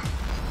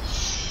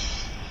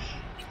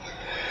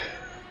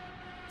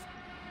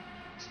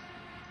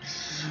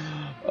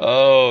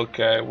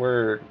 Okay,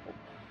 we're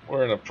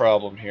in a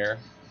problem here.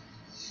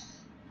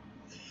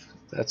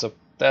 That's a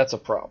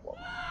problem.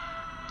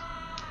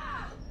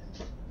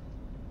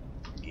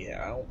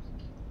 Yeah.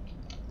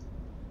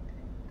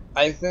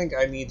 I think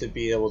I need to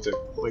be able to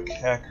quick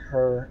hack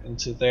her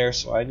into there,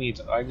 so I need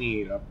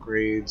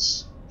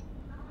upgrades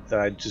that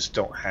I just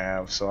don't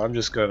have. So I'm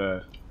just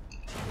gonna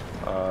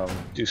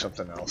do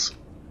something else.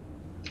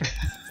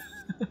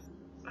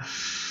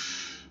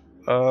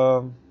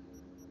 Yeah,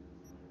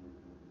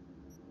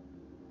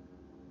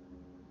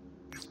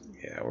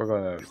 we're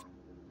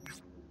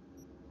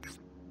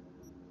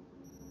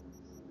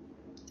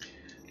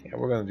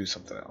gonna do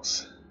something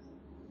else.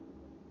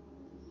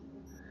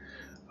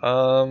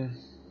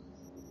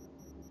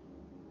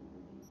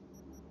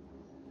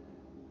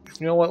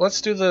 You know what? Let's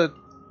do the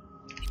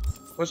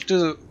let's do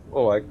the.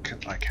 Oh, I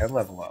can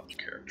level up the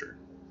character.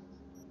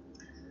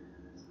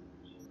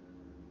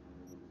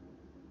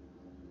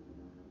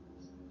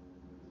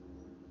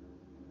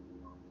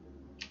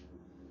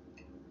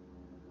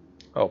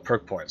 Oh,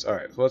 perk points.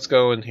 Alright, so let's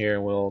go in here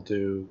and we'll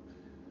do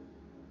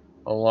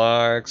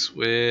unlocks,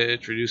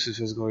 which reduces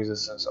physical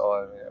resistance all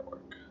enemy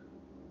network.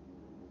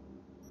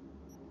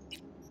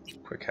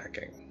 Quick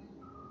hacking.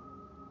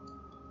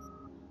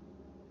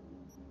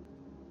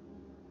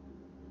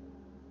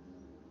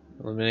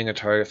 Eliminating a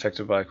target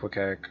affected by a quick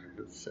hack.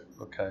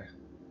 Okay.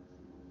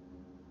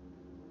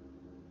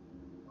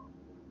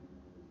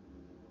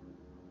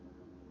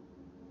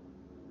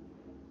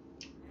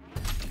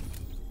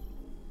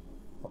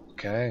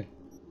 Okay.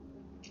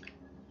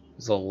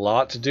 There's a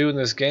lot to do in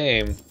this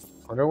game.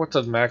 I wonder what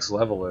the max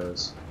level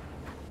is.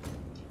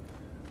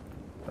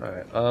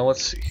 Alright,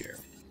 let's see here.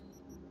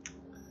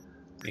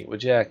 Meet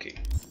with Jackie.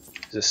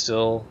 Is this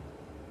still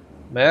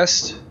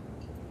messed?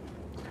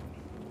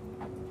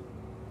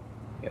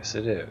 Yes,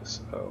 it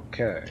is.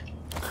 Okay.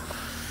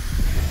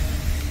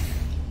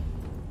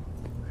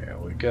 There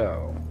we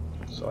go.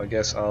 So I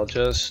guess I'll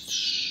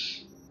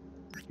just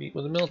meet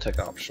with a Militech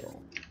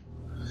optional.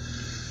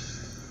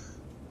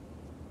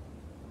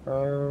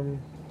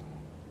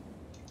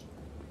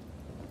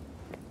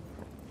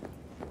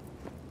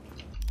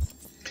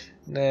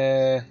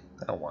 Nah, I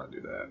don't want to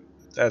do that.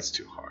 That's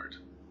too hard.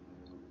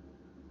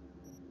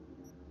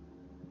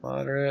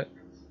 Moderate,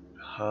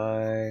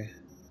 high,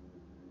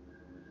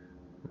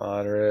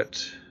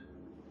 moderate.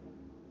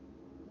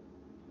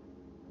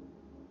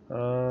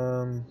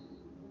 Yeah,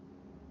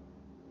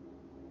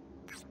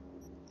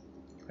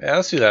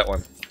 let's do that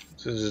one.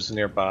 This is just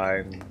nearby.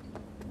 And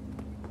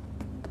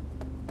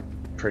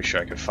pretty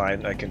sure I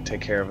can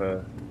take care of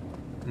a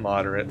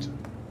moderate.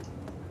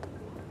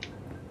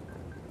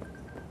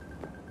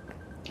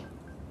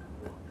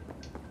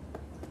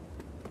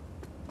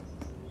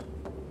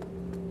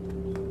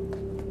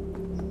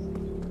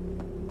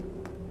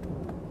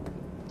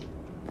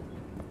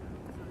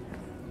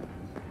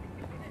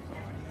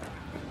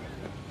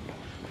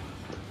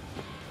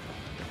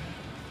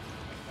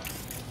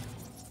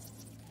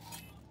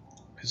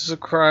 Is this a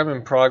crime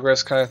in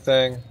progress kind of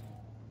thing?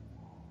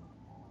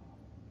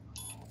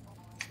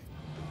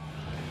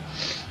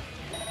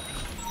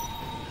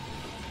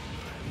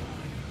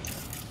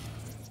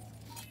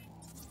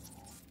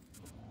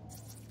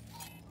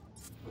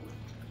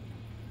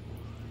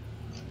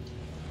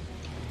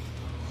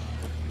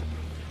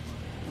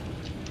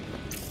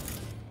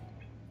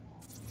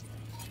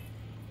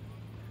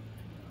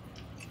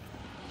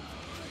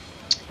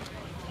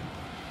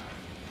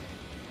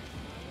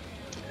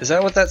 Is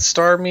that what that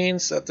star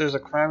means? That there's a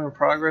crime in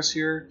progress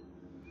here?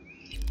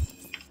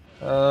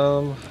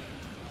 I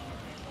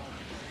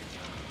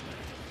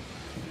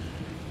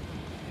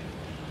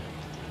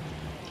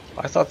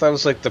thought that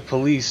was like the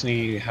police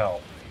needing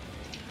help.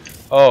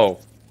 Oh.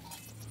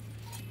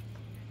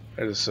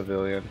 There's a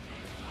civilian.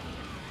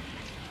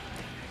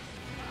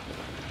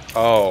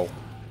 Oh.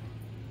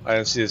 I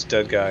didn't see this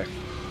dead guy.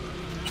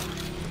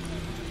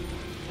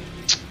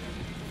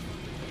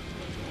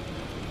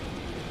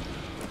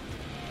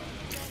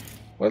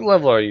 What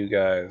level are you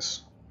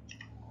guys?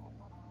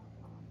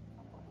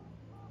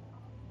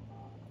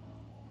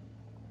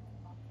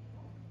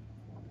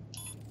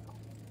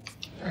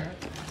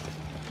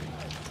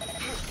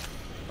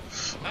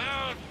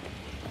 I'll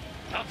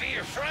be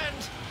your friend.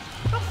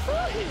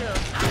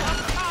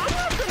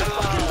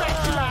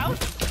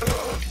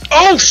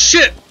 Oh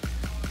shit!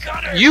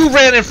 You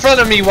ran in front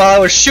of me while I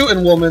was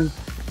shooting, woman.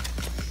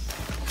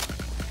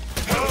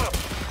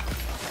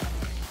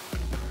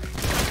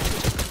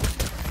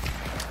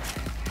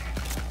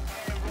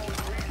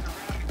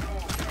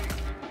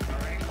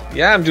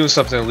 Yeah, I'm doing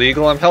something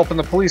illegal. I'm helping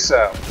the police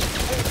out.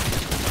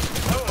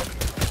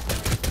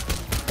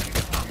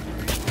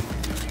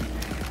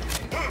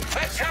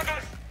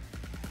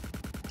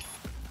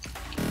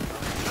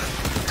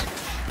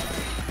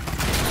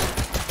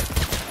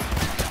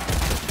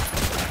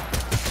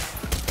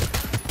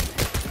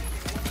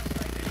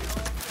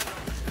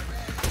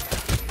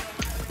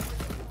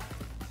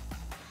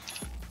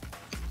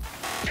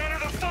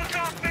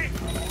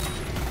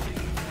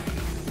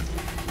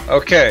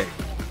 Okay.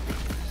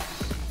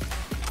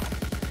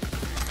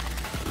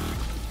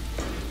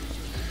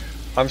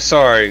 I'm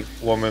sorry,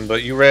 woman,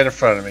 but you ran in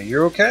front of me.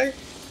 You're okay?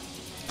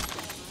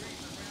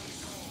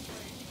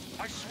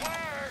 I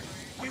swear,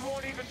 we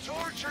won't even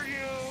torture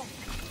you.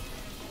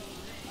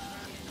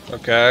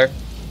 Okay.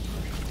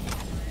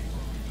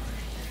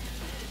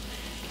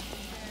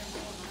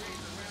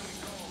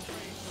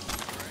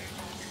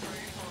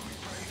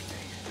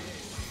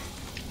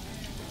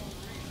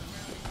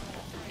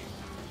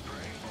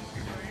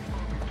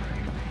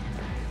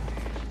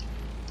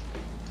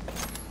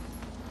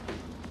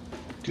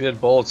 You had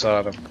bullets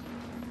on him.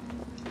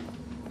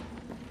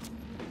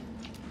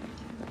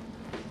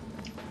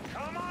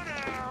 Come on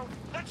now,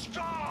 let's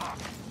talk.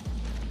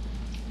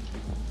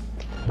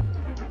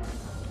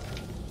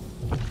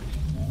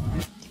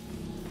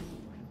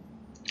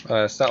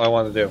 That's not what I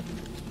wanted to do.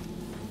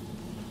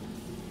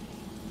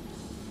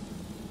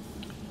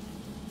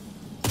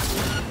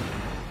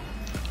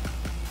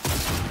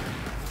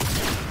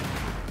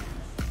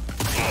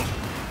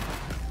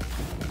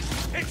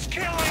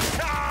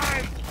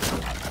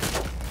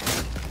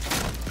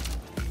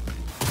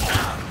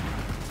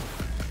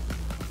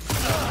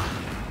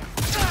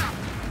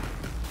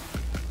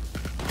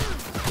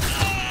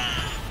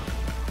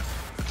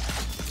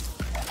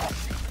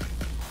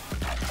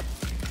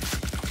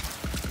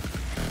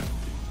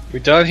 We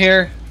done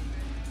here?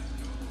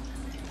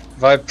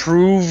 Have I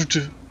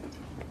proved?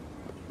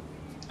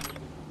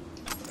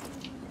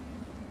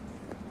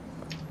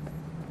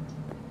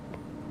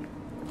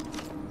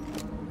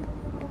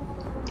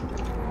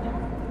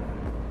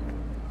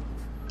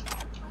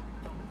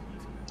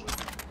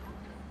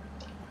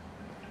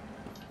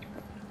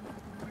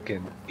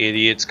 Fucking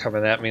idiots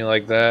coming at me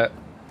like that.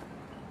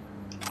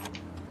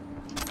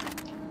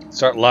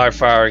 Start live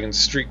firing in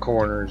street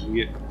corners,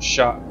 you get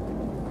shot.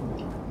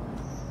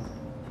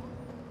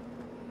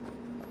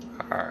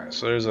 Alright,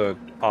 so there's a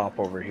op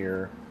over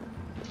here.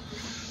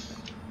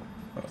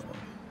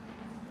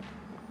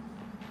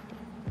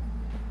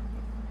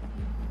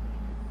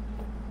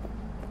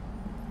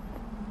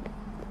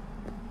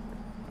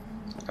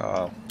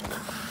 Oh.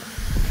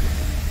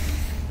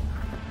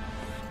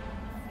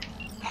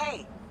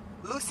 Hey,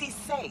 Lucy's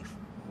safe.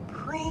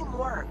 Cream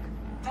work.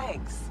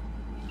 Thanks.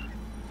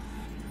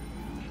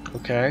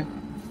 Okay.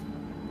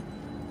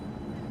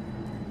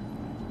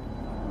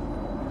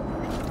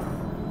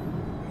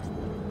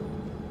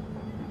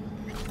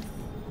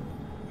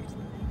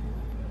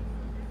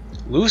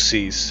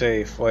 Lucy's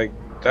safe. Like,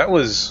 that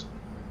was...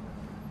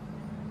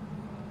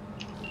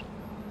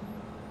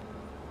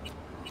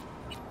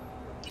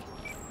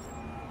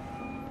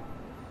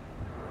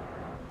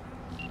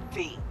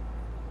 V.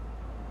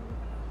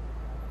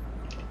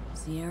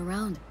 See you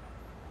around.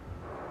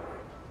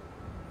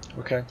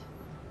 Okay.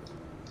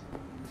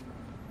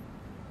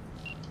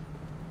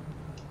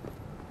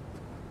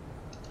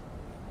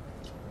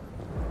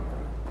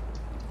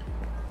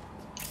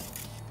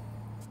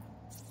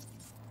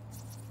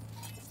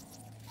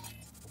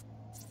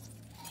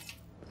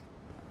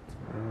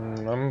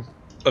 I'm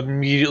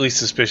immediately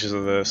suspicious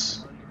of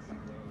this.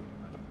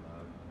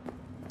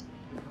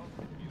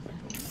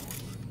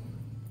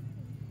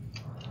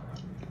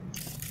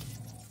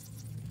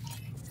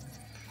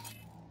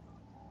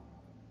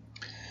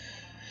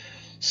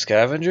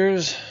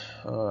 Scavengers?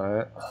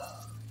 Alright.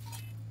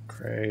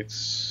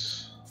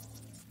 Crates.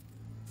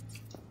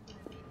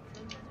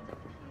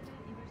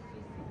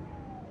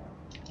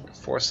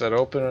 Force that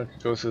open, I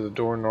could go through the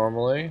door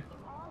normally.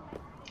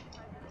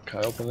 Can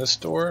I open this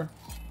door?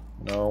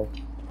 No.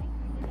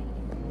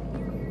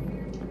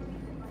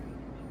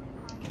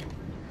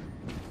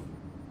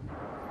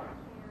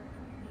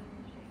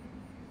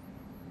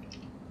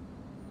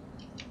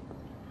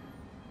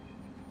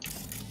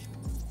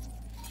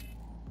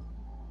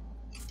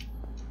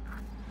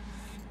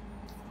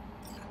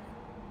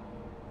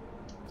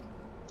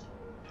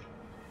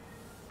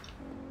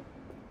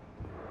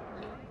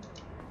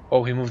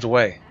 Oh, he moved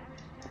away.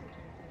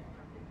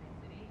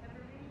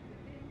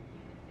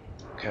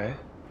 Okay.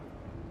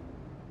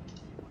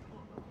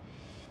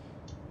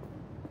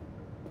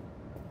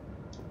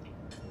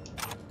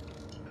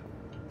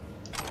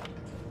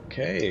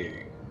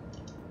 Okay.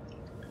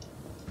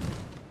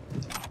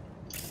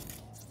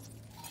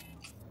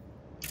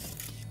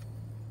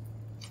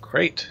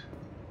 Great.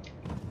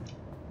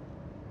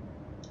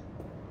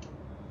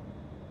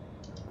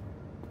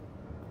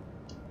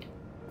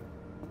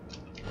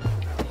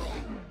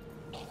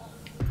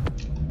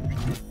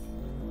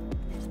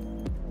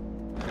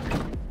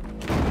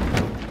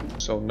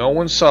 So no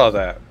one saw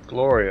that.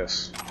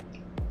 Glorious.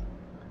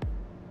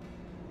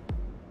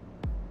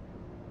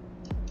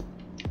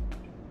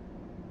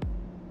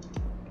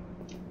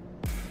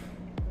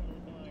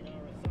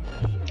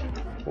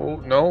 Oh,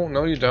 no,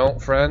 no you don't,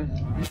 friend.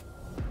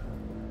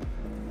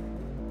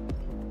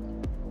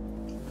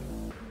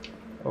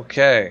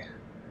 Okay.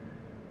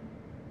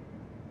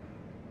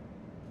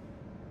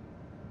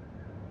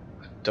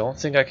 I don't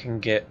think I can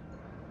get...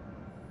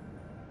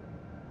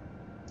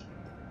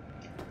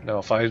 No,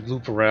 if I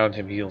loop around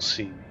him, he'll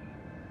see me.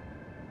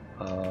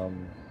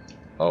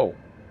 Oh.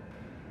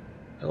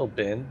 Hello,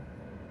 Ben.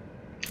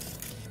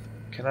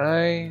 Can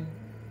I...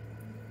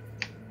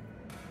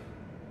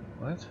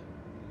 What?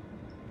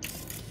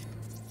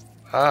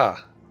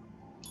 Ah.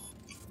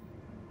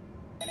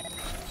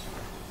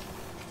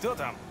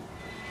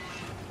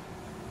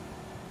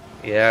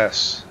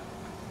 Yes.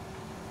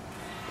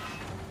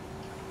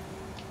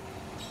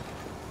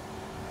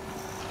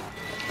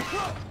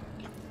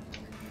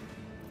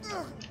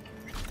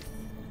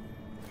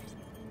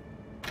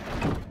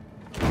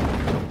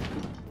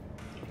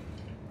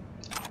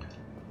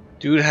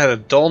 Dude had a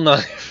dull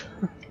knife.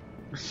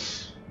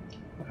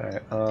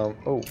 Alright,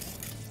 oh.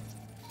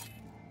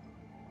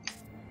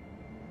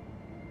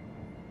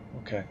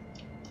 Okay.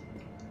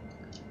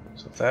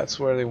 So that's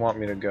where they want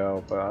me to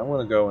go, but I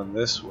want to go in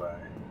this way.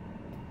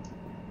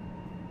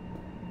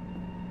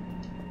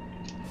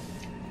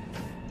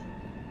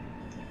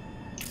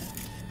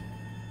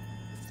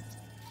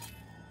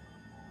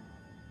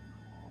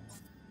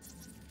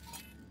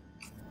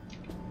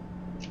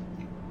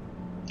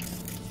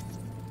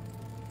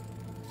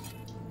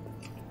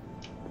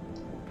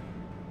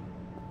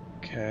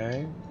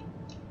 Okay.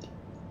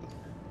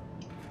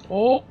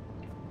 Oh!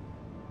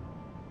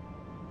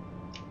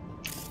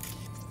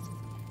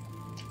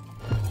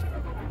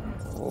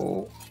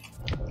 Oh.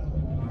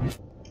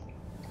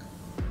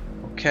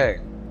 Okay.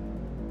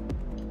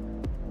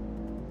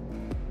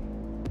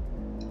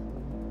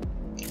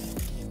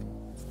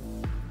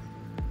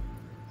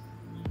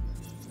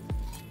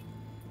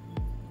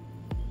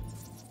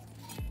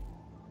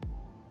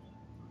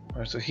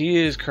 So he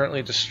is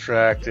currently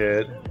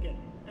distracted.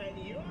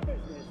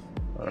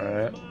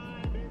 Alright.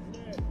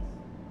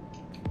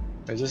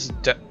 Is this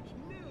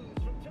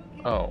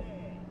oh,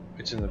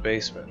 it's in the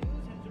basement.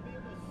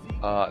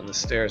 And the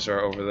stairs are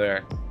over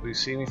there. Will you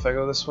see me if I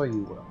go this way?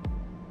 You will.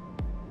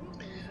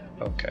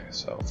 Okay,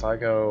 so if I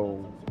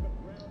go...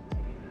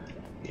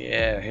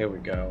 Yeah, here we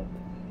go.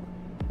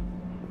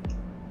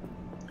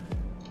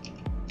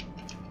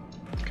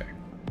 Okay.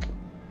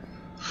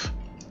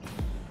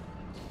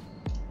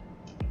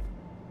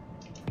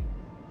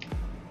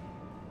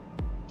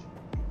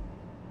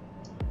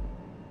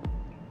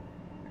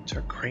 Is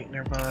there a crate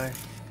nearby?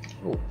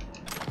 Oh.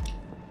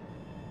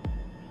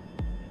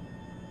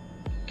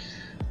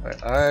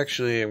 I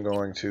actually am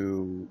going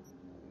to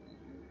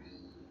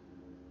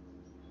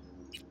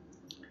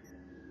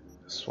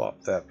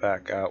swap that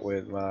back out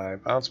with my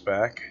bounce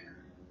back.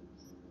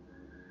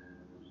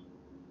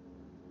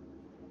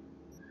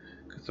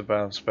 Because the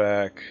bounce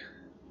back.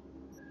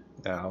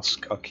 Nah,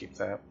 I'll keep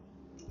that.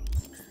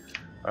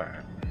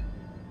 Alright.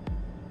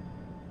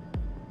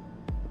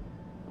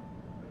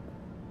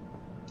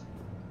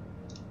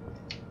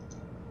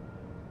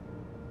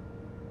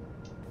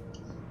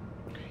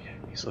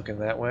 He's looking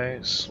that way.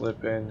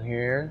 Slip in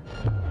here.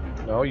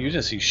 No, you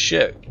didn't see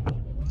shit.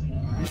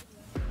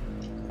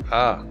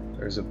 Ah,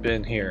 there's a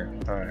bin here.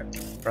 Alright.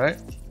 Right?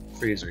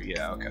 Freezer,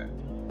 yeah, okay.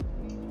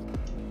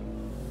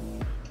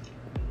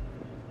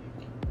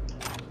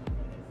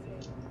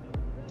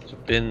 There's a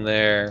bin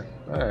there.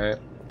 Alright.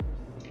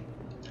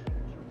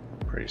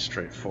 Pretty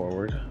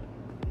straightforward.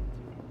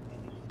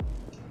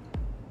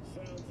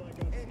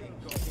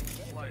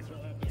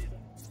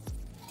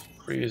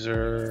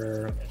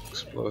 Freezer,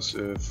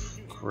 explosive,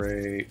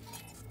 crate.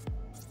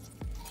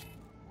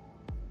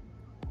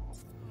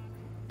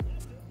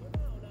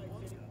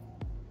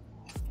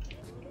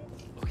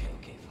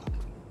 Okay, fuck.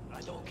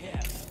 I don't care.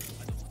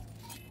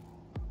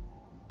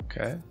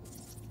 Okay.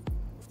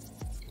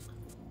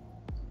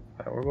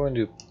 Alright, we're going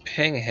to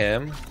ping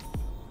him.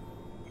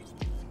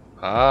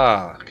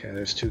 Ah, okay,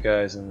 there's two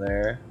guys in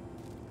there.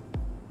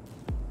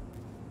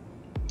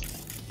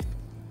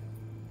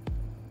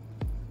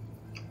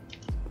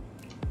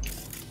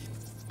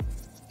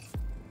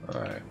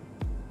 Alright.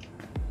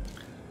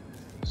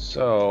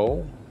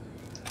 So...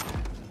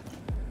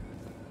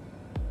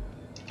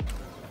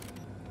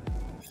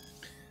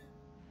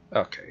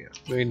 okay, yeah.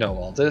 We know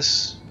all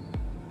this.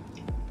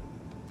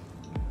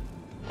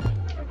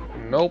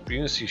 Nope, you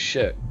didn't see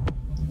shit.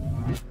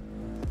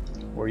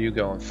 Where you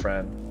going,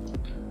 friend?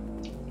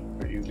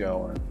 Where you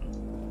going?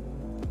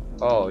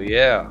 Oh,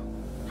 yeah.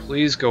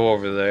 Please go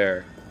over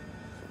there.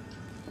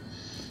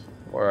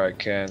 Where I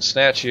can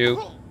snatch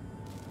you.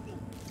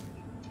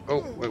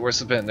 Oh, wait, where's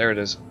the bin? There it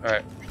is.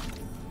 Alright.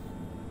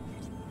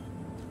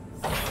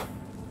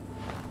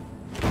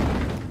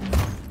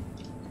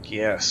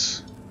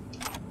 Yes.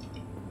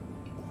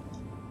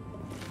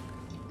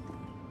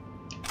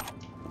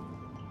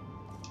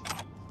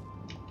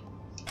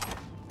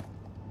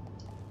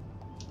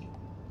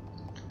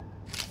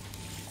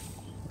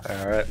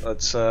 Alright,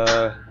 let's,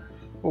 oh,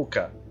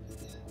 God.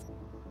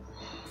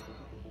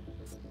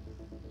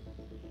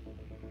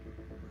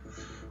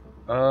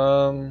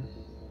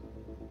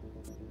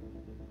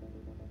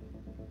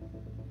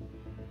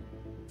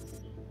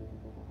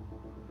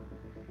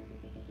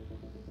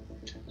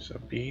 So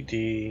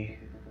BD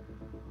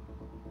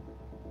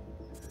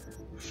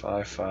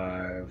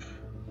 5-5.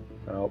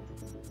 Nope.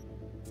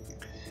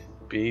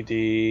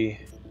 BD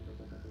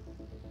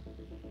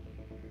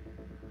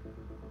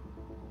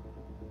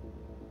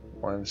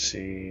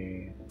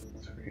 1C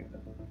 3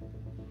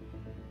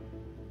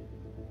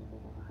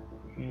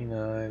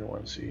 E9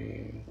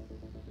 1C.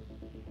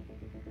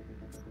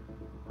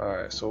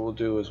 Alright, so what we'll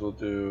do is we'll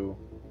do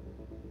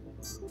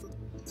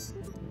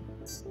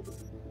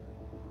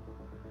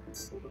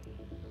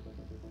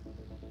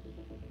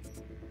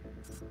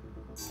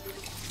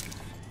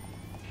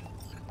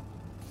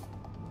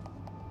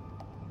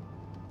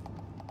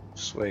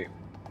sweet.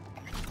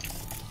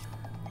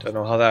 Don't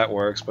know how that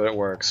works, but it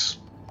works.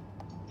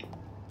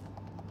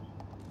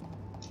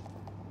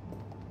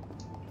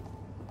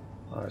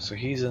 Alright, so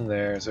he's in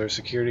there. Is there a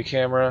security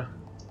camera?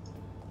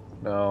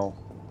 No.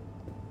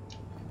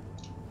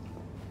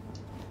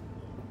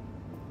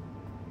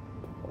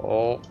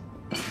 Oh.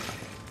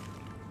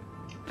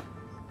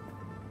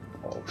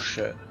 Oh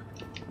shit.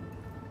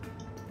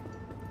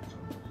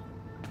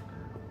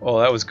 Oh,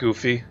 that was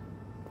goofy.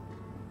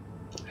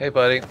 Hey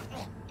buddy,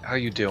 how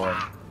you doing?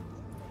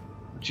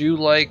 Would you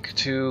like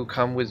to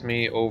come with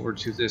me over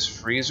to this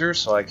freezer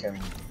so I can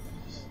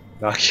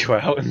knock you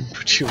out and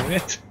put you in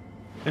it?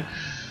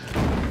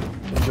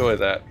 Enjoy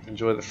that.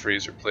 Enjoy the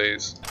freezer,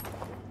 please.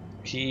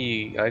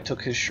 I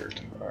took his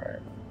shirt.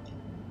 Alright.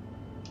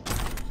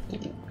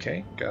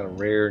 Okay, got a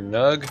rare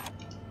nug.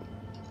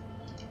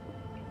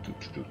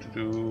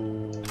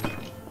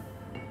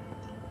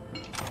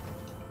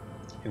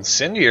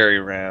 Incendiary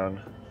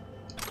round.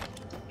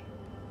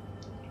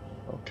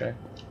 Okay.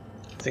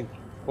 I think.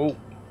 Oh,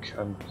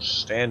 I'm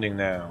standing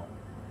now.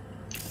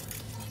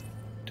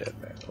 Dead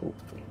man. Oh.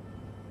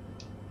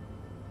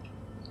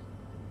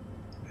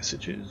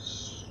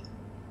 Messages.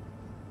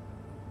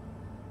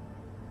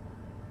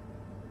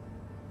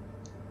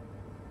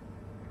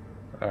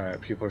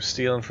 Alright, people are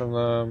stealing from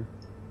them.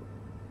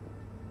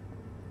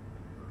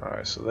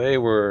 Alright, so they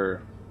were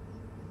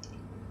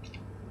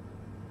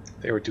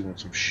doing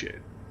some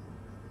shit.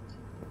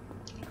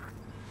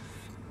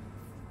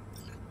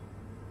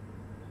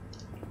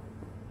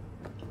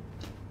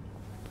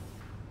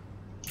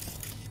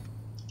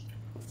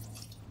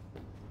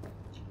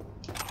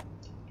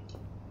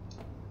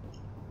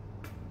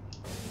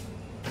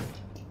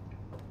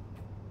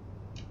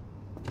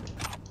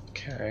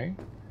 Okay.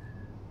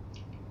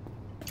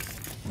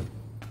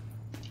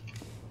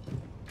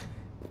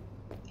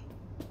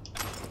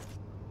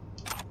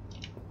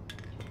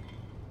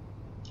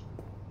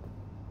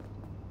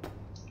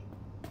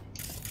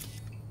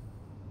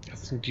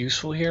 Nothing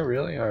useful here,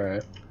 really?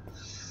 Alright.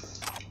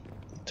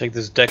 Take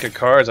this deck of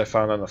cards I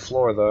found on the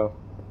floor, though.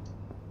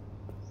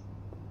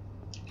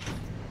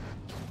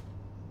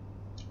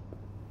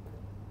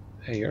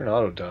 Hey, you're an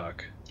auto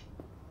doc.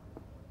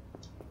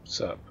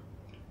 What's up?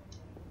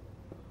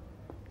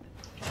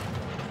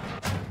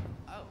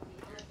 Oh,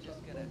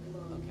 just gonna.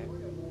 Okay.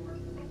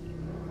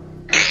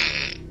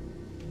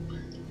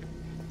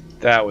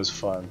 That was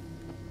fun.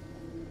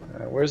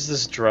 Where's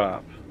this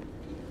drop?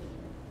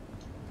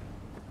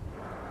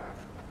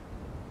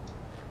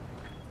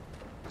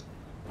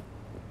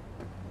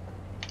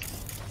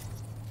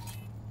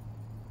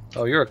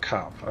 Oh, you're a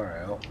cop.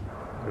 Alright, I don't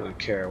really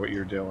care what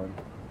you're doing.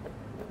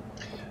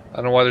 I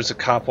don't know why there's a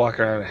cop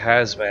walking around in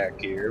hazmat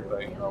gear,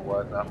 but you know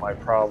what? Not my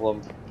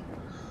problem.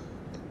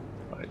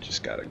 I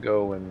just gotta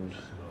go and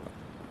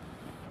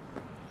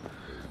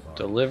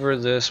deliver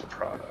this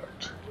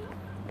product.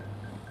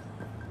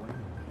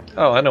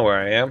 Oh, I know where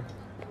I am.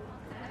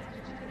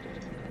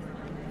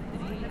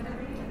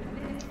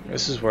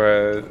 This is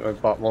where I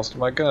bought most of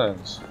my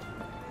guns.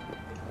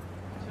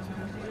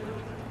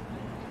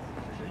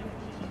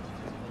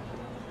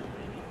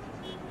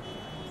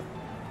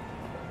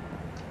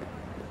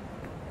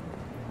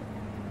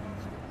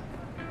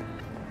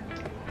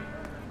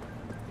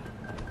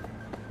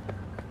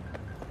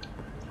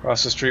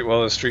 Cross the street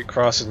while the street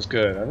crossing's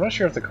good. I'm not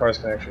sure if the cars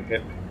can actually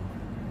hit me.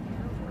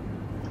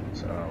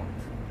 So,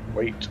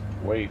 wait,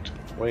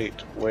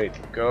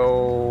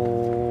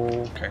 go.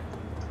 Okay.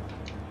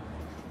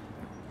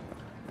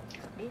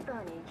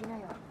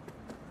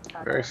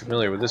 Very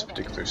familiar with this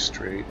particular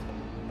street.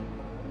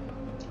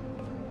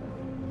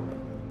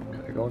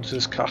 Can I go into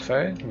this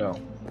cafe? No.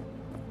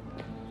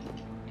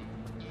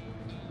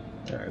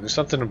 Alright, there's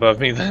something above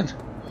me then.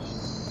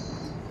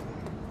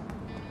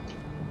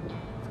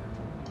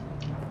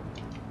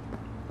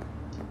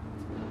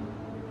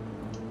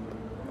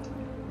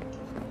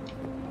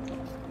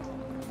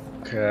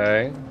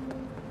 Okay.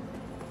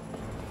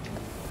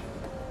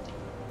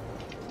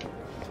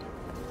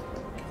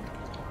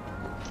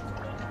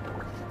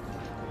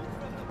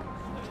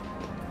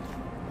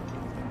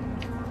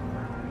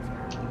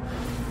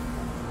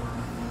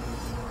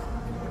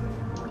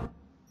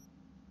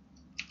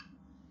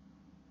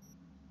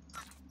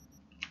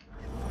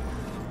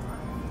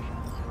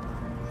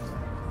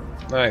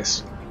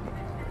 Nice.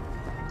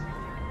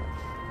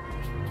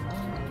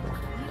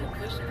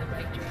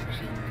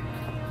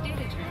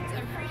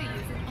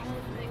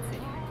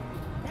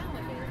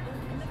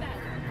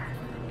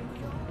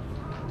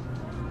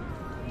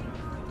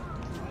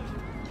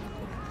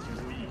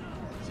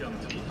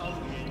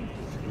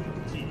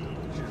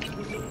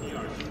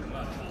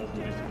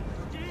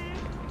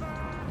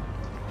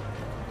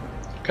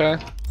 Okay.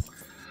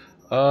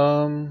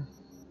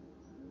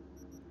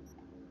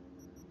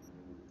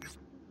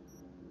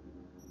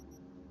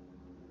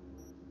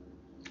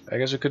 I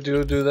guess we could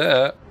do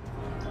that.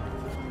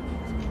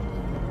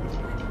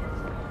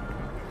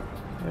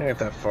 Ain't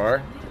that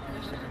far.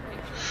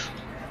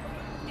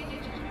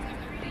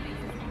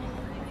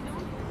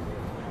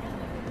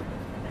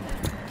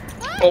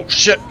 Oh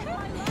shit!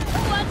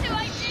 What do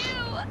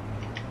I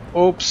do?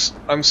 Oops,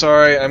 I'm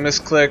sorry, I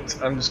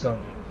misclicked. I'm just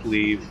gonna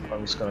leave.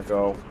 I'm just gonna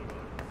go.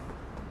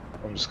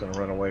 I'm just gonna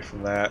run away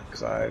from that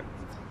because I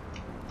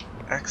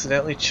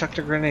accidentally chucked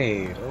a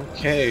grenade.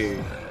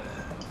 Okay.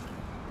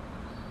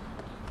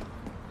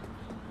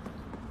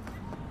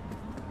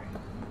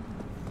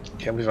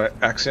 Can't believe I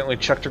accidentally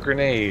chucked a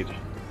grenade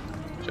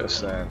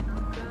just then.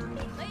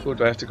 Ooh,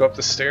 do I have to go up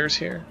the stairs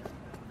here?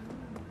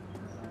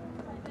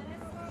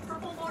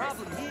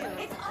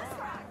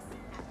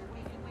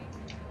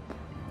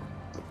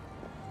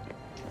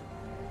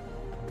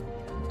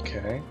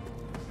 Okay.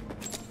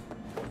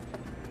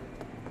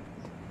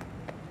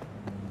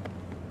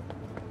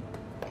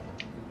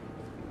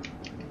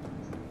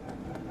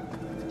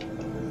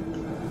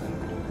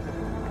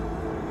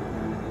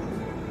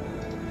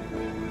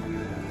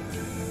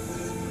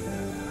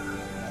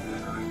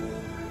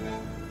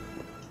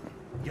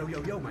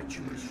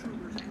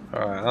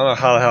 Alright, I don't know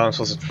how the hell I'm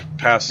supposed to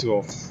pass through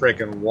a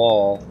freaking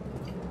wall,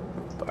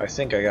 but I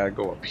think I gotta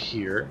go up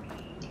here.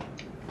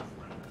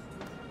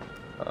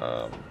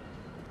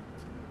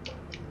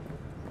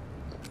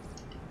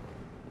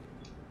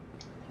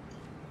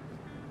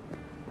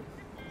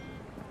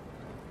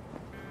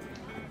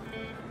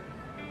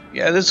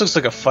 Yeah, this looks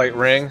like a fight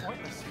ring.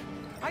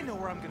 I know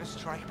where I'm gonna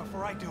strike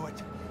before I do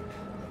it.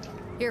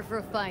 Here for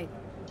a fight.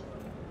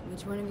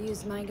 Which one of you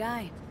is my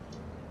guy?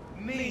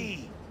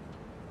 Me.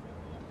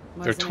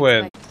 They're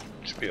twins.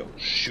 Should be able to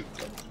shoot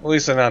them. At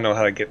least I now know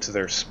how to get to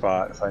their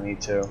spot if I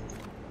need to.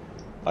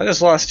 I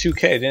just lost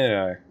 2K, didn't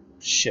I?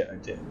 Shit, I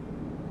did.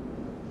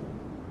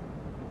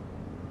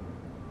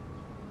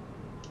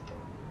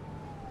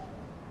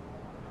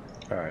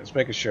 Alright, just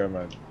making sure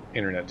my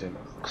internet didn't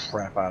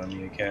crap out of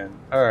me again.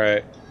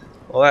 Alright.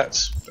 Well,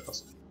 that's...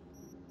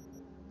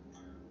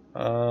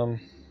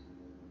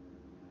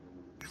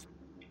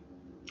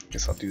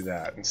 guess I'll do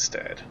that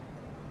instead.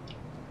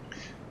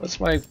 What's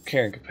my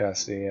carrying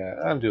capacity? Yeah,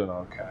 I'm doing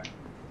okay.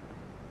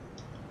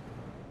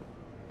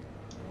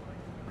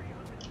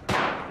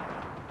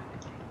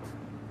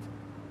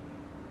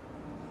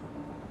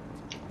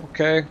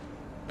 Okay.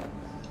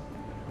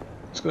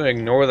 Just gonna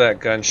ignore that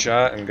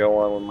gunshot and go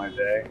on with my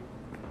day.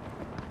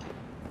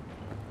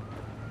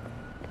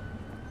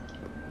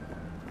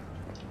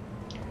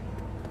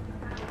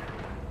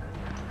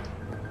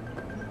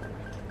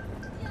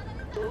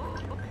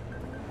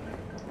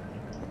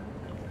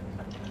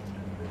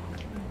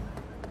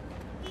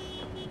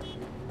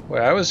 Wait,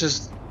 I was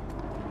just...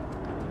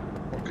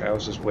 Okay, I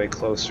was just way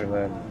closer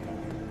then.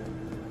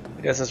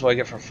 I guess that's what I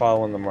get for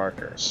following the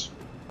markers.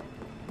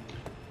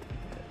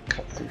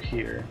 Cut through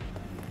here.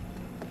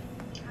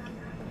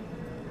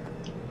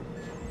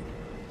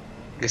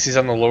 Guess he's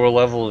on the lower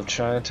level of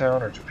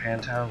Chinatown or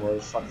Japantown, whatever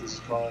the fuck this is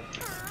called.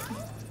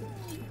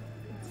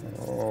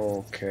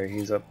 Okay,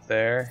 he's up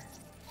there.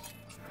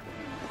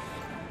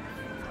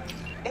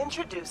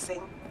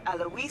 Introducing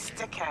Alois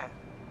Decan.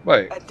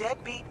 Wait. A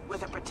deadbeat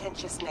with a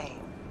pretentious name.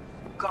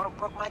 Garp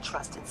broke my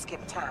trust and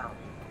skipped town.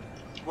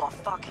 Well,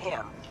 fuck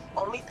him.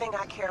 Only thing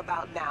I care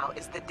about now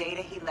is the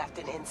data he left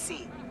in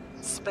NC.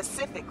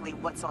 Specifically,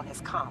 what's on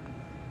his comp.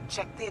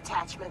 Check the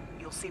attachment,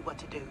 you'll see what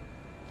to do.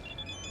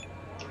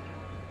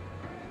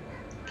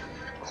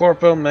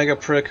 Corpo, mega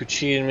prick who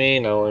cheated me,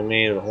 not only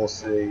me, the whole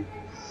city.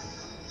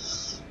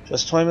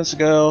 Just 20 minutes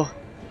ago.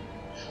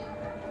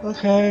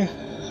 Okay.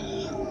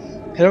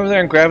 Head over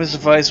there and grab his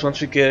device. Once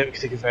we get it, we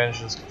can take advantage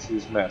of this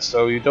confused mess.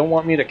 So you don't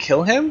want me to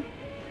kill him?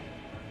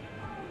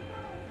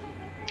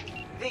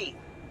 V,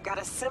 got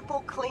a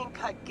simple,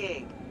 clean-cut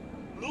gig.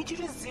 Need you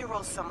to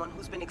zero someone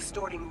who's been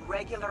extorting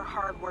regular,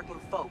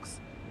 hard-working folks.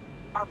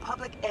 Our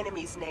public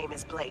enemy's name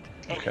is Blake,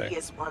 and okay. He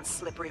is one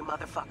slippery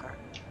motherfucker.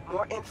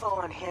 More info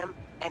on him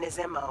and his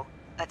MO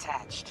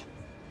attached.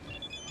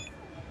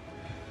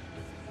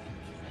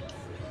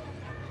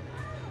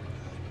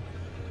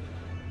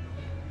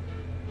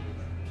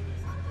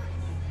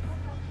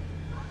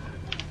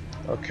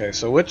 Okay,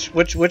 so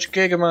which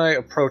gig am I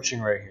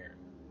approaching right here?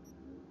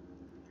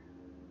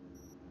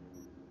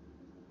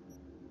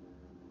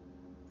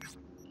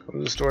 Go to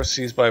the store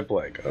seized by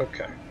Blake.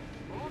 Okay.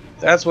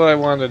 That's what I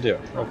wanted to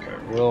do. Okay,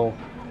 we'll...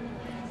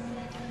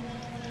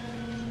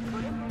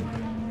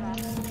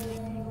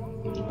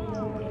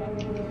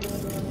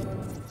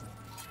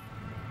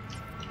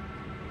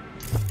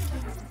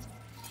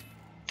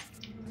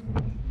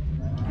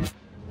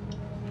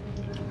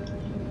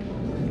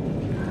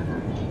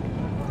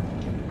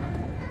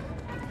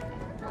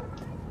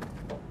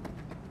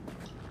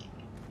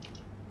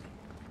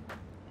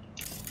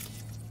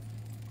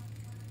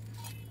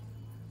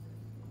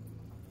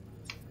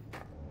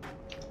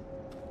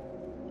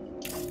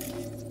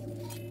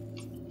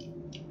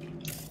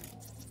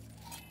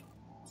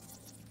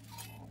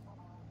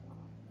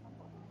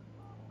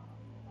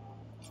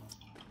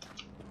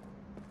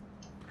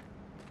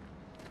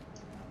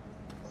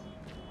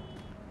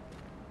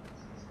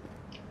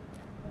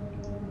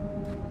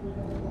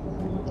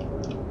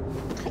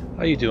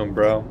 How you doing,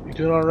 bro? You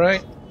doing all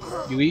right?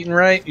 You eating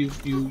right? You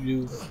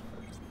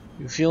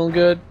feeling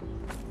good?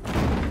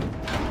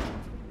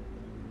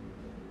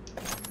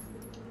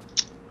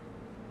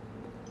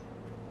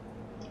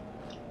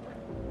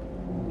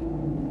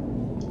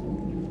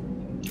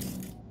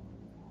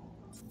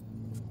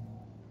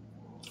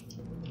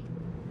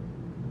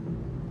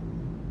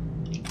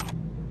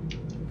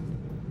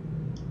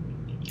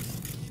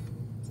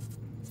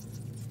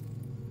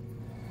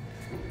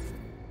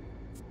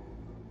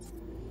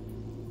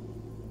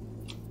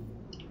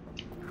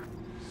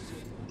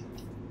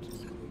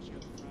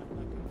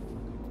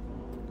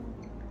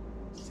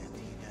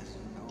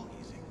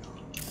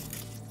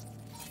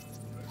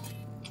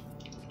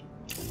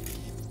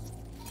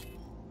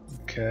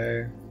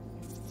 Okay.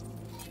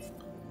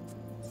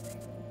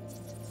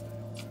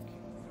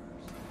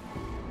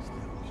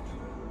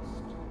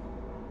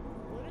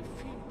 What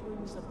if he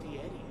brings up the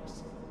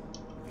Eddies?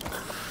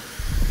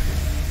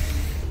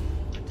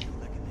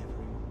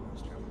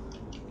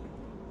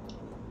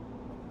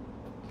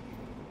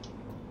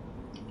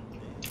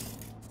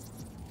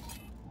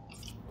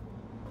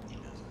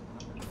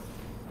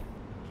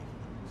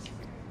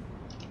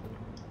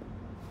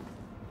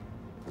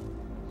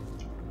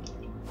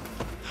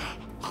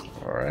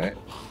 Alright.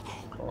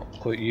 I'll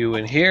put you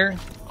in here.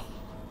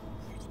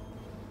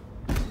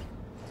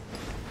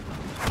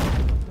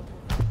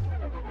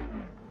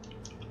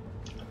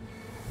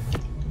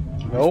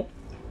 Nope.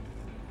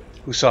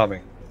 Who saw me?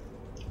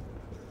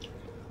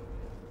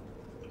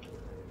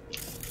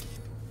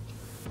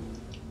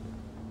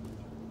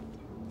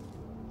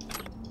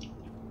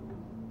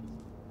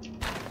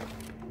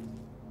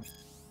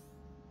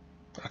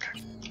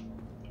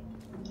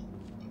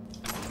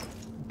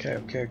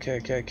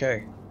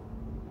 Okay.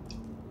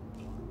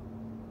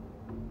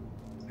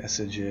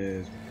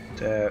 Messages.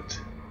 That.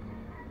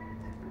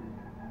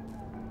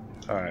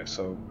 Alright,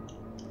 so.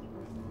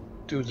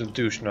 Dude's a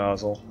douche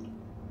nozzle.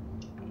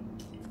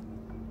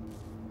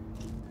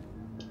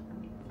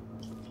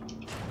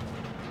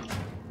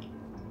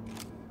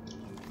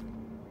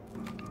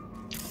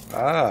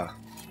 Ah.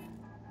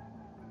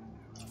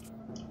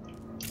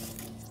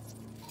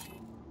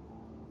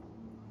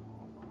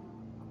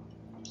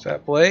 Is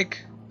that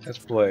Blake? That's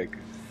Blake.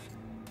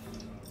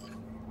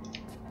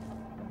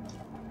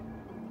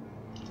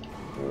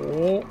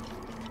 Oh.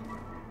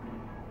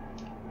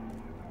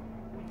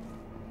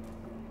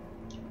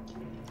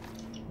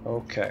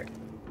 Okay.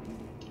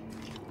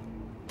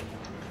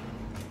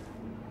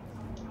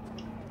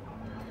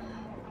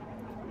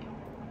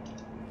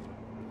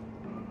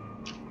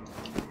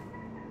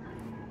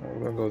 We're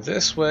gonna go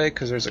this way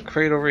because there's a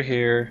crate over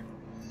here.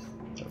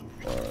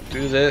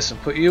 Do this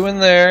and put you in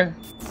there.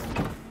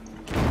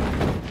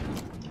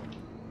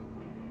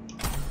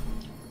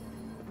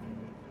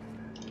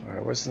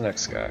 Alright, where's the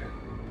next guy?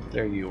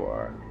 There you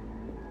are.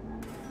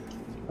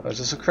 Oh, is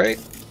this a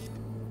crate?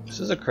 This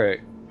is a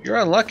crate. You're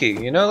unlucky,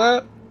 you know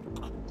that?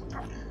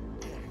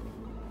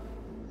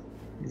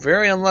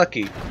 Very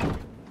unlucky. Am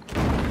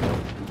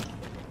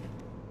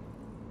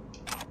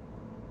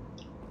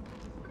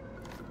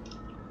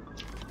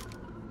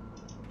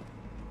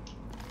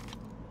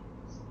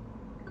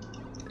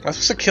I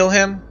supposed to kill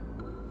him?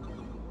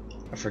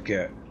 I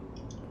forget.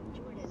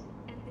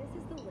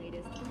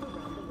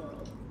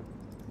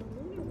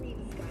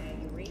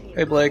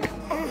 Hey Blake.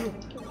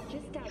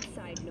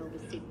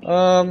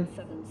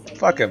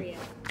 Fuck him.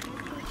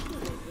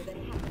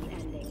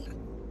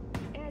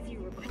 As you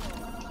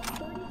recall,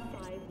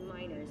 35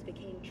 miners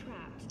became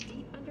trapped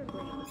deep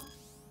underground.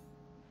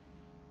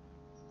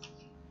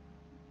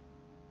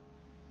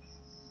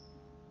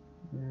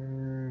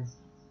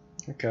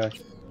 Okay.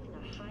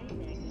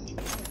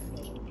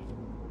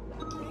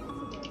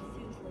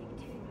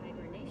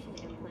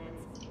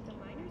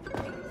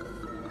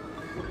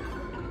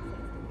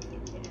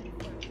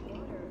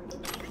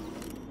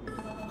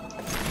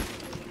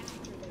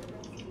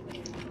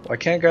 I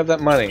can't grab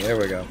that money. There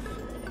we go.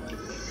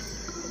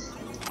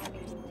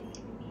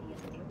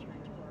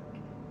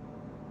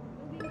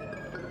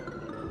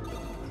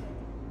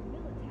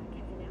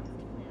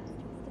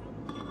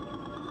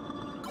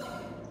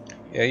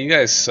 Yeah, you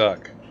guys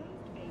suck.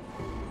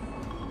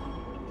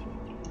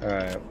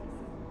 Alright.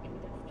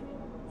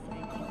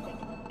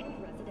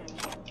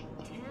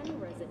 10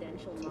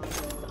 residential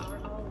modules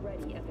are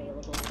already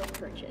available for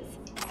purchase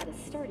at a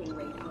starting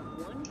rate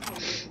of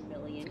 100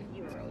 million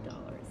euro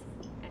dollars.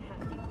 At half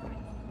the price.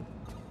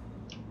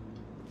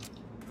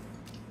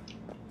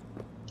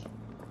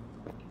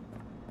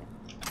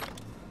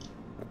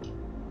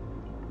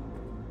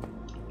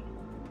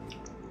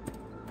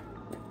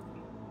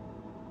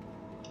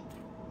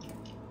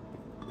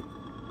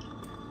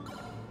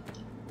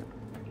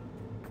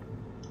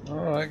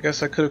 Oh, I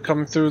guess I could have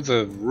come through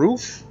the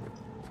roof?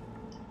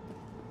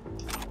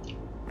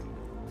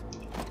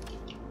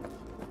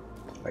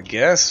 I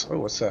guess? Oh,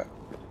 what's that?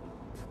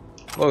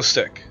 Glow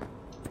stick.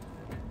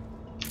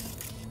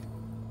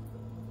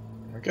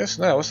 I guess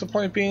not. What's the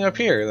point of being up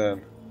here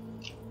then?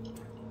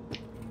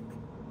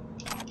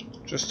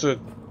 Just to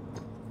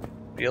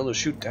be able to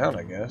shoot down,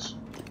 I guess.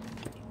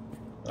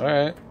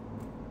 Alright.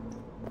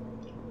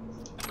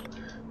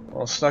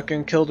 Well, snuck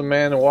in, killed a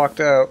man, and walked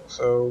out,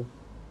 so...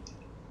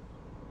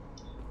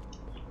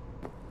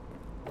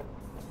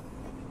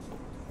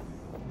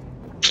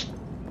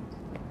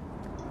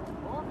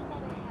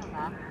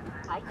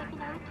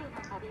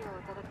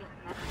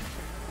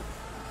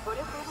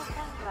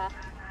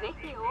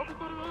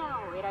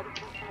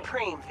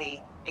 Preem,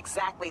 V.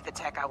 Exactly the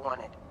tech I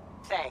wanted.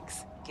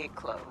 Thanks. Gate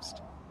closed.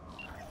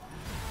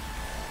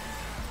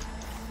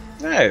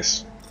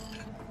 Nice.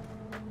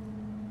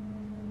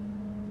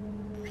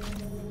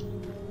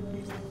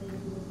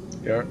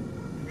 Yeah.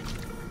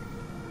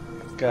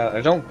 God,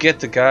 I don't get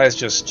the guys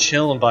just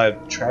chilling by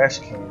trash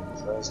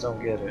cans. I just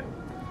don't get it.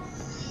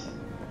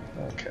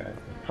 Okay.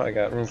 Probably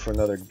got room for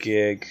another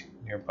gig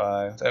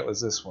nearby. That was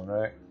this one,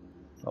 right?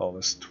 Oh,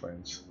 this is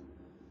twins.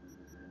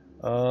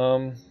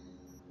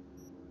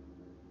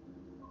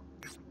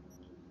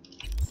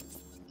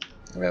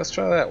 Yeah, let's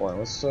try that one.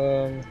 Let's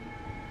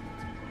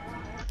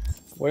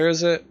where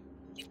is it?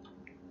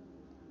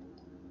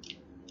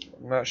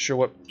 I'm not sure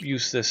what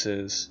use this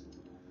is.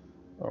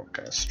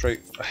 Okay,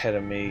 straight ahead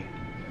of me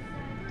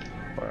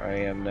where I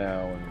am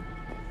now,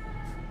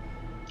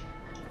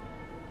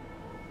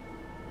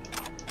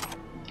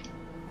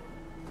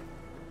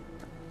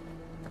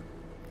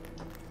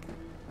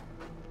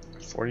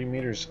 and 40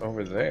 meters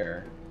over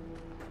there.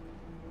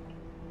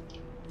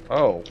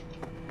 Oh.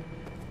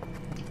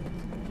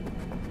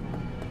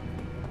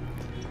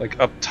 Like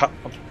up top?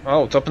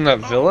 Oh, it's up in that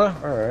villa?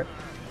 Alright.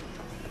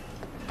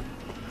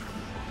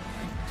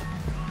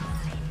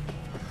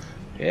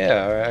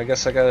 Yeah, I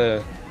guess I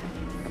gotta...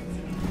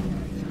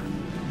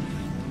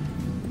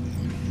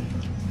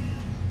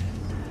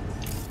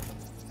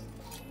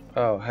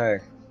 Oh, hey.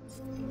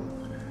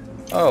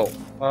 Oh,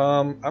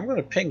 I'm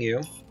gonna ping you.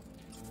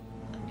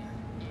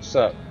 What's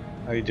up?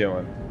 How you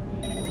doing?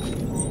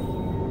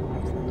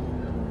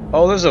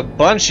 Oh, there's a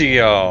bunch of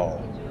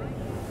y'all.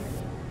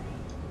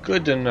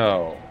 Good to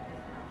know.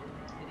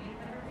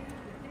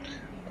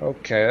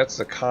 Okay, that's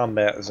the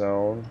combat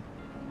zone.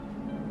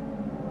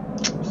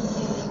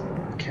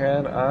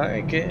 Can I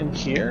get in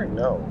here?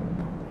 No.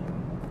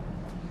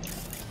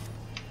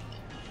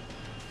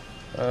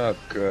 Oh,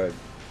 good.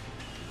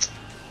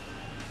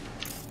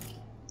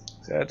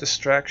 Is that a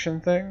distraction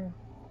thing?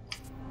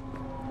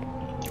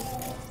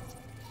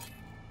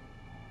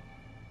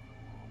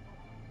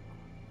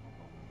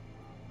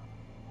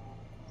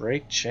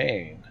 Break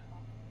chain.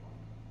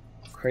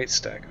 Crate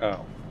stack.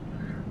 Oh.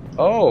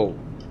 Oh!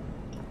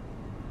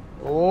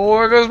 Oh,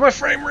 there goes my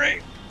frame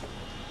rate!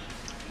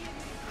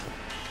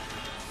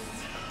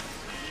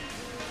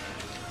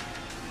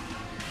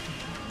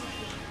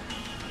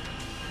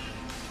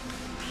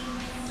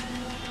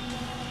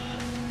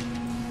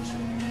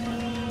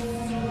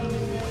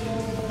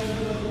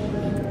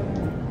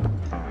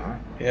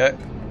 Yeah.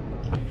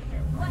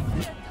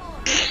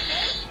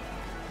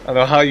 I don't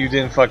know how you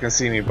didn't fucking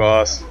see me,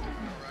 boss.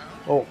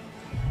 Oh,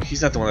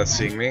 he's not the one that's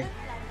seeing me.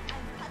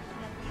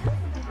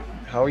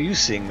 How are you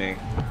seeing me?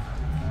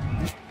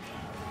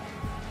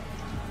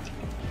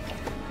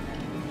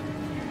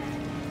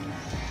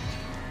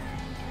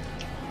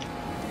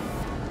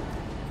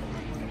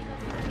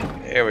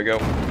 There we go.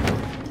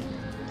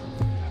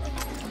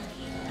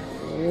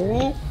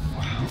 Ooh.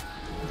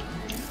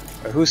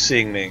 Who's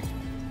seeing me?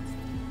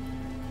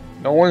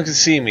 No one can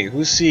see me.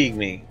 Who's seeing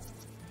me?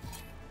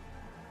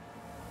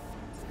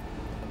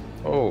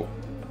 Oh.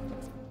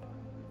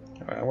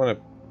 Alright, I want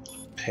to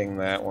ping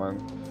that one.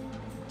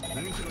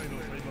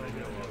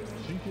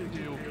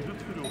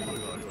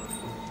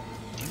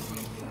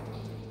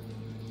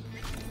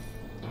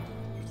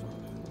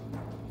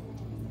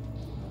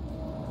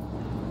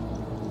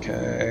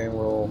 Okay,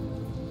 we'll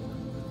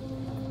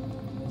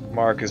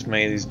mark as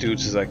many of these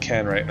dudes as I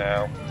can right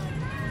now.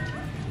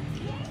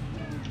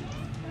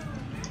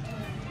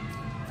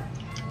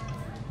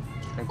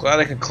 I'm glad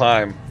I can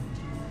climb.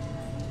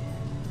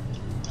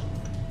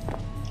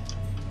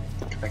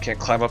 I can't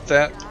climb up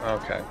that?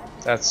 Okay,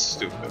 that's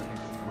stupid.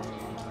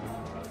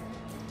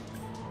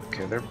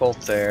 Okay, they're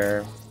both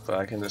there, but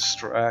I can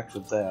distract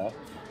with that.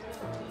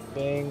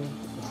 Bing.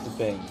 What's the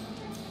bing?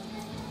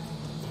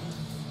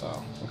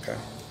 Oh, okay.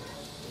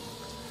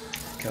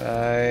 Can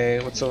I...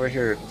 What's over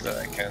here that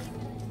I can?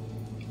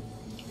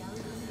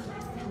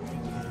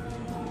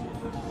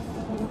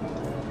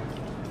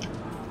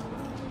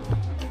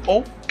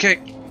 Okay.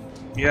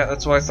 Yeah,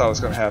 that's what I thought was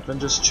gonna happen.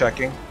 Just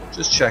checking.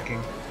 Just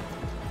checking.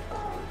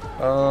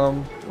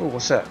 Oh,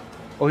 what's that?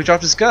 Oh, he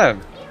dropped his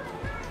gun.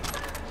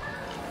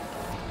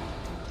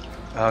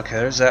 Okay,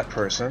 there's that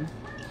person.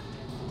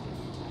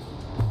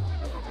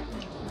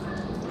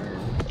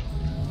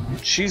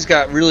 She's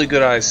got really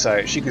good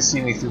eyesight. She can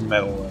see me through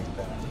metal like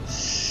that.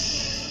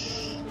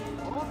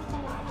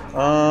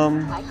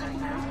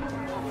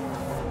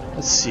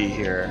 Let's see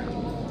here.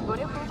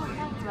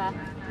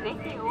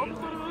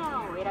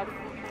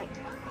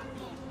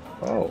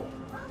 Oh.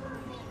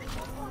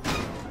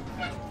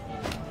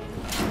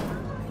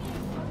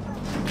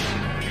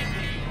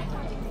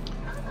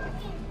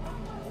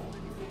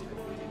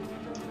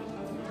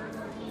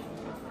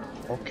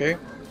 Okay.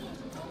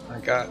 I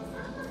got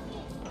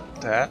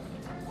that.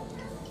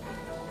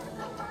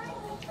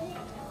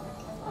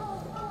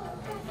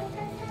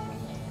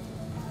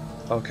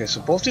 Okay,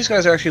 so both these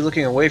guys are actually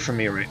looking away from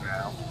me right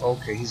now.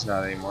 Okay, he's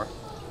not anymore.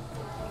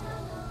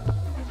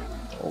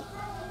 Oh.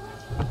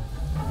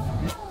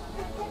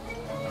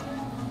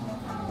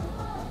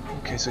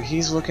 Okay, so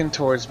he's looking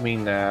towards me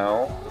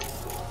now.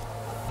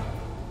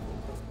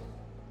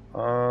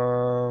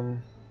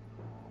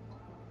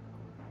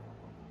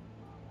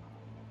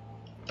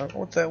 I don't know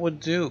what that would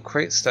do.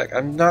 Crate stack.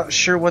 I'm not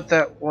sure what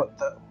that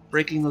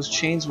breaking those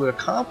chains would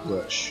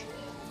accomplish.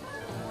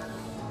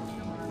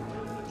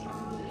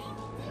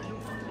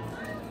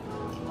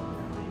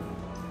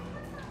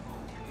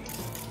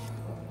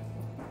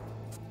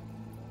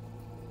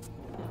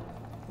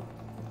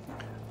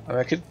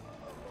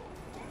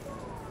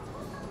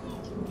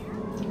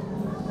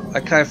 I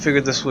kind of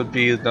figured this would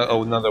be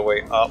another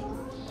way up.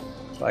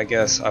 I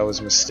guess I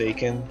was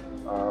mistaken.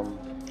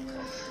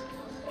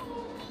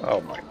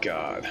 Oh my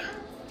god.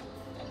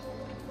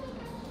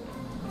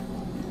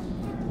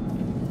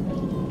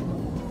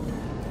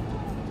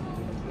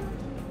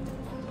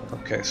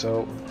 Okay,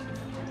 so...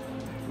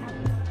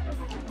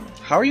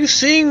 How are you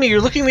seeing me?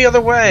 You're looking the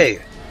other way!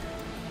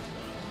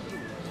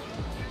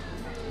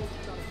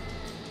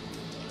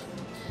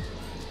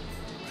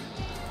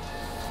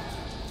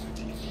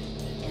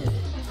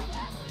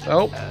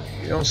 Nope,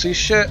 you don't see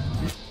shit.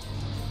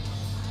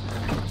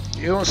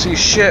 You don't see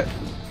shit.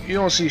 You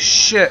don't see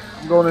shit.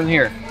 I'm going in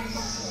here.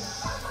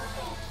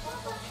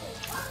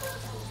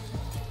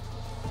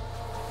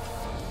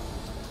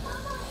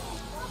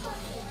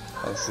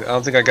 I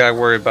don't think I gotta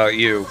worry about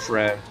you,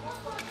 friend.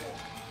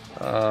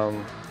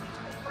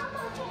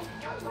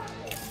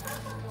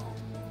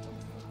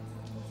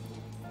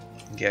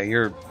 Yeah,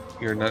 you're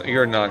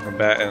a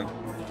non-combatant.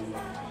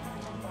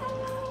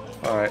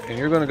 All right, and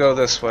you're gonna go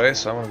this way,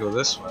 so I'm gonna go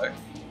this way.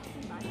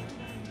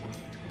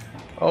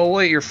 Oh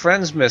wait, your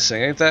friend's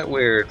missing. Ain't that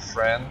weird,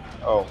 friend?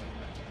 Oh,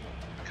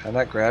 can I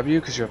not grab you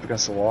because you're up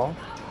against the wall?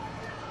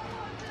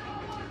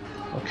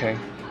 Okay,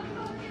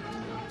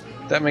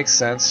 that makes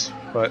sense,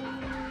 but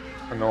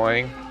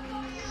annoying.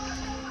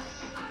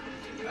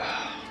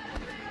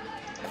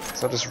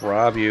 So I'll just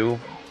rob you.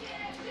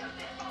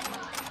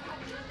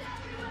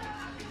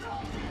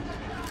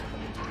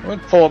 I'm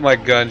gonna pull up my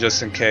gun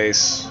just in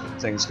case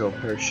things go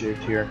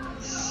pear-shaped here.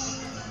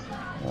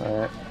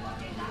 Alright.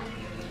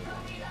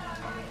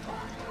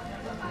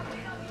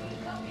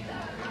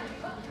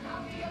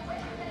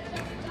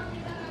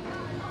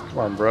 Come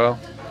on, bro.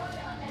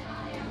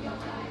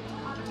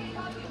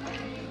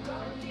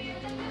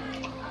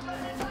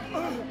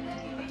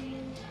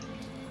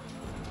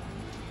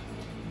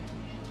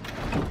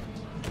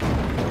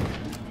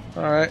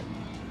 Alright.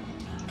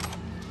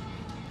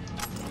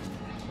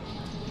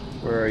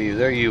 Where are you?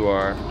 There you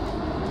are.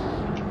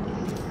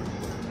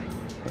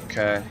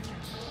 Okay.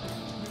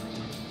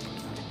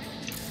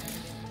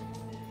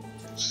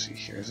 Let's see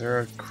here. Is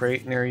there a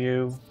crate near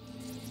you?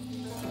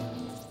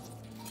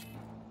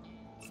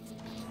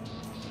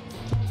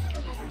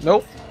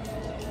 Nope.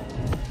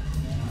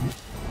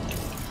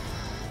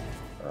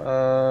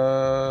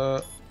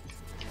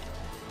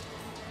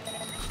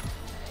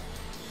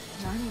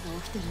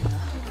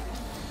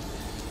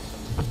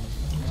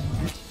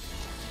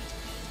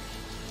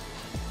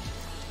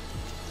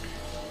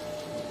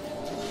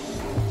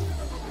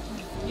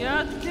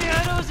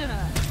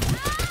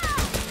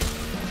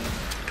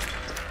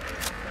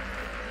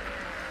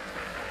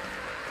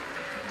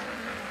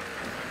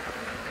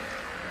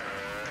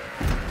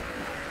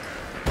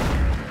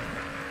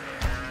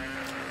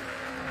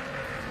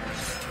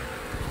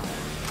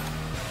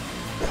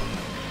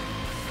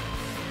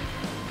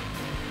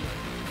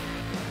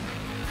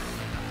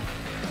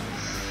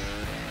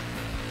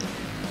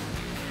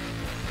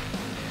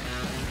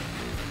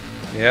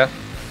 Yeah.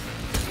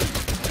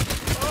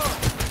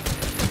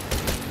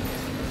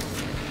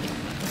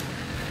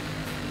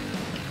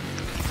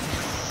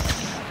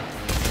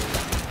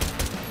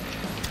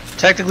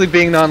 Technically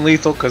being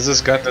non-lethal because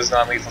this gun does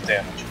non-lethal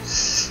damage.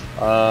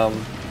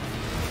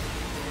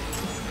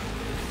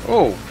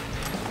 Oh,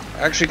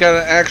 I actually got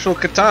an actual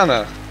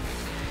katana.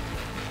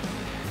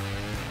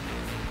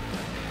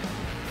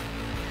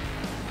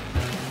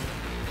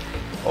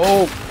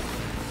 Oh,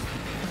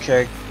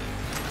 okay.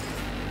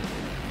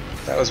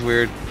 That was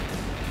weird.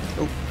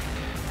 Oh.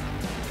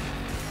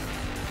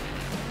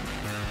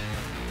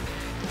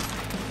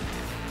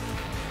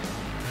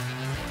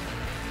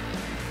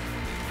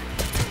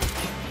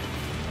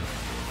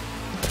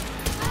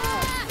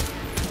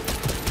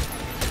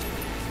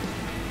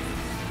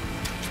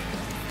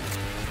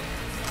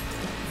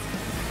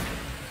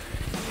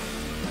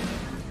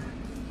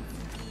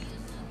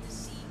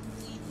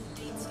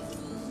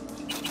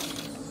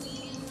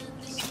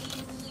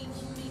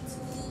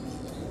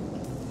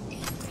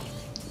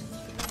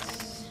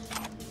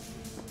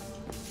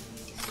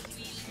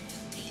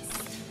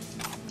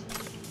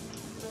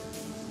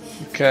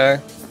 Okay.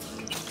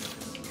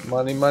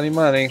 Money, money,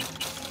 money.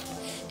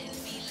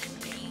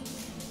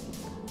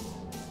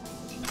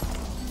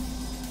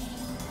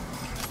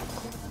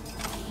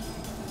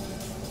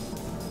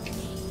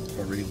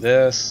 I'll read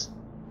this.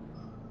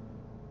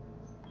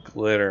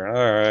 Glitter,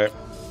 alright.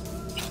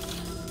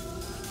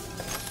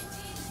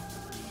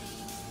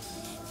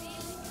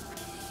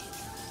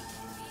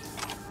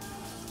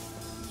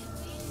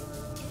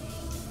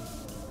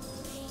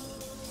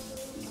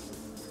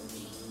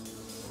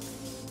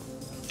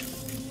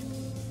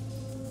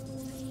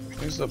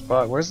 Where's the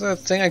bot? Where's that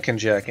thing I can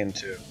jack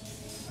into?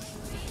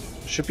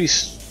 Should be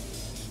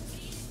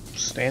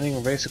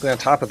standing basically on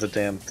top of the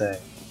damn thing.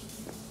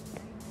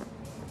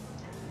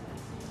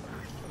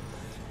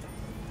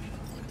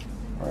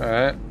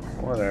 Alright,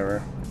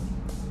 whatever.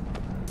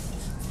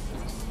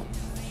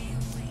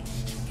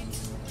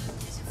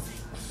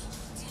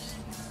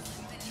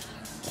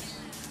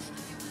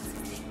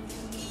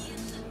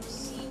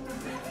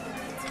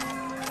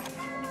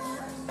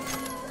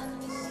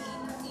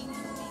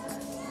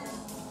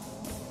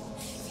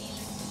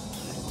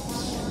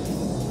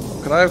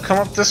 Could I have come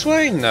up this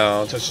way?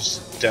 No, that's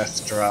just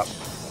death drop.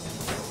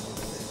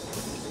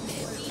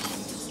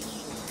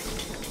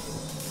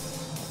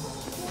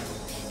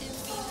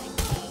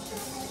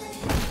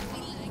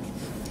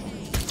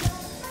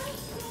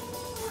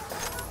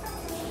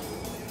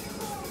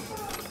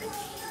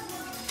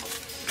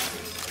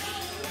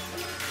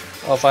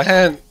 Well, if I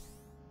hadn't...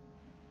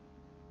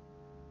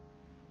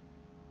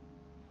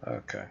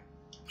 Okay.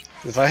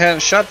 If I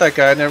hadn't shot that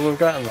guy, I never would have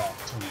gotten that.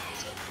 Tell me about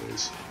that,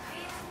 please.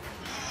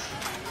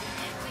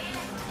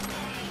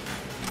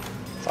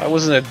 I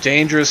wasn't a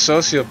dangerous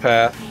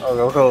sociopath. Oh,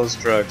 look at those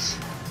drugs.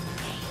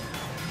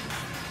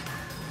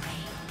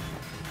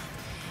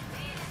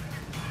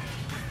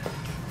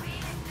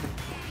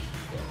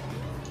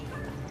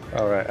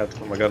 Alright, I have to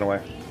put my gun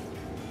away.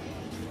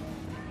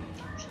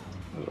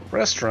 There's a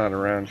restaurant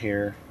around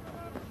here.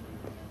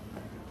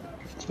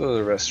 Let's go to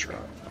the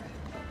restaurant.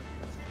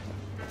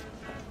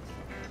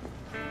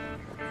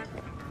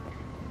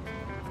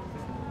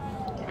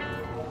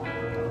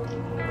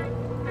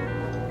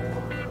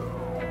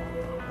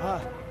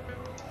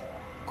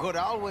 Could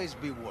always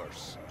be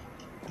worse.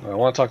 I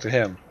want to talk to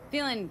him.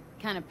 Feeling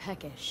kind of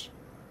peckish.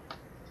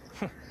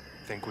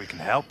 Think we can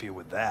help you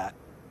with that.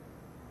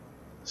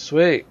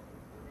 Sweet.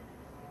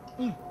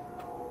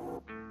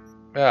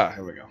 Ah,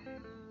 here we go.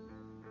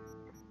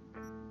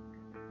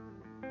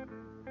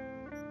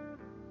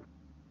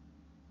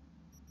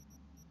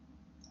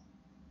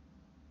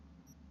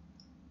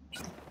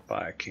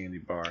 Buy a candy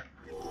bar.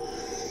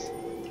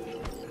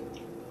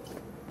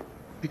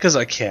 Because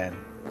I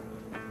can.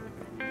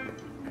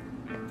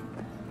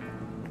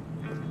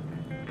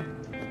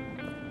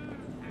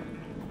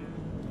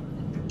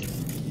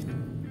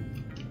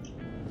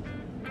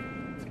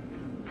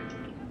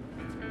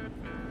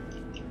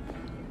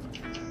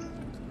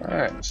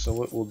 Alright, so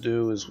what we'll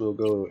do is we'll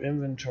go to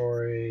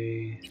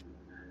inventory.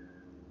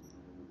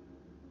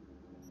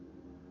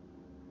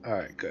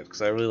 Alright, good,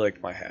 because I really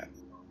like my hat.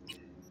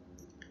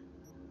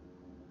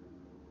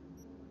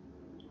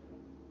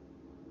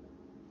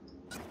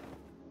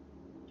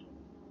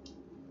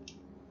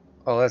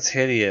 Oh, that's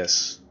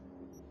hideous.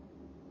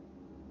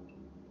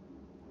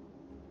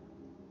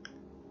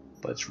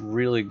 But it's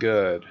really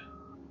good.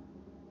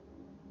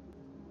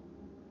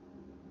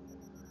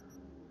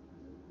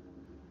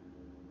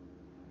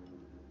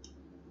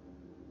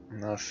 I'm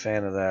not a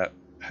fan of that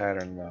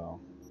pattern though.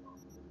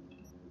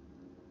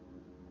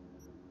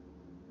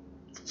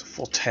 It's a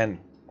full 10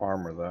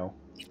 armor though.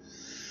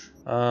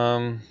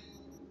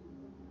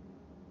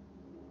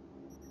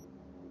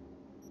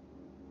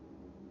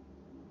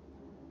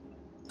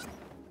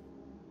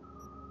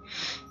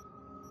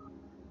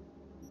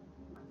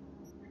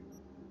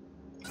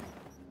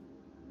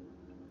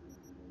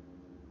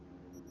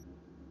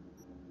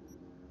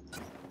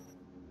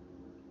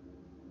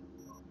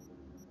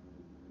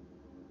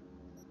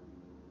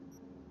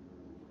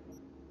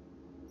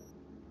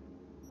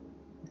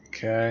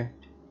 Okay.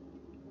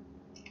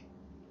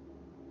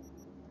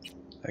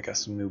 I got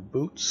some new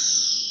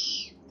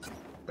boots.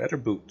 Better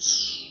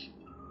boots.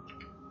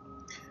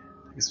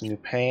 I got some new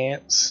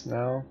pants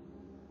now.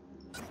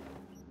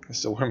 I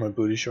still wear my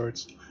booty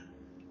shorts.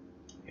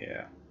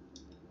 Yeah.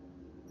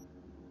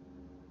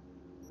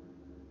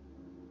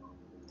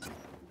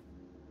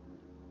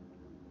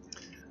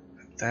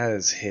 That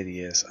is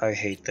hideous. I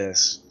hate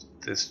this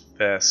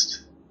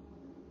vest.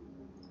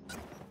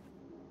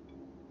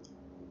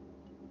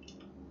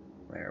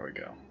 There we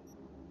go.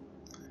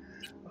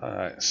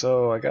 Alright,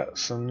 so I got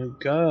some new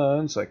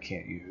guns I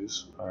can't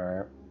use.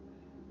 Alright.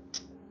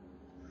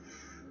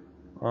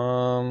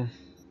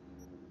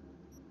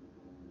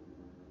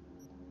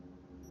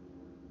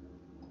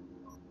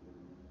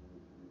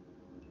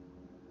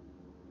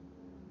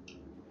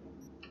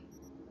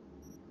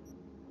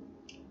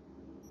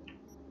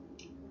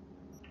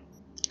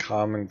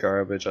 Common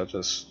garbage, I'll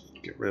just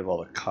get rid of all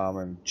the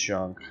common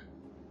junk.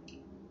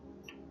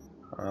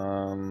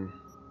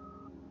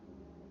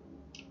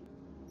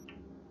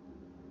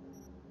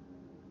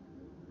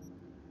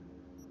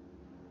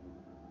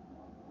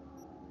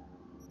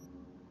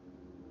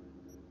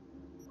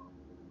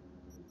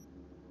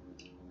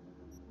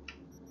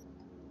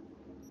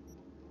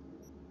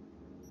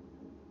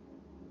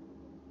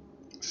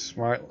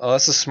 Smart. Oh,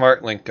 that's a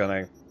smart link gun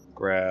I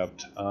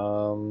grabbed.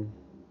 Alright.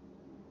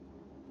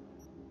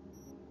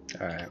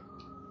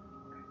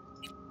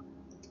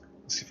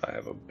 Let's see if I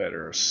have a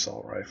better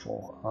assault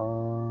rifle.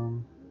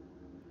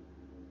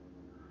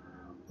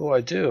 Oh, I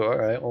do.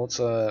 Alright, well,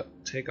 let's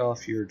take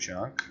off your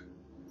junk.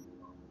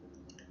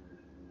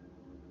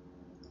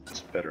 It's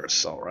a better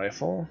assault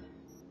rifle.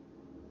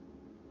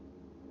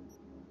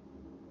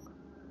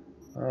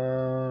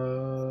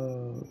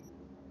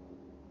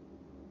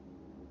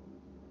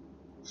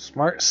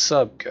 Smart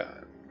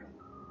subgun.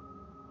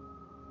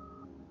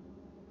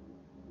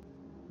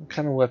 What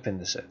kind of weapon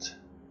is it?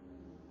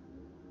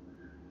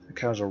 It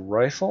counts a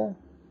rifle?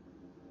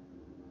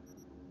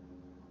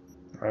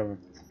 I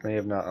may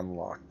have not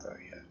unlocked that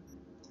yet.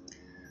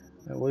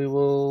 And we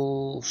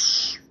will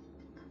sit.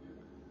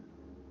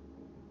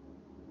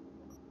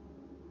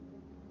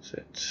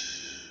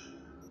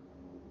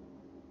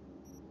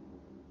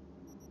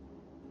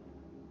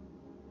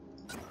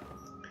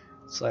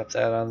 Slap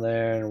that on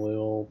there, and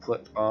we'll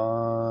put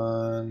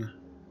on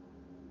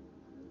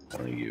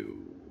one of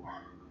you.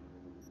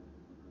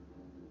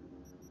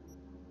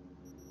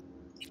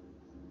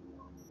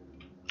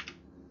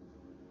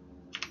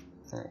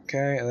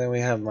 Okay, and then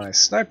we have my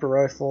sniper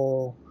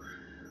rifle,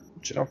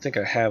 which I don't think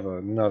I have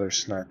another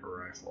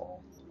sniper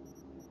rifle.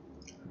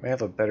 I may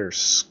have a better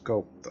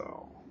scope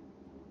though.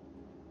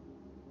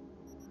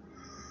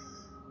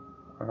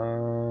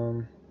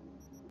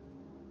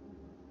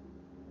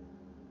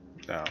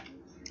 No,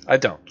 I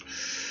don't.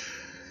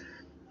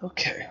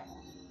 Okay.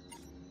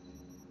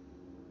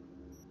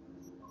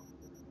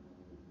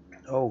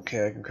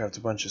 Okay, I can craft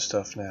a bunch of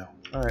stuff now.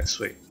 Alright,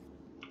 sweet.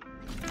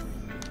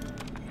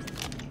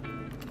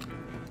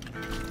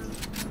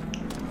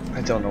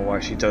 I don't know why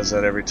she does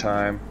that every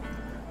time.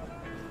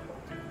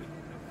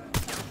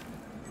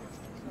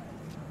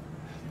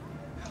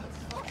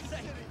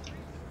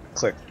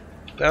 Click.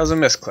 That was a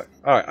misclick.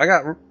 Alright, I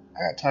got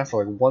time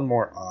for like one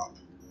more op.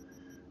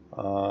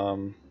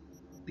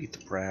 Beat the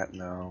brat,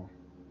 no.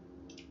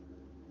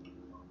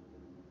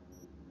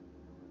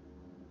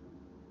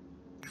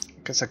 I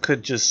guess I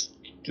could just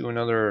do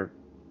another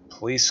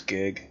police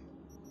gig.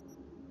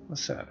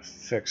 What's that? A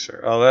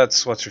fixer. Oh,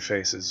 that's what's her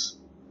face's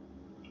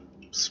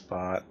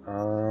spot. I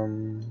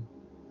don't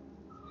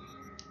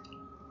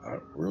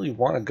really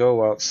want to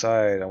go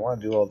outside. I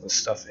want to do all this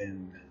stuff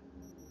in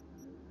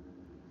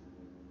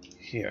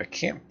here. I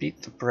can't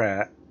beat the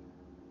brat.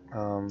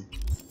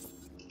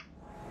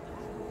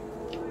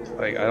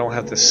 Like I don't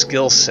have the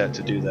skill set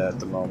to do that at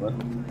the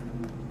moment.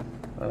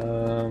 I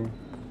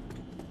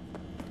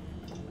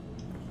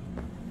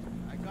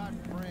got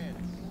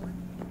friends.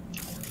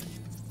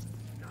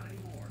 Not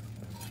anymore.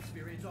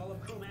 Experience all of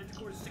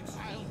Chromanticore's 6.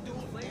 I'll do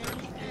it.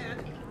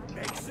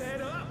 Make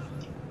that up.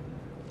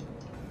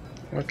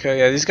 Okay,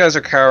 yeah, these guys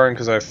are cowering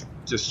because I've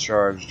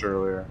discharged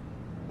earlier.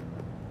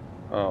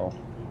 Oh.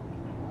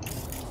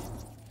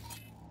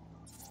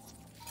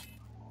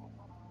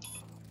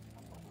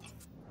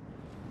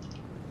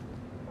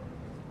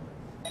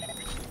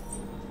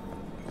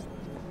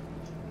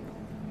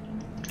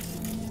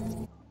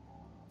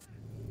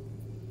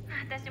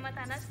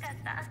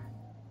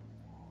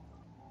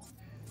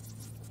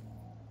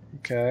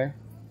 Okay.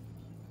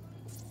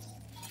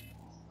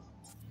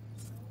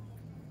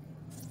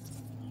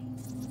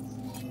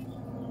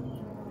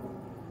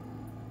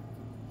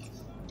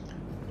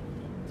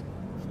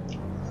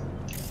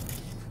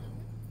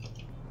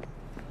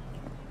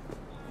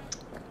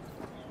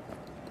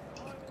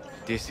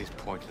 This is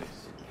pointless.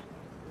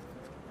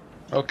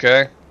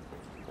 Okay.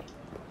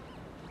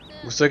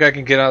 Looks like I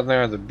can get out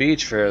there on the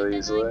beach fairly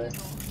easily.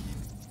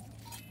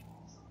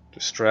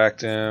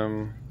 Distract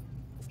him.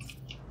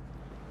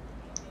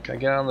 Can I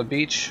get out on the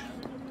beach?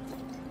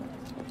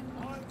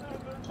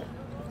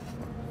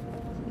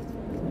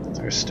 Is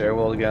there a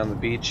stairwell to get on the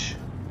beach?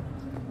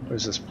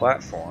 Where's this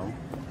platform?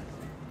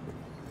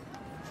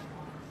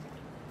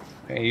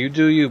 Hey, you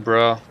do you,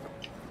 bro.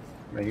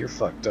 Man, you're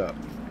fucked up.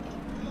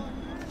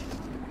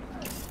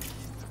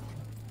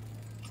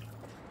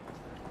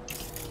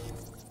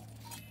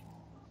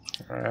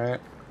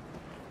 Alright.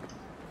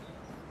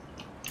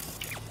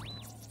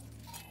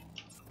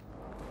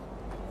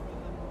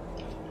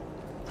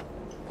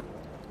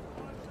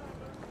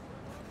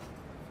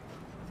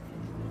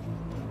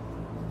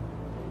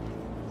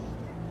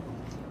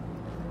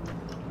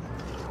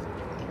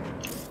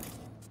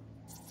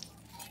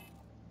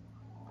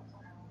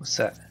 What's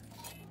that?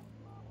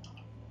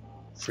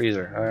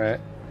 Freezer, alright.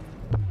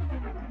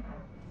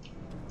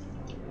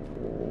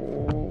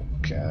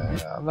 Okay,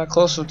 I'm not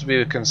close enough to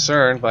be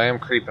concerned, but I am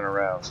creeping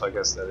around, so I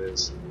guess that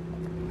is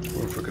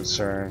room for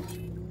concern.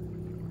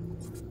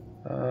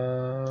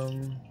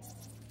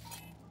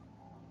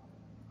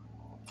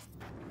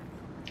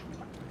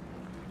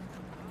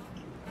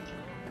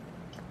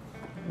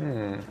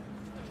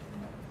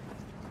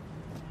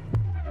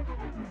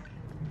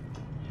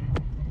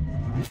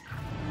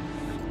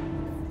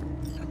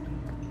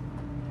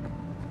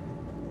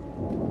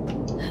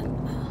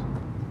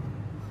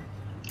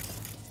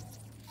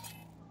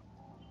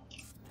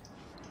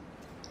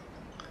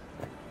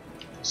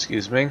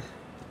 Excuse me.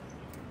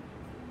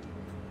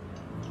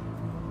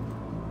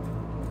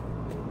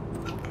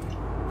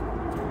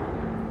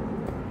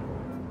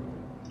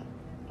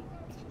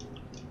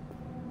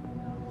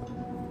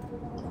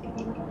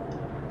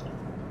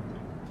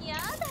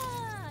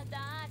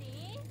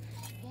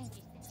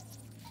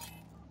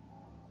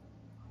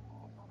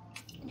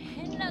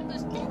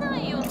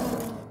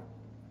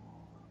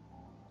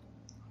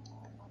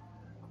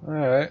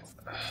 Alright.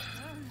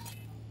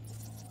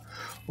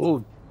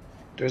 Ooh,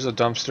 there's a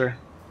dumpster.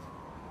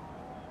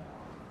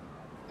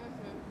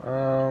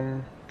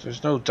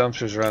 There's no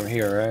dumpsters around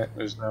here, right?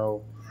 There's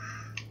no...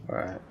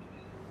 Alright.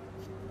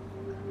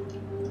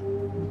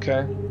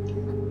 Okay.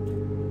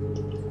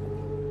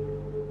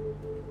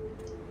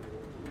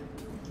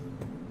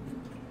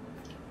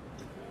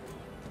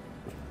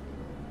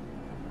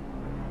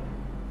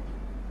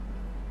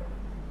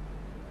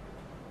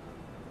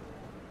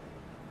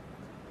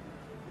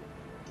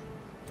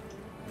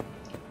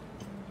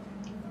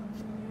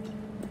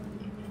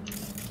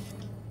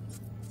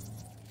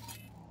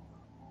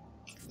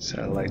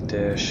 Satellite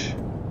dish.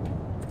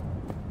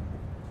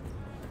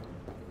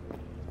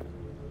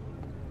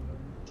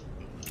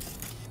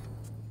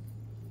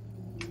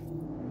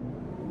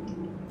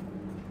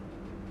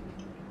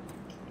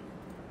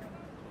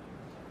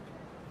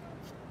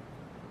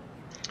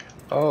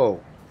 Oh.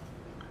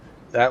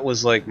 that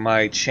was like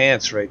my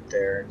chance right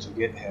there to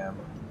get him.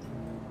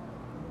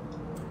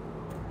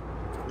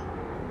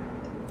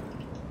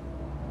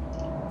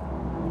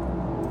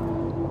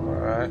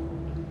 Alright.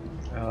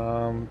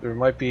 There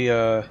might be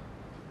a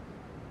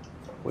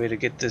way to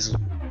get this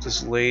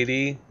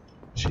lady.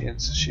 She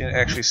didn't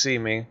actually see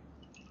me.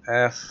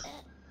 F.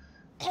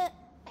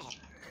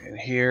 In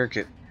here,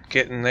 get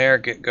in there,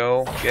 get,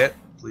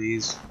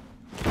 please.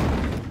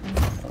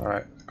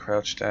 Alright,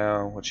 crouch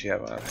down. What you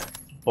have on here?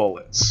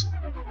 Bullets.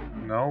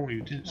 No,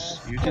 you didn't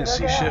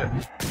see shit.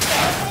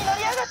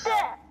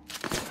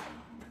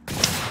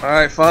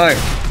 Alright, fine.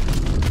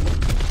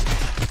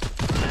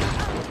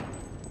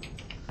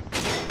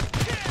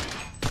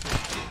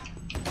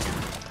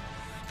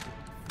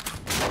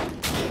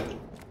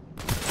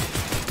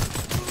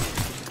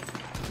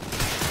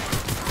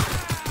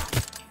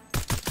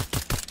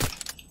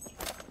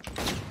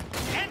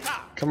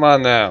 Come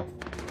on now.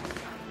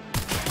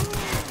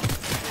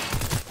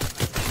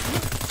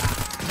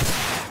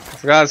 I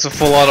forgot it's a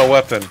full auto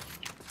weapon.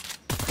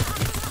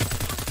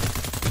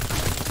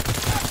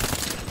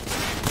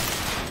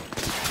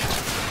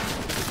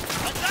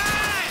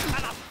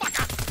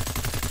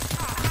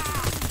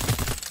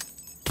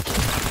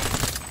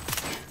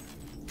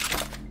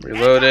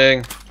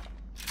 Reloading.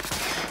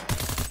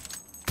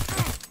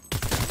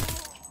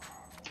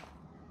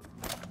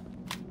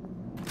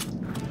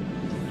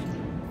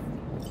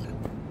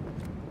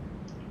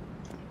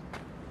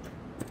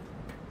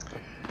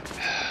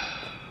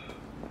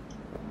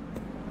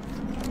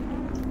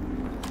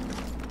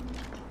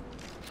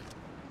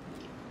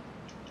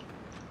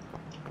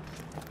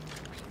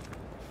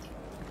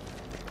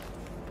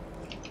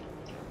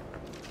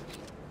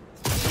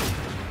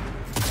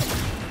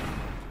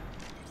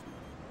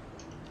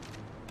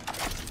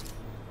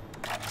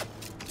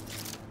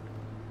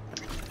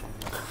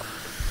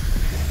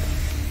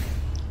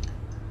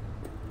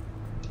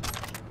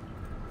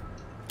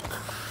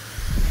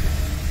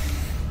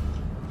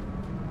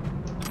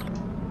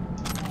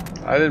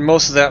 I did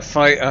most of that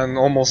fight on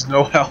almost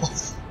no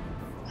health.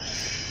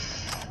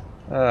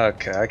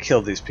 Okay, I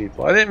killed these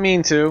people. I didn't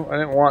mean to. I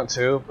didn't want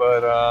to,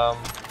 but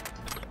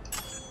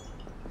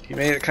he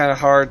made it kind of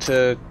hard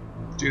to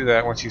do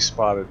that once you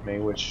spotted me,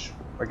 which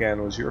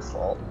again was your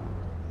fault,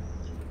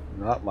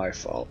 not my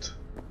fault.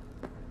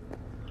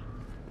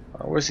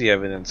 Where's the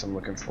evidence I'm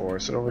looking for?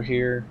 Is it over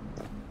here?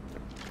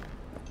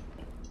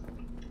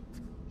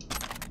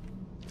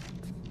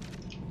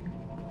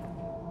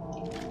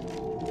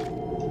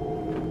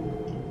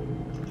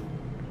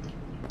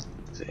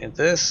 And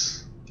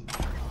this.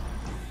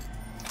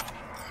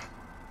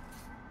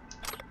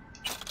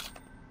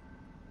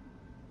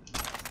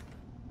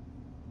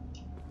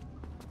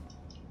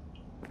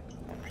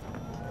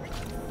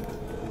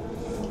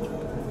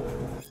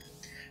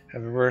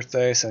 Happy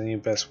birthday, sending you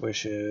best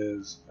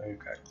wishes.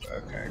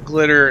 Okay.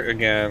 Glitter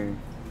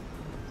again.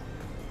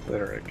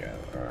 Glitter again,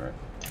 alright.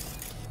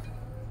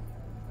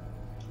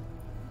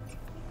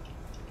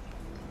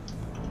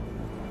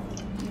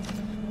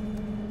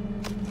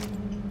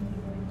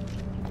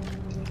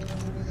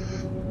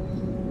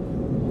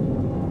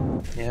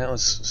 Yeah,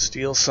 let's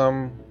steal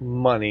some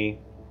money.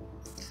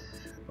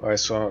 Alright,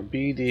 so I'm at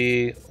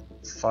BD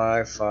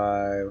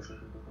 55.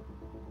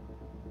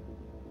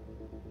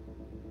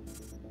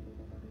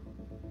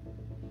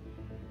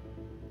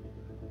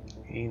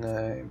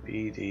 E9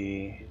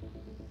 BD.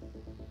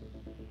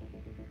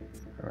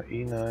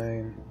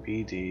 E9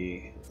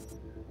 BD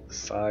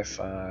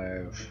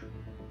 55.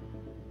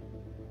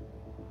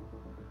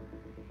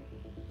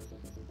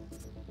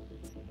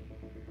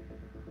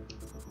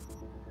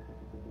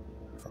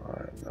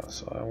 No,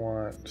 so I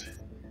want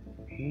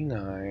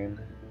E9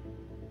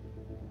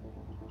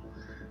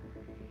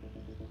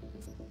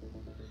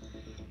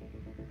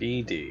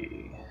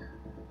 BD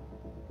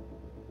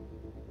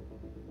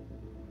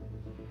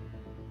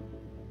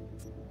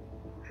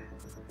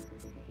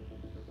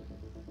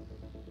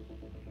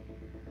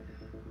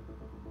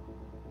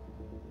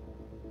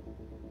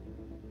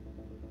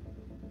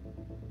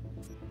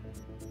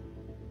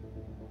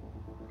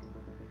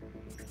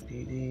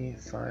BD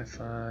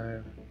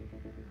 55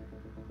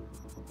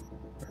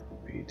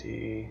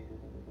 BD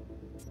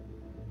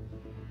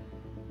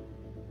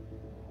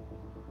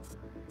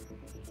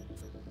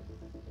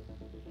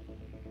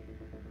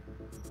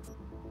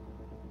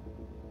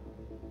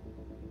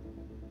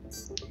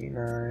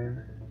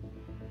E9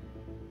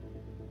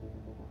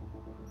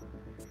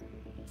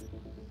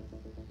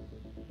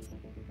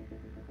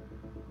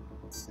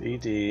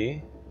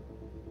 BD.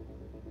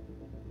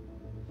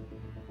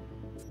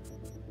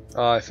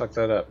 Oh, I fucked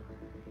that up.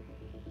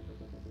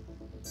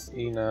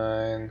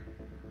 E9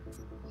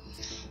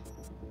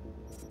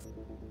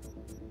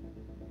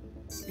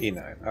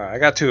 E9. Alright, I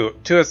got two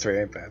or three,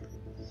 ain't bad.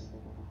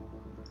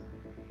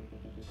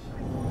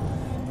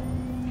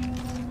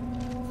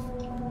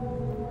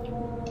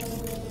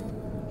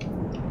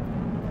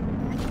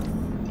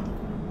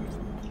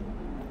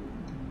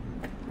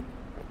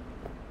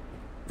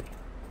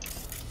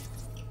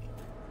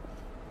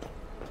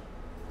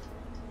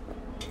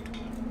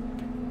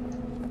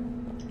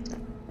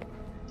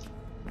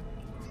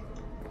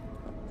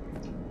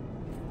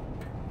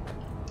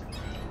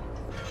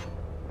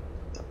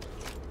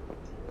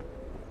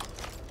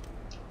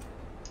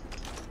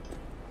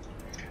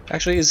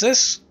 Actually, is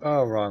this...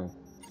 Oh, wrong.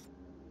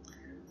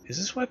 Is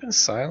this weapon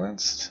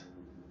silenced?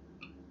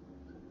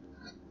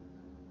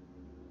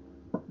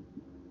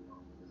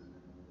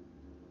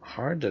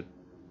 Hard to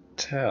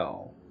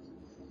tell.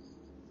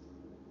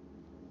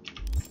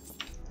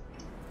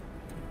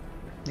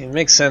 It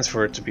makes sense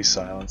for it to be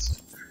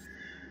silenced.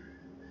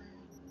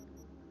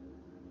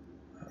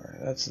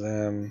 Alright, that's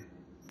them.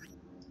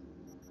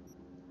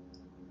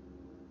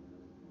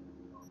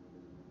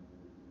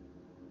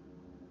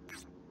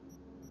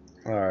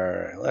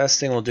 Alright, last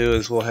thing we'll do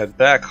is we'll head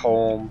back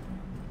home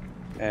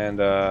and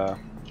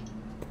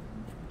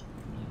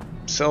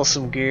sell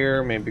some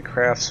gear, maybe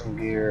craft some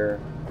gear.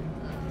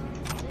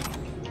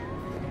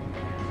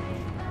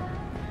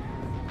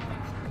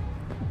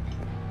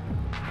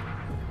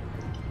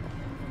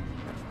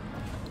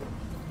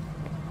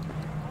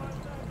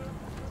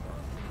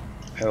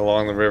 Head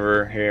along the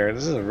river here.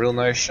 This is a real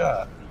nice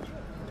shot.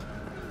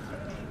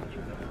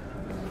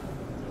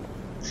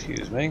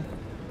 Excuse me.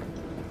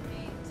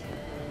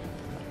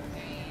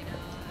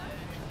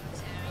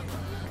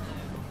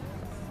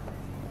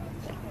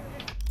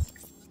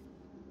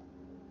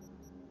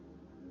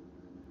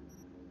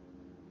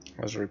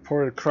 There's a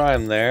reported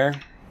crime there.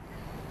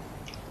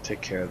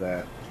 Take care of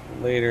that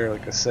later.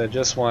 Like I said,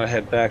 just want to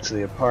head back to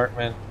the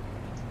apartment.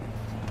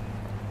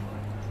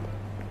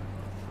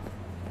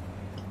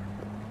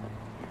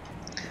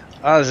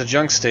 Ah, there's a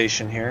junk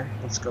station here.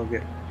 Let's go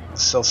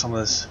sell some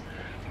of this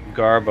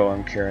garbo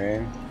I'm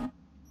carrying.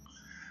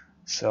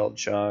 Sell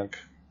junk.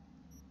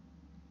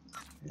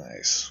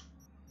 Nice.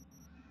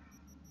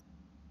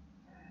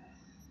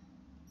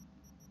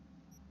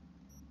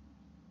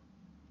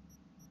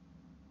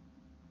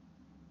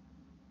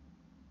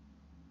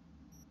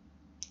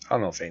 I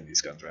don't know if any of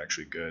these guns are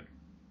actually good.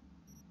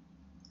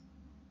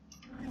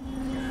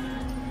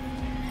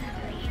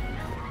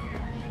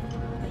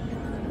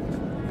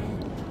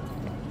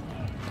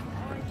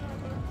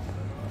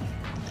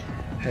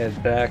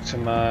 Head back to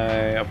my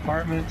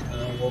apartment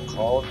and we'll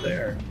call it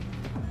there.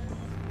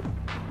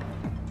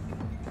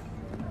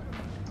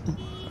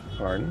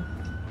 Pardon?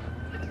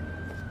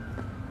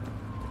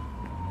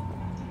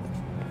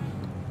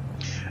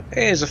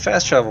 Hey, there's a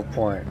fast travel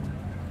point.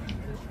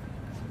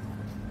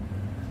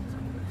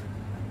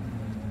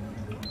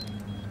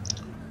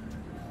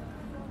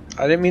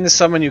 I didn't mean to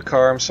summon you,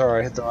 car. I'm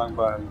sorry, I hit the wrong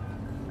button.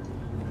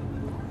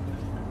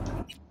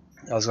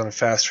 I was going to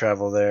fast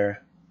travel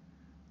there.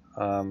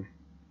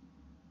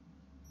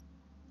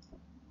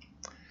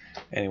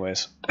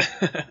 Anyways.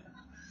 I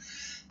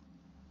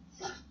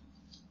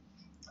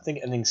think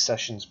ending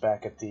sessions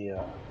back at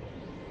the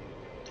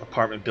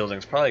apartment building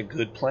is probably a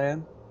good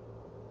plan.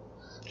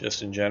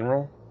 Just in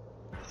general.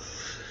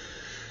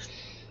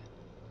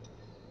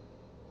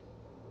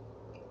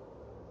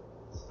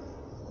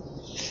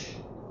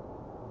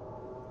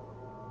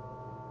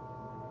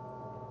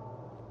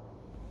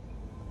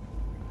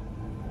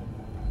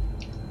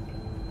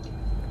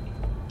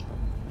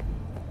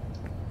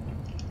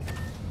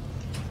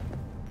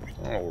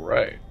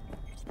 Alright.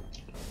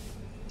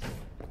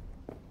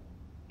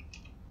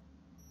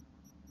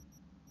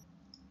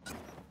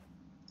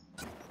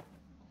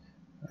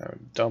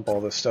 Dump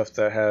all the stuff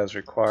that has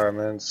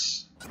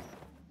requirements.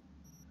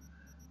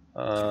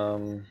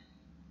 I'm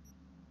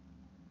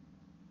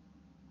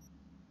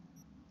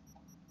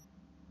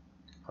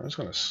just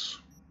gonna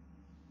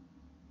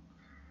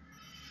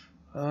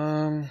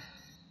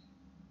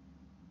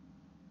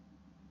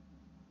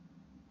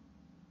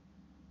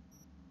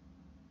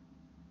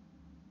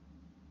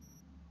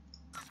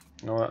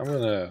you know what, I'm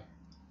gonna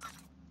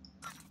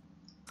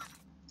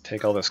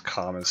take all this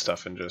common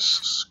stuff and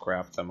just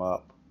scrap them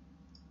up.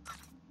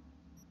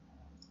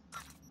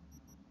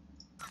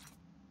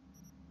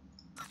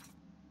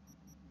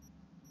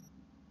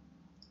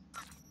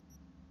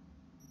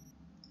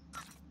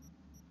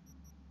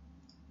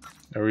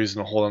 No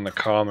reason to hold on the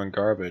common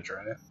garbage,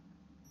 right?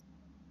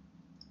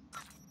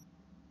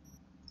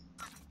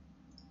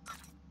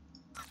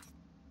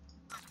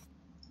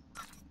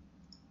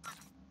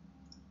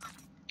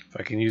 If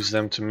I can use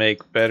them to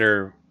make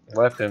better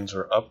weapons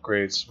or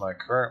upgrades to my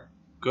current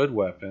good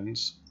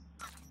weapons.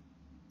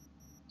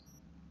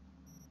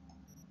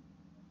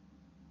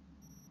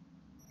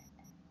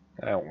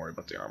 I don't worry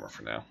about the armor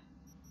for now.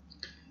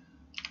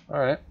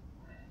 Alright.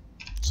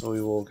 So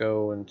we will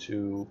go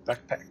into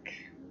backpack.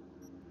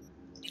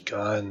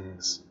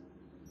 Guns.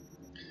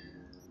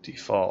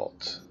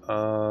 Default.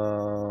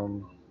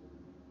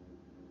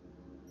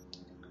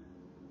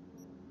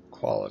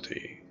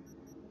 Quality.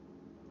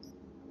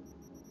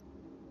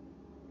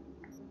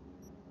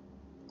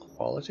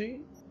 Quality?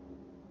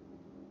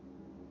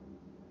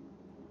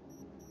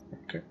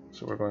 Okay,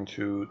 so we're going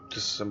to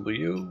disassemble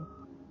you.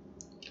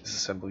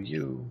 Disassemble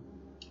you.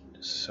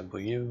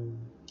 Disassemble you.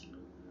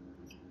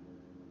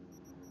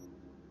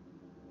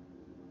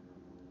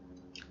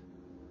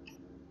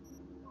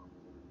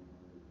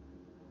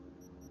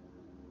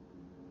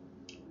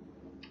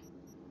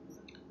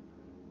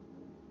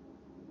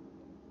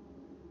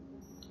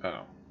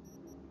 Oh.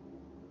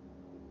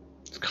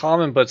 It's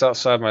common, but it's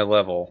outside my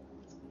level.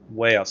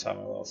 way outside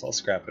my level, so I'll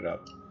scrap it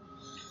up.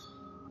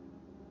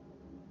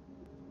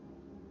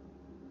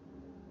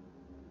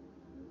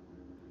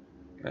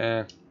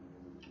 Eh.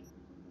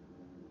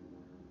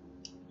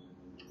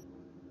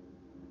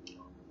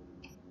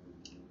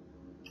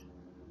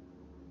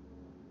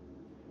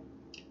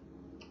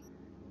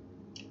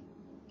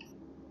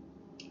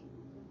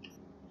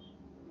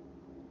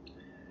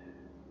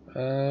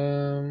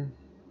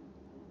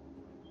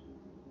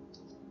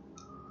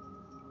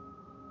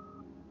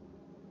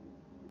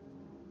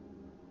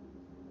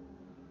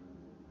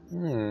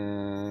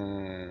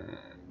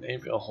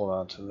 Maybe I'll hold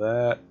on to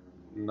that.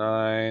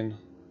 9.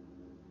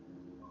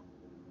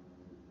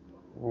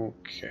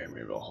 Okay,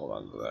 maybe I'll hold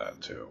on to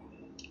that too.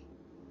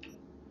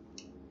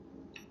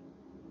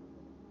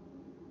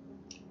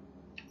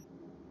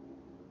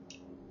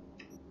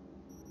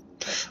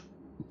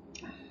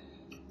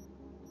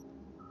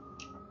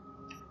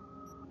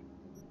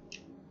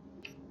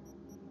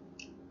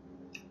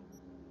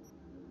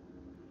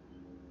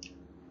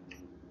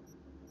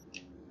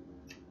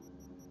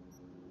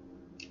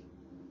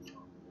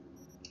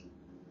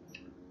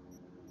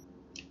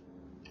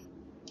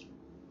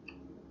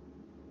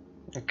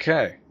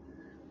 Okay.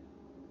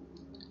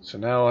 So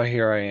now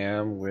here I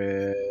am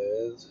with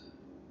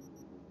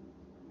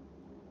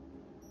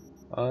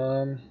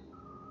the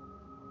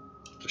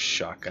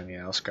shotgun.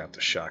 Yeah, I'll scrap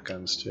the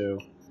shotguns too.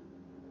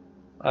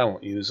 I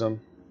won't use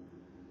them.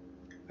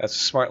 That's a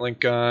smart link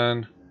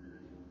gun.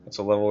 That's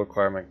a level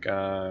requirement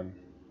gun.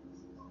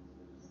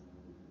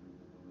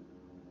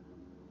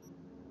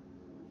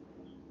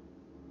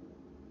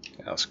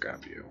 I'll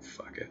scrap you.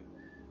 Fuck it.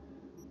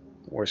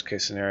 Worst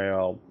case scenario,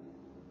 I'll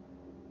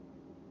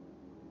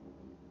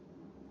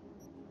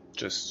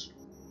just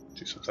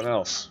do something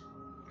else.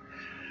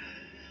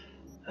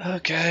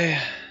 Okay.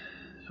 I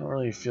don't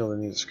really feel the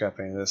need to scrap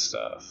any of this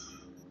stuff.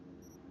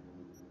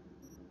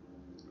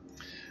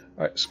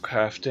 Alright, so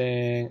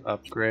crafting,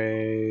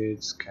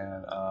 upgrades,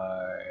 can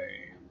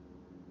I...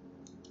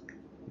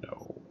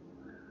 No.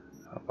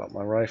 How about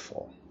my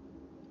rifle?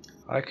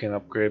 I can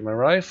upgrade my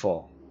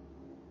rifle.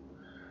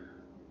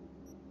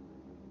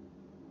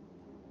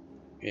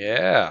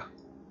 Yeah.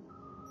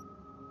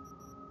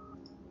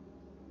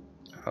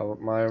 How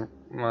about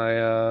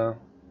my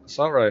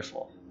assault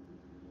rifle?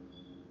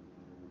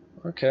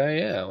 Okay,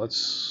 yeah,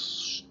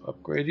 let's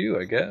upgrade you,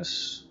 I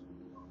guess.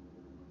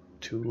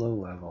 Too low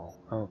level.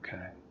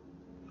 Okay.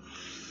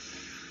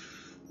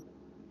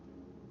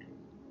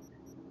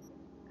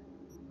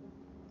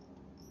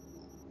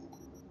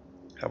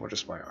 How about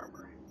just my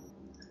armor?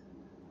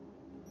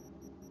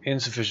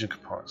 Insufficient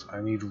components.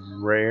 I need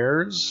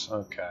rares.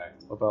 Okay.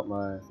 What about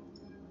my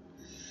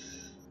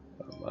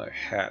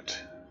hat?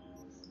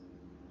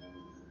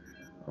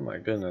 Oh my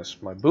goodness.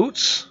 My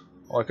boots?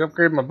 Oh, I can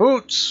upgrade my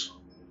boots.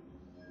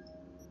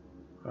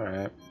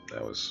 Alright.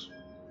 That was...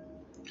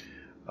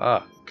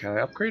 Ah, can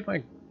I upgrade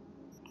my...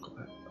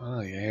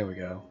 Oh yeah, here we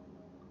go.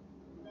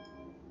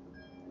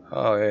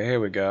 Oh yeah, here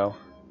we go.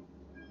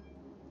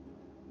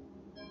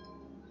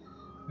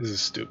 This is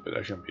stupid.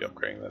 I shouldn't be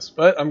upgrading this.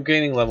 But I'm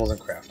gaining levels in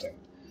crafting.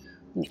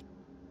 Ooh.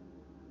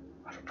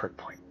 I have a perk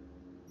point.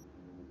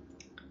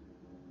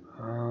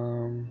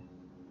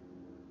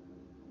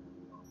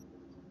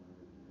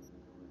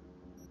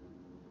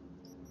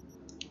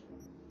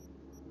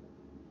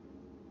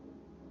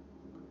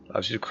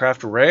 Allows you to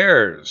craft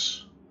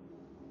rares.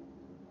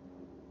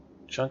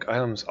 Junk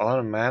items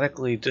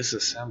automatically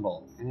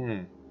disassemble.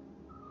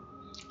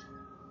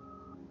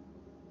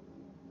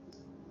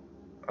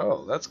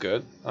 Oh, that's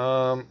good.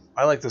 I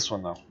like this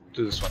one though.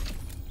 Do this one.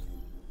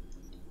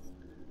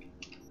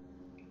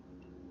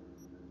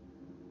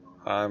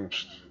 I'm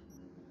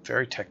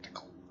very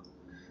technical.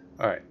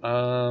 Alright,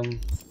 okay.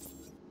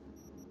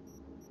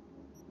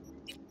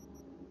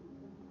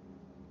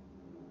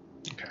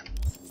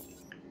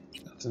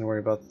 Nothing to worry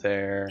about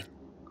there.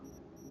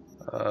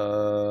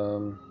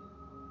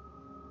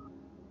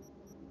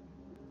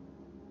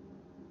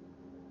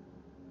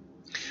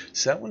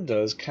 So that one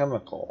does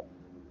chemical.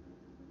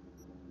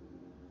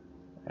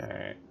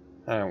 Alright,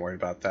 I don't worry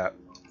about that.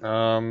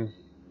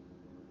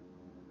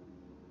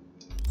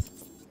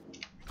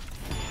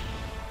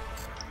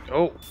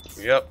 Oh,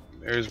 yep,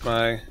 there's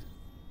my...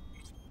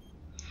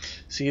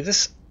 See,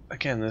 this,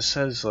 again, this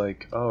says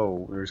like,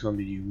 oh, there's going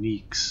to be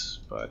uniques,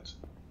 but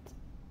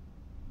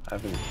I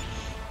haven't...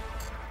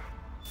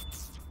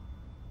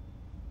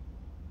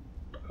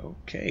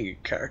 Okay,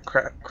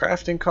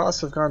 crafting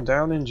costs have gone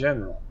down in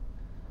general.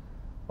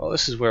 Well,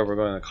 this is where we're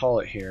going to call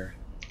it here.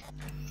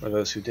 For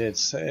those who did,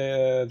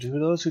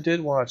 those who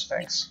did watch,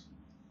 thanks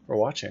for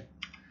watching.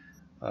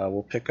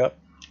 We'll pick up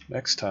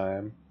next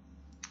time.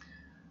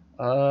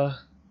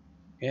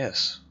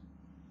 Yes.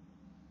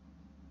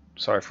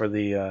 Sorry for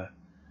the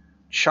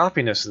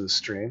choppiness of the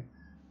stream.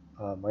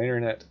 My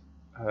internet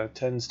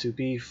tends to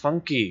be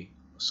funky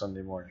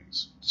Sunday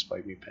mornings,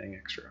 despite me paying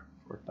extra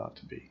for it not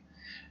to be.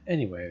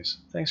 Anyways,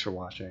 thanks for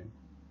watching.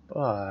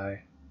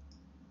 Bye.